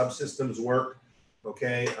all the subsystems work.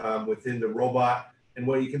 Okay, within the robot. And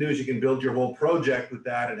what you can do is you can build your whole project with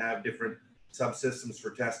that and have different subsystems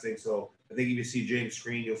for testing. So I think if you see James'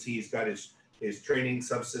 screen, you'll see he's got his training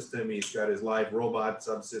subsystem. He's got his live robot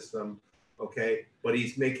subsystem. Okay, but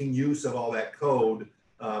he's making use of all that code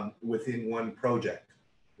within one project,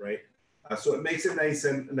 right? So it makes it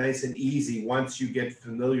nice and easy once you get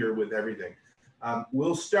familiar with everything.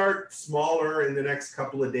 We'll start smaller in the next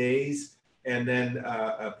couple of days and then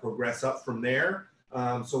progress up from there.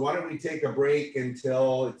 So why don't we take a break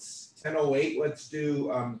until it's 10:08? Let's do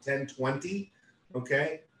 10:20.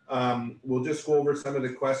 Okay. We'll just go over some of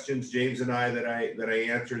the questions, James and I, that I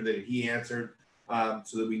answered, that he answered.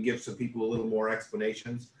 So that we can give some people a little more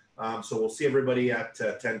explanations. So we'll see everybody at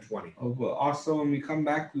 10:20. Oh, well, also, when we come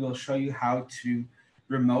back, we will show you how to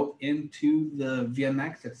remote into the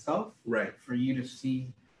VMX itself. Right. For you to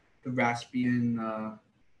see the Raspbian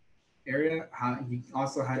area. You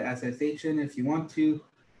also had SSH in if you want to.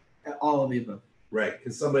 All of the above. Right,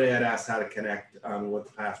 because somebody had asked how to connect and what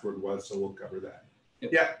the password was, so we'll cover that.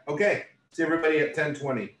 Yep. Yeah, okay. See everybody at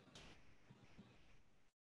 10:20.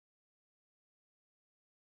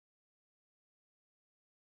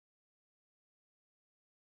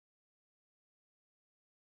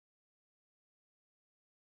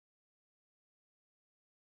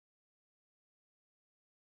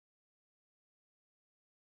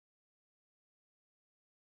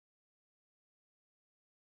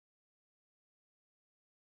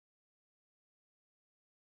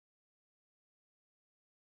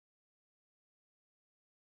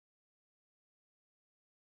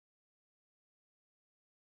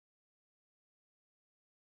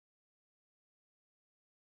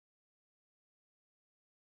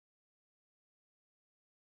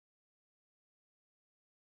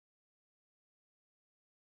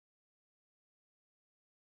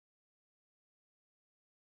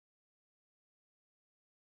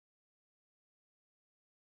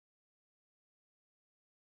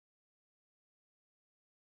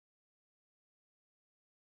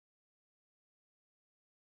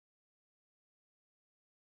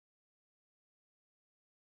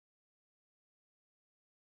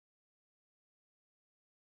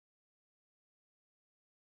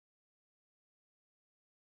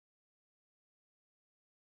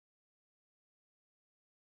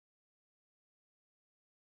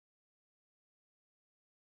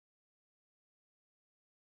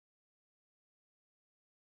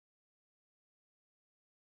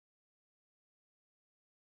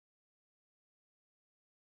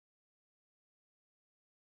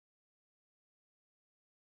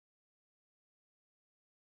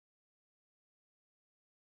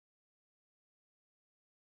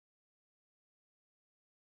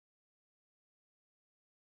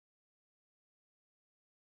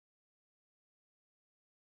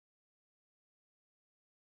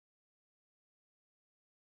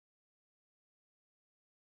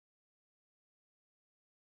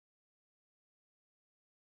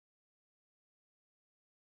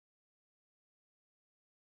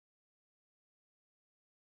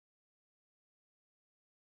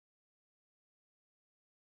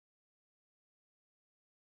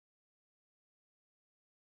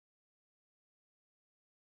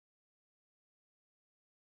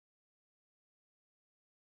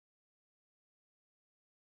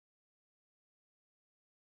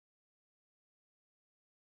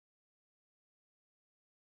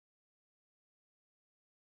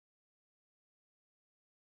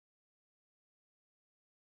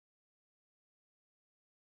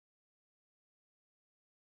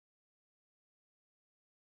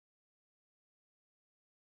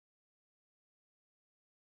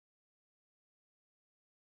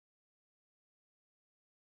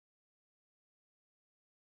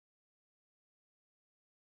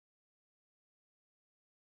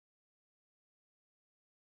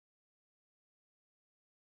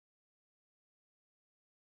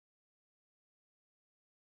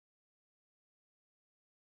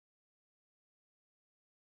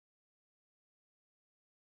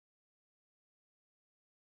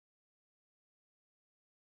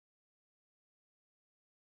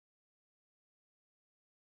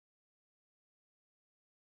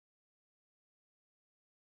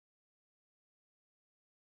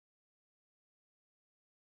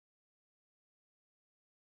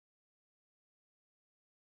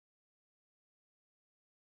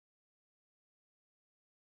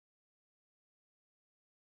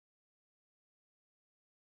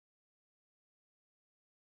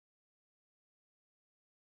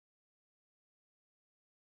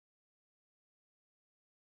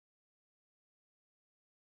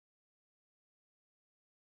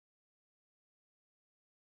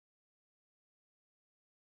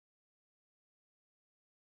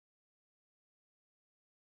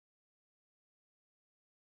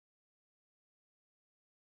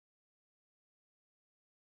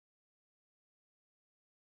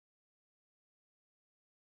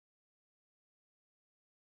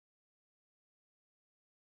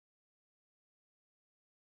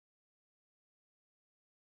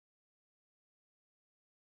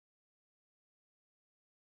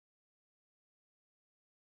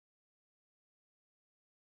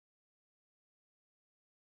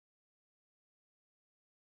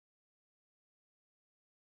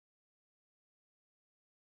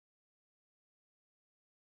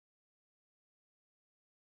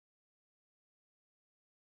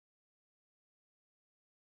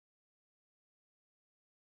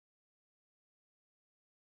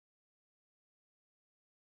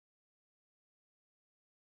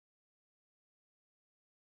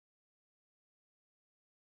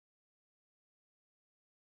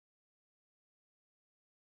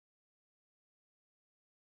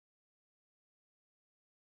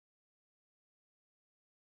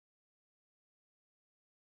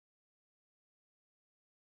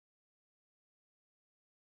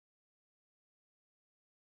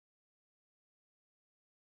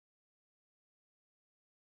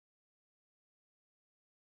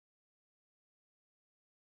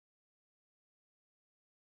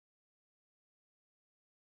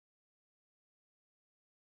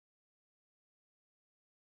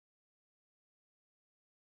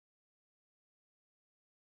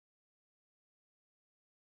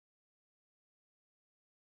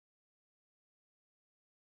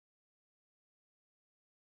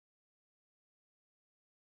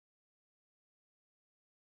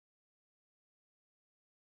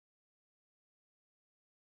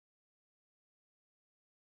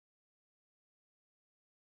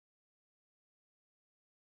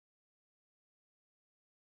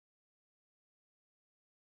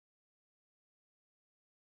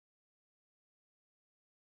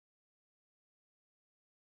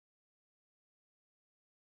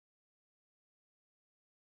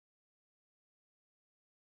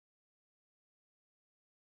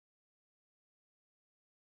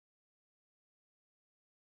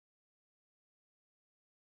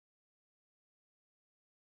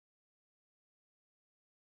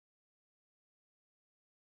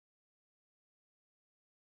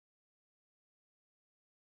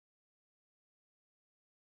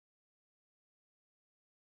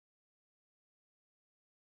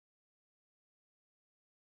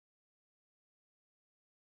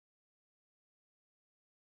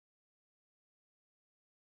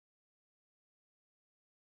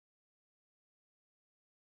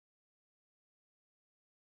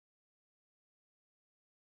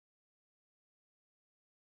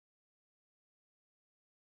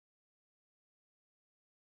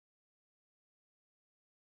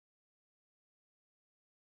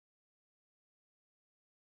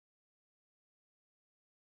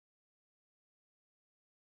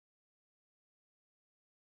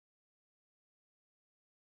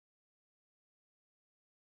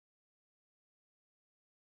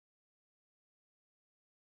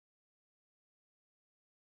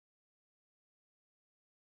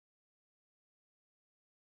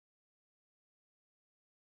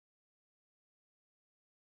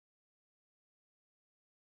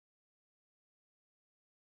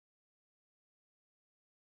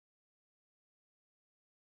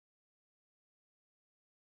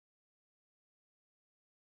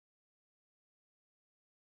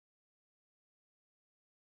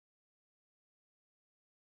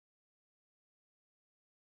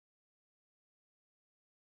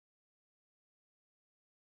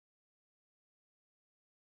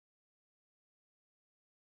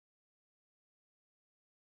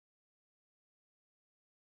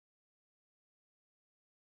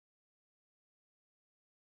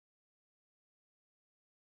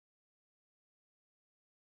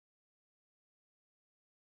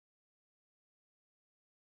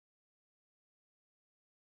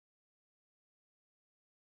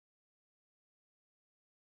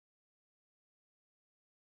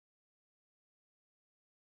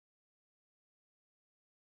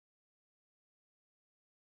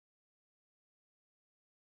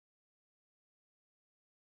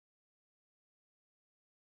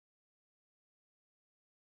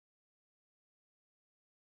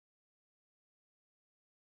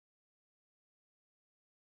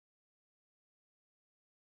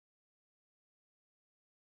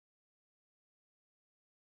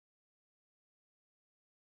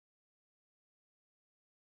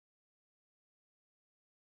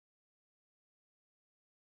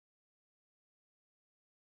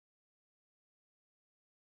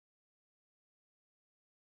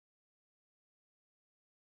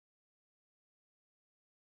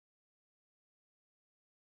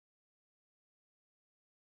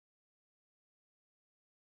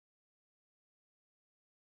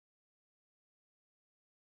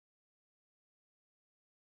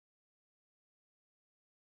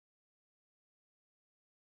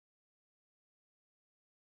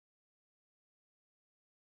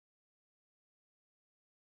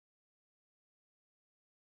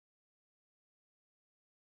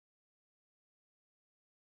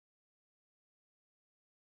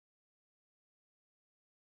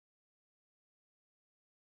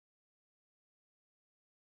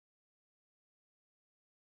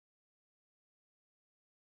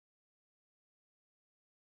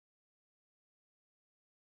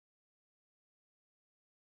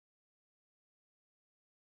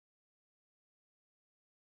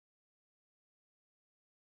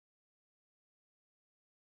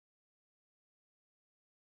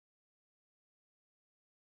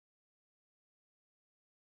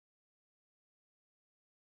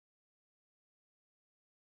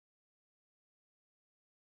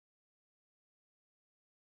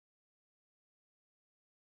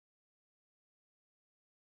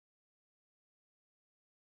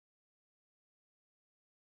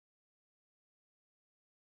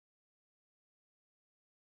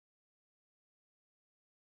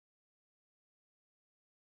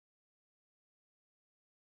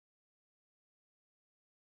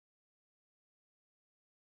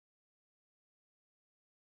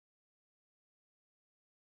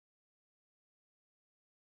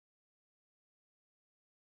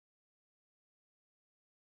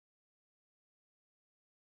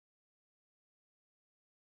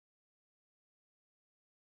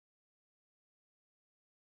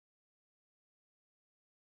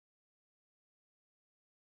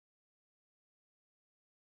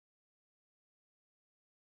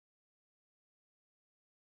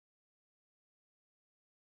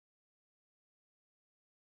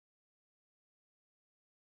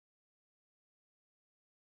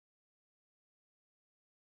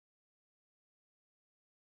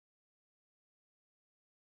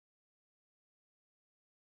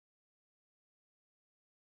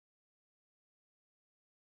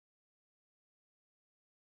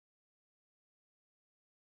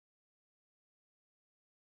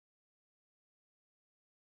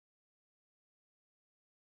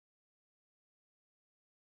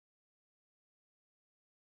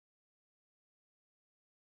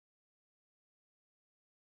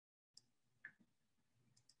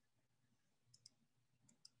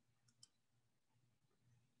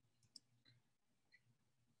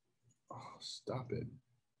 stop it.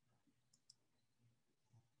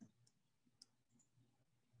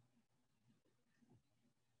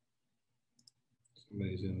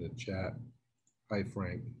 Somebody's in the chat. Hi,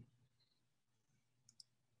 Frank.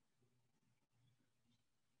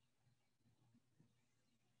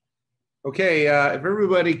 Okay, if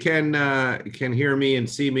everybody can hear me and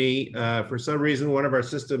see me, for some reason one of our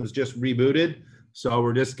systems just rebooted, so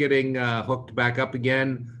we're just getting hooked back up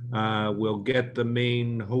again. We'll get the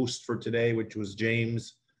main host for today, which was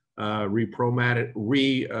James, promoted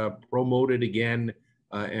again,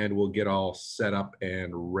 and we'll get all set up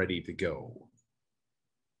and ready to go.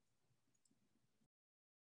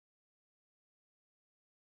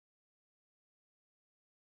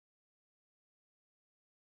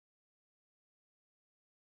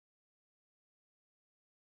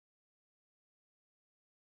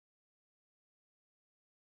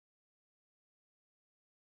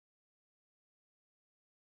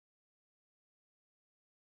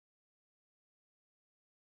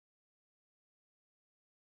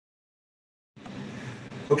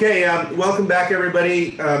 Okay, welcome back,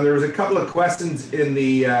 everybody. There was a couple of questions in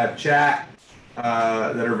the chat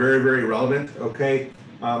that are very, very relevant. Okay,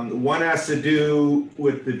 one has to do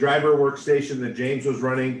with the driver workstation that James was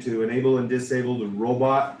running to enable and disable the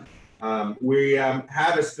robot. We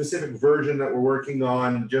have a specific version that we're working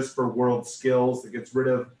on just for Worldskills that gets rid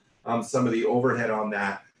of some of the overhead on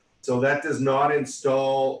that. So that does not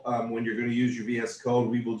install when you're going to use your VS Code.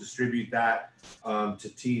 We will distribute that to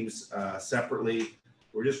teams separately.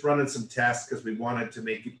 We're just running some tests because we wanted to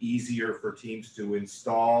make it easier for teams to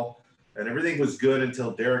install. And everything was good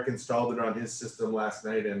until Derek installed it on his system last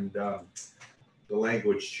night, and the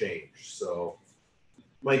language changed. So it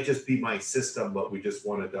might just be my system, but we just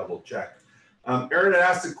want to double check. Aaron had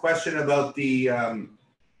asked a question about the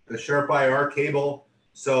Sharp IR cable.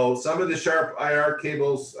 So some of the Sharp IR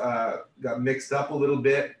cables got mixed up a little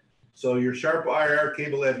bit. So your Sharp IR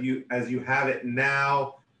cable, as you have it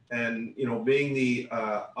now, and you know, being the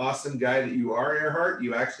awesome guy that you are, Earhart,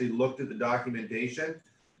 you actually looked at the documentation.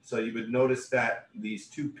 So you would notice that these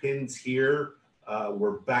two pins here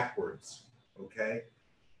were backwards, okay?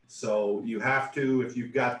 So you have to, if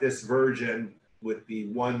you've got this version with the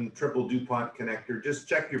one triple DuPont connector, just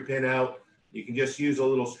check your pin out. You can just use a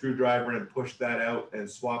little screwdriver and push that out and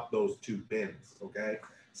swap those two pins, okay?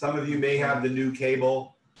 Some of you may have the new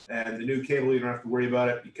cable, and the new cable, you don't have to worry about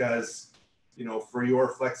it because, you know, for your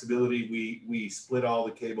flexibility, we split all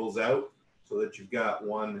the cables out so that you've got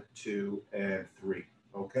 1, 2, and 3.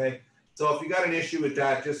 Okay. So if you got an issue with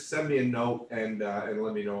that, just send me a note and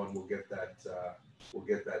let me know, and we'll get that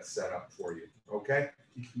set up for you. Okay.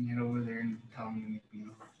 You can get over there and tell me. You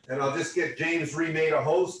know. And I'll just get James remade a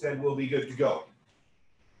host, and we'll be good to go.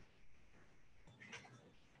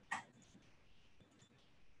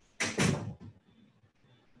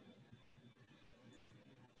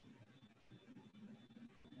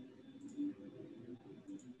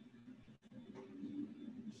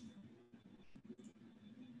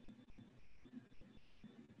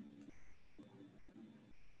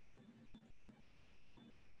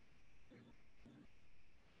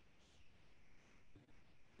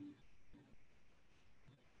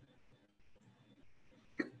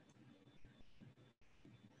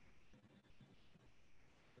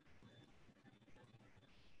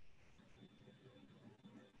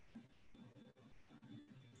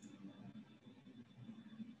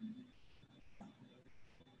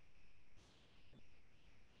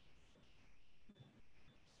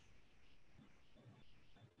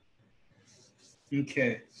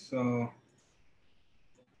 Okay, so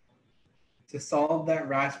to solve that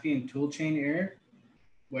Raspbian toolchain error,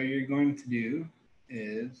 what you're going to do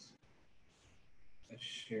is, let's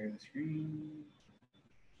share the screen.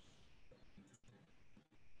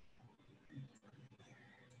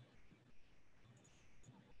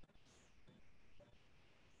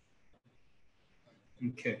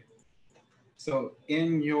 Okay, so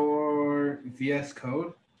in your VS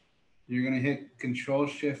Code, you're going to hit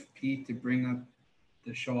Control-Shift-P to bring up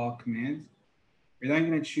the show all commands. You're then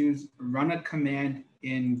going to choose run a command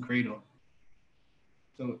in Gradle.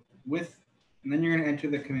 So and then you're going to enter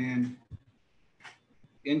the command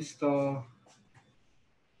install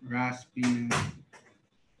Raspbian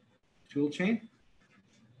toolchain.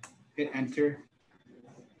 Hit enter.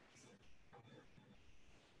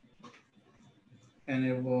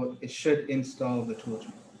 And it should install the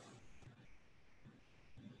toolchain.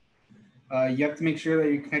 You have to make sure that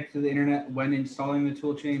you're connected to the internet when installing the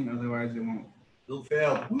toolchain, otherwise it won't. It'll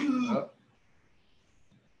fail.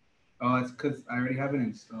 Oh, it's because I already have it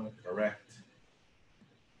installed. Correct.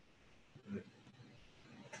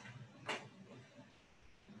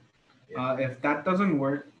 If that doesn't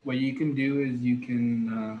work, what you can do is you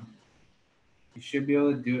should be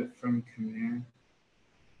able to do it from command.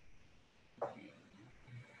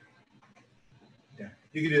 Yeah,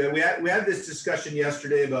 you can do that. We had this discussion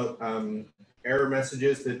yesterday about error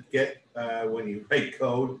messages that get when you write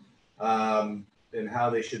code, and how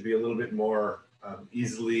they should be a little bit more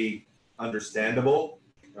easily understandable.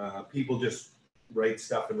 People just write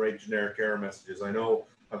stuff and write generic error messages. I know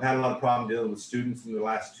I've had a lot of problem dealing with students in the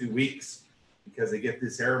last 2 weeks because they get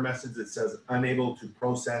this error message that says unable to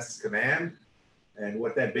process command. And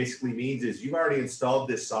what that basically means is you've already installed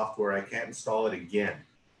this software. I can't install it again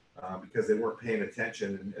because they weren't paying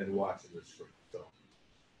attention and watching this. So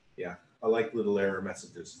yeah, I like little error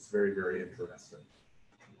messages. It's very, very interesting.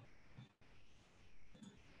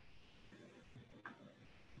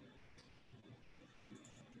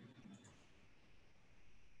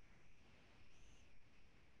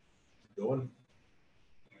 Going.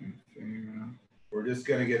 We're just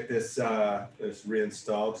gonna get this this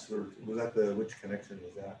reinstalled. So was that which connection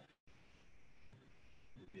was that?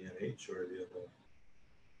 The VMH or the other?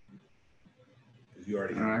 Because you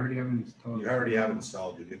already. I already have it installed. You already have it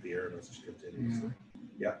installed. You get the error message continues.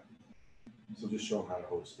 Yeah. So just show them how to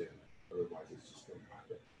host it. Otherwise, it's just going to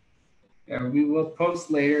happen. Yeah, we will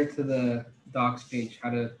post later to the docs page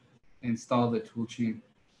how to install the toolchain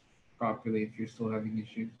properly if you're still having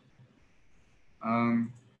issues.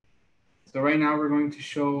 So right now we're going to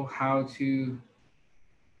show how to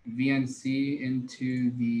VNC into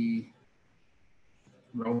the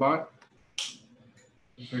robot.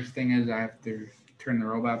 The first thing is I have to turn the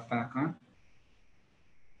robot back on.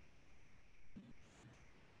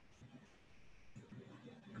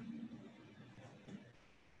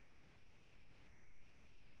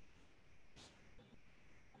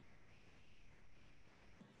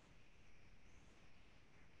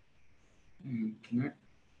 And connect.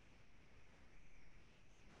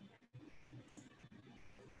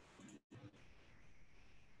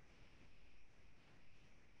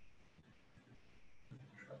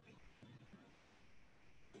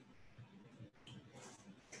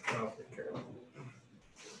 I'll take care of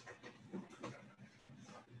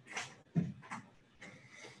it.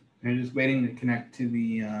 I'm just waiting to connect to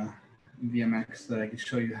the VMX so that I can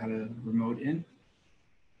show you how to remote in.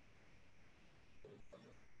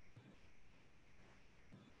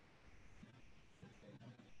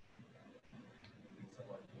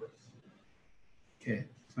 Okay,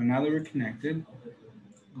 so now that we're connected,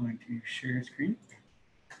 I'm going to share screen.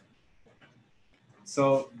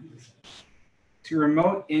 So to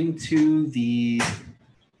remote into the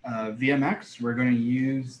VMX, we're going to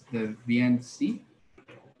use the VNC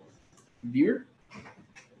viewer.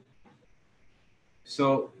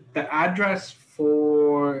 So the address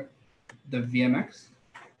for the VMX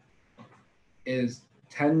is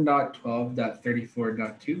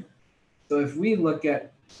 10.12.34.2. So if we look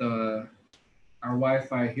at our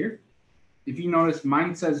Wi-Fi here, if you notice,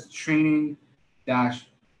 mine says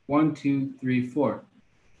training-1234.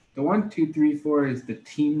 The 1234 is the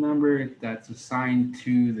team number that's assigned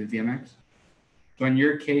to the VMX. So in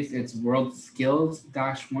your case, it's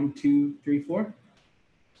Worldskills-1234.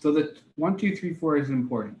 So the 1234 is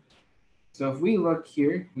important. So if we look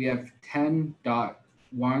here, we have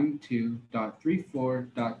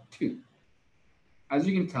 10.12.34.2. As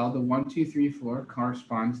you can tell, the 1234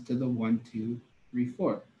 corresponds to the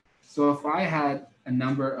 1234. So if I had a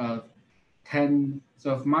number of 10,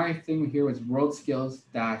 so if my thing here was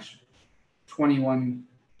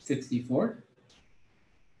Worldskills-2164,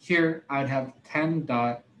 here I'd have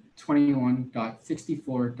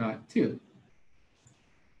 10.21.64.2.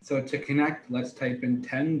 So to connect, let's type in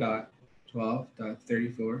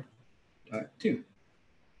 10.12.34.2.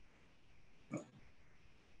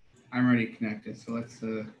 I'm already connected, so let's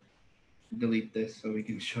delete this so we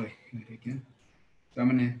can show you it again. So I'm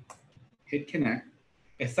gonna hit connect.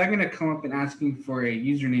 It's not gonna come up and asking for a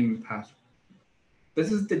username and password. This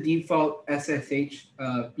is the default SSH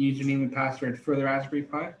username and password for the Raspberry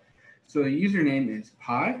Pi. So the username is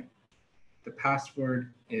Pi. The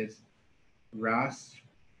password is Raspberry.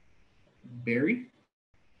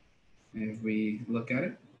 And if we look at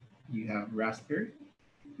it, you have Raspberry.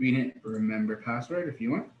 Read it, remember password if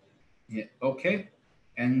you want. Hit OK.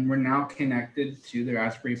 And we're now connected to the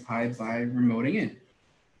Raspberry Pi by remoting in.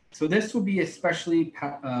 So this will be especially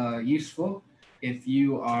useful if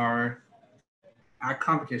you are at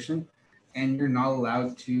competition and you're not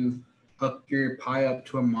allowed to hook your Pi up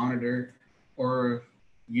to a monitor, or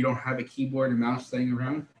you don't have a keyboard and mouse laying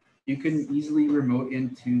around. You can easily remote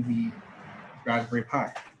into the Raspberry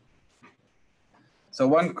Pi. So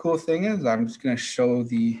one cool thing is I'm just going to show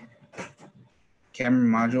the camera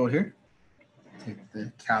module here. take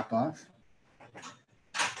the cap off.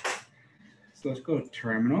 So let's go to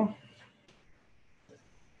terminal.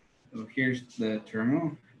 So here's the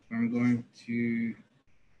terminal. I'm going to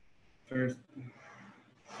first.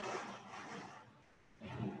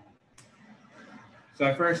 So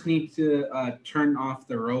I first need to turn off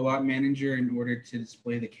the robot manager in order to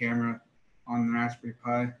display the camera on the Raspberry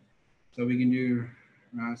Pi. So we can do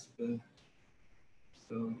Raspberry.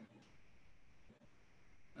 So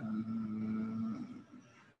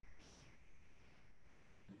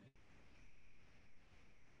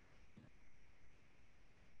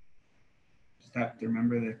just have to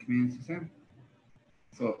remember the commands he said.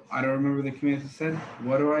 So I don't remember the commands he said.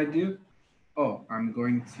 What do? Oh, I'm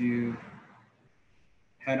going to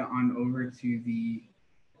head on over to the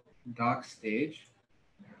docs stage,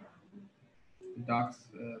 the docs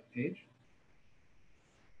page.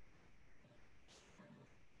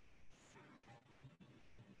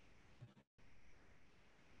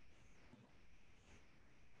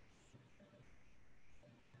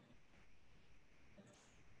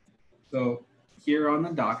 So here on the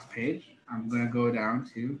docs page, I'm going to go down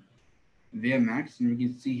to VMX, and you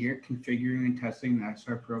can see here configuring and testing the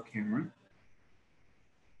XR Pro camera.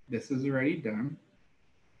 This is already done.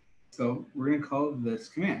 So we're going to call this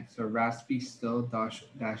command. So raspi still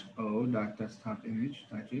 -o .desktop image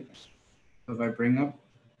 .jpg. So if I bring up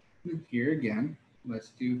here again, let's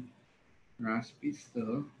do raspi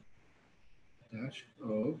still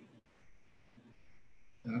 -o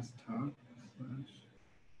desktop slash.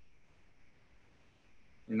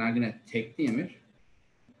 We're now going to take the image.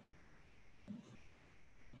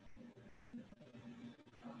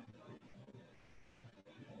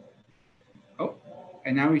 Oh,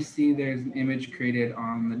 and now we see there's an image created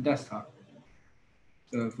on the desktop.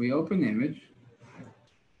 So if we open the image,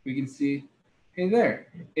 we can see, hey there,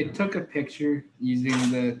 it took a picture using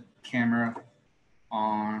the camera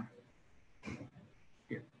on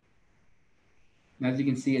here. And as you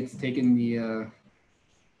can see, it's taken the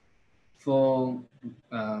full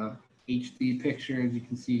HD picture, as you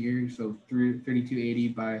can see here. So 3280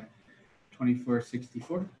 by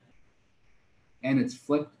 2464. And it's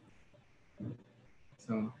flipped.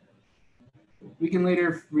 So we can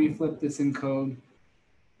later reflip this in code,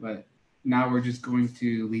 but now we're just going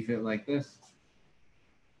to leave it like this.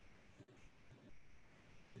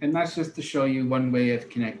 And that's just to show you one way of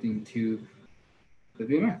connecting to the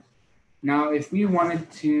VMX. Now, if we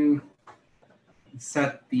wanted to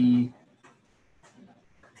set the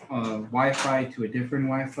Wi-Fi to a different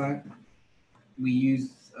Wi-Fi, we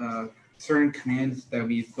use certain commands that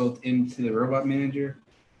we've built into the robot manager,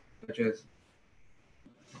 such as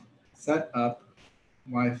set up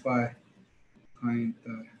Wi-Fi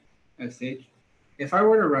client.sh. If I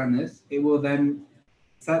were to run this, it will then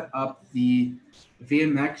set up the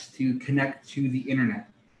VMX to connect to the internet.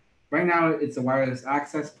 Right now, it's a wireless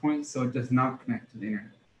access point, so it does not connect to the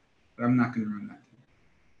internet. But I'm not going to run that.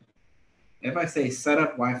 If I say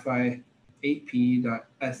setup Wi-Fi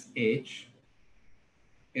 8p.sh,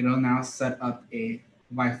 it'll now set up a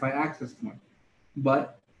Wi-Fi access point.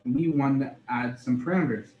 But we want to add some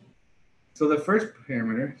parameters. So the first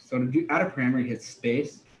parameter, so to add a parameter, hit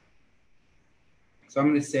space. So I'm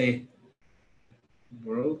going to say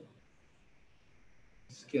Worldskills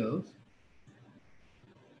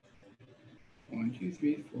 1, 2,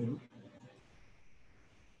 3, 4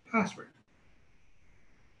 password.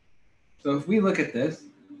 So if we look at this,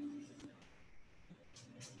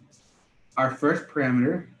 our first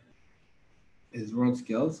parameter is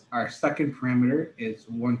Worldskills. Our second parameter is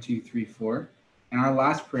 1, 2, 3, 4, and our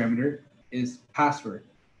last parameter is password.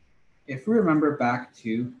 If we remember back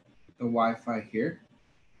to the Wi-Fi here,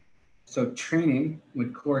 so training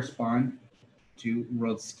would correspond to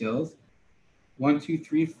Worldskills. 1, 2,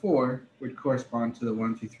 3, 4 would correspond to the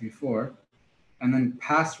 1, 2, 3, 4. And then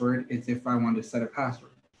password is if I want to set a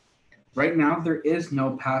password. Right now, there is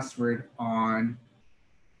no password on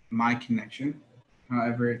my connection.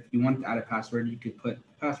 However, if you want to add a password, you could put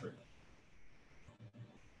password.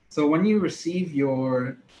 So when you receive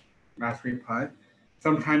your Raspberry Pi,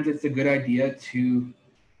 sometimes it's a good idea to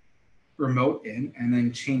remote in and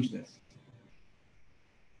then change this.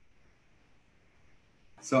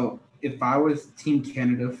 So if I was Team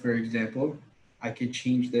Canada, for example, I could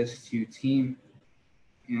change this to Team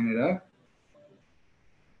Canada.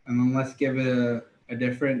 And then let's give it a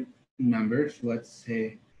different number. So let's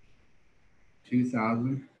say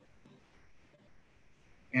 2000.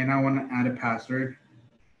 And I want to add a password,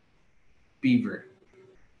 Beaver.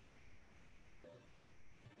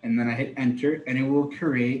 And then I hit enter, and it will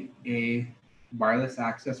create a wireless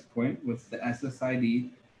access point with the SSID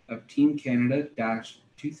of Team Canada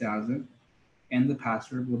 -2000 and the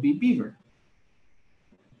password will be Beaver.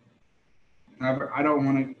 However, I don't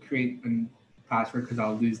want to create a password because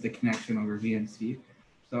I'll lose the connection over VNC.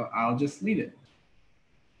 So I'll just leave it.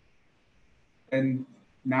 And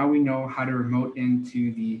now we know how to remote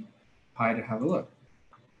into the Pi to have a look.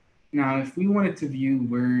 Now, if we wanted to view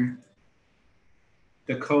where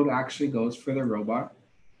the code actually goes for the robot,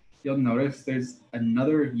 you'll notice there's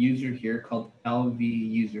another user here called LV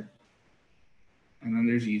user. And then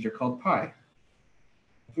there's a user called Pi.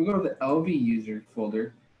 If we go to the LV user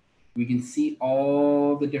folder, we can see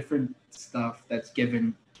all the different stuff that's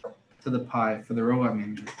given to the Pi for the robot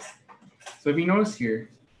manager. So if you notice here,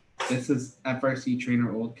 this is FRC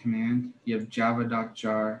trainer old command. You have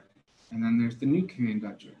java.jar, and then there's the new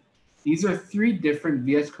command.jar. These are 3 different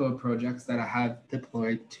VS Code projects that I have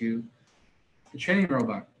deployed to the training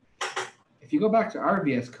robot. If you go back to our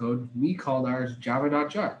VS Code, we called ours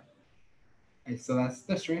java.jar. And so that's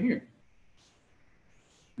this right here.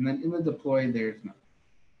 And then in the deploy, there's none,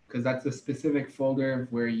 because that's a specific folder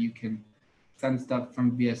where you can send stuff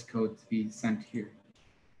from VS Code to be sent here.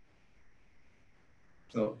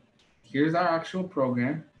 So here's our actual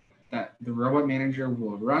program that the robot manager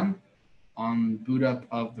will run on boot up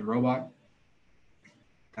of the robot,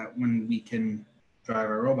 that when we can drive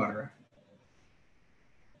our robot around.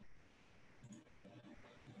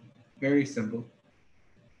 Very simple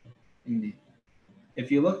indeed. If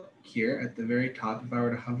you look here at the very top, if I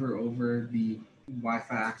were to hover over the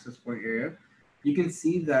Wi-Fi access point area, you can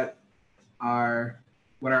see that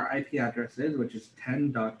what our IP address is, which is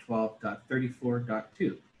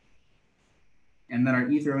 10.12.34.2. And then our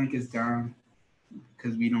Etherlink is down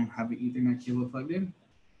because we don't have an Ethernet cable plugged in.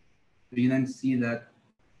 So you then see that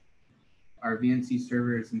our VNC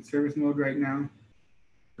server is in service mode right now.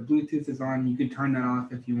 The Bluetooth is on. You can turn that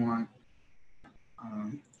off if you want.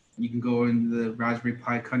 You can go into the Raspberry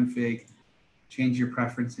Pi config, change your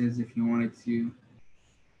preferences if you wanted to,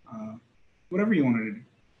 whatever you wanted to do.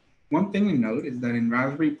 One thing to note is that in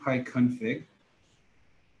Raspberry Pi config,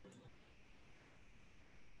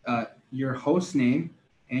 your host name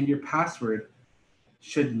and your password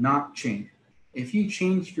should not change. If you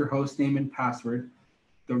change your host name and password,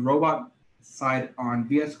 the robot side on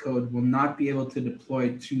VS Code will not be able to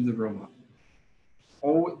deploy to the robot.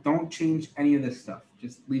 Oh, don't change any of this stuff.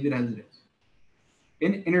 Just leave it as it is.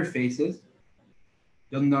 In interfaces,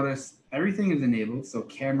 you'll notice everything is enabled. So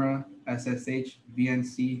camera, SSH,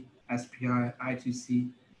 VNC, SPI, I2C,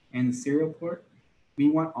 and the serial port. We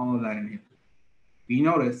want all of that enabled. We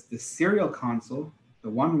notice the serial console, the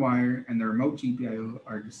one wire, and the remote GPIO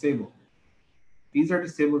are disabled. These are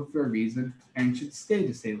disabled for a reason and should stay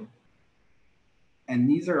disabled. And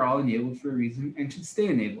these are all enabled for a reason and should stay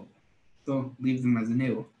enabled. So leave them as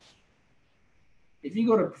enabled. If you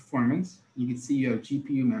go to performance, you can see you have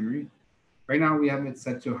GPU memory. Right now we have it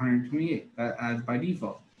set to 128 as by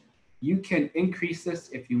default. You can increase this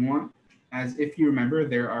if you want, as if you remember,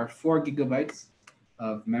 there are 4 gigabytes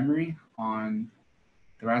of memory on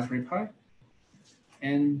the Raspberry Pi.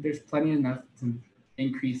 And there's plenty enough to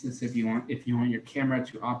increase this if you want your camera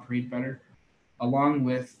to operate better, along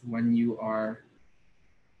with when you are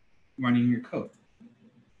running your code.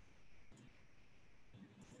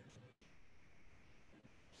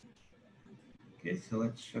 Okay, so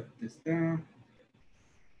let's shut this down.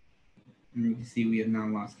 And you can see we have now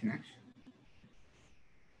lost connection.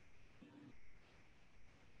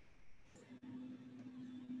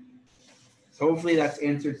 So hopefully that's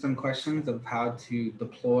answered some questions of how to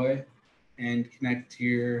deploy and connect to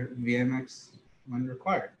your VMX when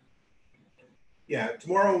required. Yeah,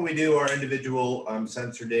 tomorrow when we do our individual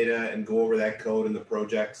sensor data and go over that code in the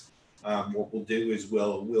projects, what we'll do is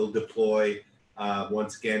we'll deploy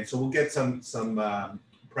once again. So we'll get some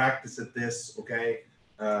practice at this, okay,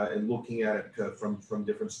 and looking at it from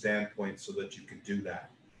different standpoints so that you can do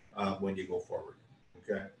that when you go forward,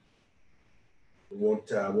 okay. It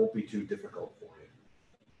won't be too difficult for you.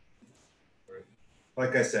 Right.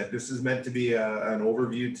 Like I said, this is meant to be an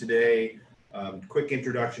overview today, quick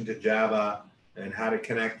introduction to Java and how to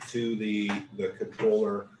connect to the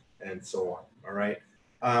controller and so on. All right.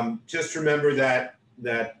 Just remember that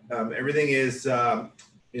everything is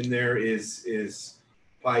in there is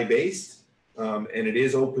Pi based, and it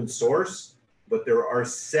is open source, but there are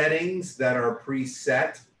settings that are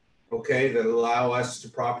preset, okay, that allow us to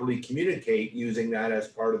properly communicate using that as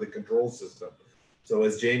part of the control system. So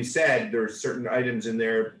as James said, there are certain items in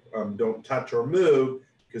there, don't touch or move,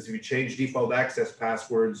 because if you change default access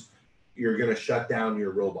passwords, you're going to shut down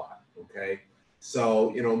your robot, okay?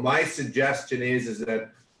 So, you know, my suggestion is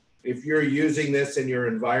that if you're using this in your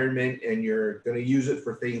environment and you're going to use it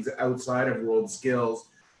for things outside of Worldskills,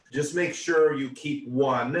 just make sure you keep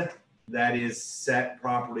one that is set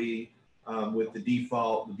properly with the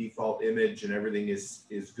default image and everything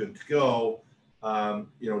is good to go.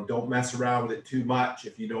 You know, don't mess around with it too much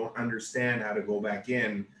if you don't understand how to go back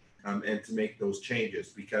in and to make those changes,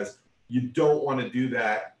 because you don't want to do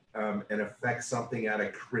that and affect something at a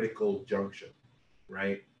critical junction,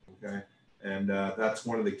 right? Okay, and that's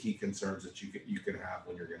one of the key concerns that you can have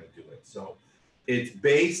when you're going to do it. So it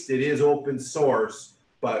is open source,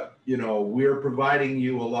 but you know, we're providing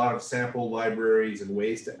you a lot of sample libraries and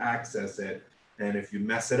ways to access it. And if you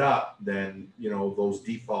mess it up, then you know those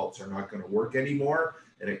defaults are not going to work anymore,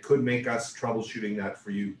 and it could make us troubleshooting that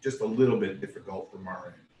for you just a little bit difficult from our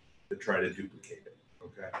end to try to duplicate it.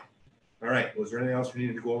 Okay. All right. Was there anything else we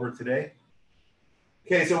needed to go over today?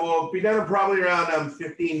 Okay, so we'll be done probably around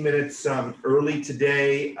 15 minutes early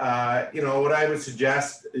today. You know, what I would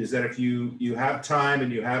suggest is that if you have time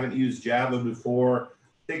and you haven't used Java before,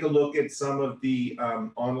 take a look at some of the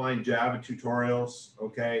online Java tutorials,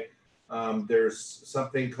 okay? There's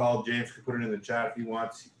something called, James could put it in the chat if he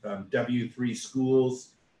wants, W3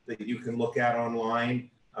 Schools that you can look at online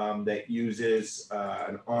that uses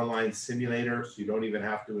an online simulator, so you don't even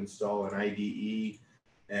have to install an IDE.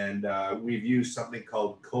 And we've used something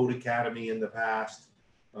called Code Academy in the past.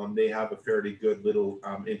 They have a fairly good little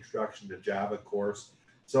introduction to Java course.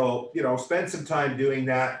 So, you know, spend some time doing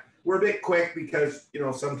that. We're a bit quick because, you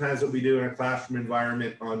know, sometimes what we do in a classroom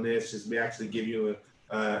environment on this is we actually give you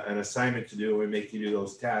an assignment to do and we make you do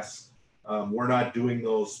those tests. We're not doing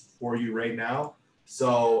those for you right now.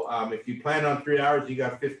 So if you plan on 3 hours, you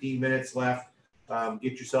got 15 minutes left.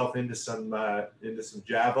 Get yourself into some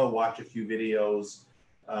Java, watch a few videos,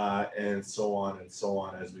 and so on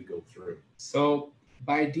as we go through. So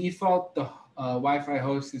by default, the Wi-Fi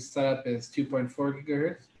host is set up as 2.4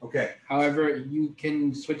 gigahertz. Okay. However, you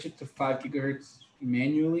can switch it to 5 gigahertz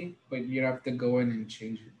manually, but you have to go in and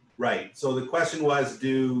change it. Right. So the question was,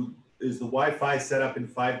 is the Wi-Fi set up in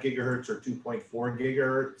 5 gigahertz or 2.4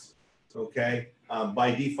 gigahertz? Okay.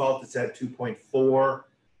 By default, it's at 2.4,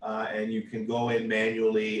 and you can go in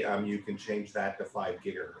manually. You can change that to 5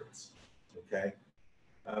 gigahertz. Okay.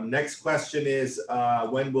 Next question is,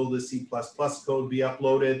 when will the C++ code be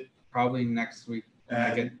uploaded? Probably next week when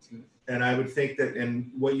I get to it. And I would think that,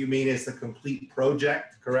 and what you mean is the complete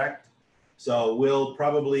project, correct? So we'll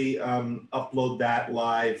probably upload that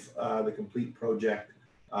live, the complete project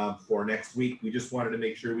for next week. We just wanted to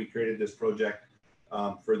make sure we created this project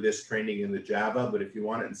for this training in the Java, but if you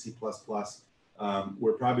want it in C++,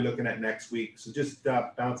 we're probably looking at next week. So just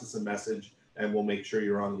bounce us a message and we'll make sure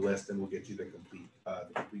you're on the list and we'll get you the complete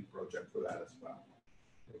project for that as well.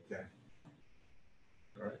 Okay.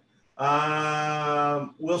 All right.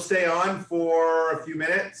 We'll stay on for a few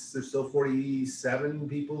minutes. There's still 47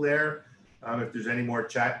 people there. If there's any more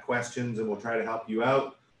chat questions, and we'll try to help you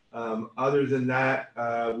out. Other than that,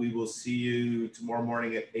 we will see you tomorrow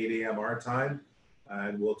morning at 8 a.m. our time,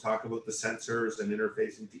 and we'll talk about the sensors and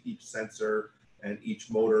interfacing to each sensor and each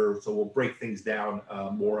motor. So we'll break things down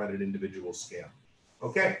more at an individual scale.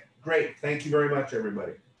 Okay, great. Thank you very much,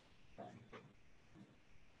 everybody.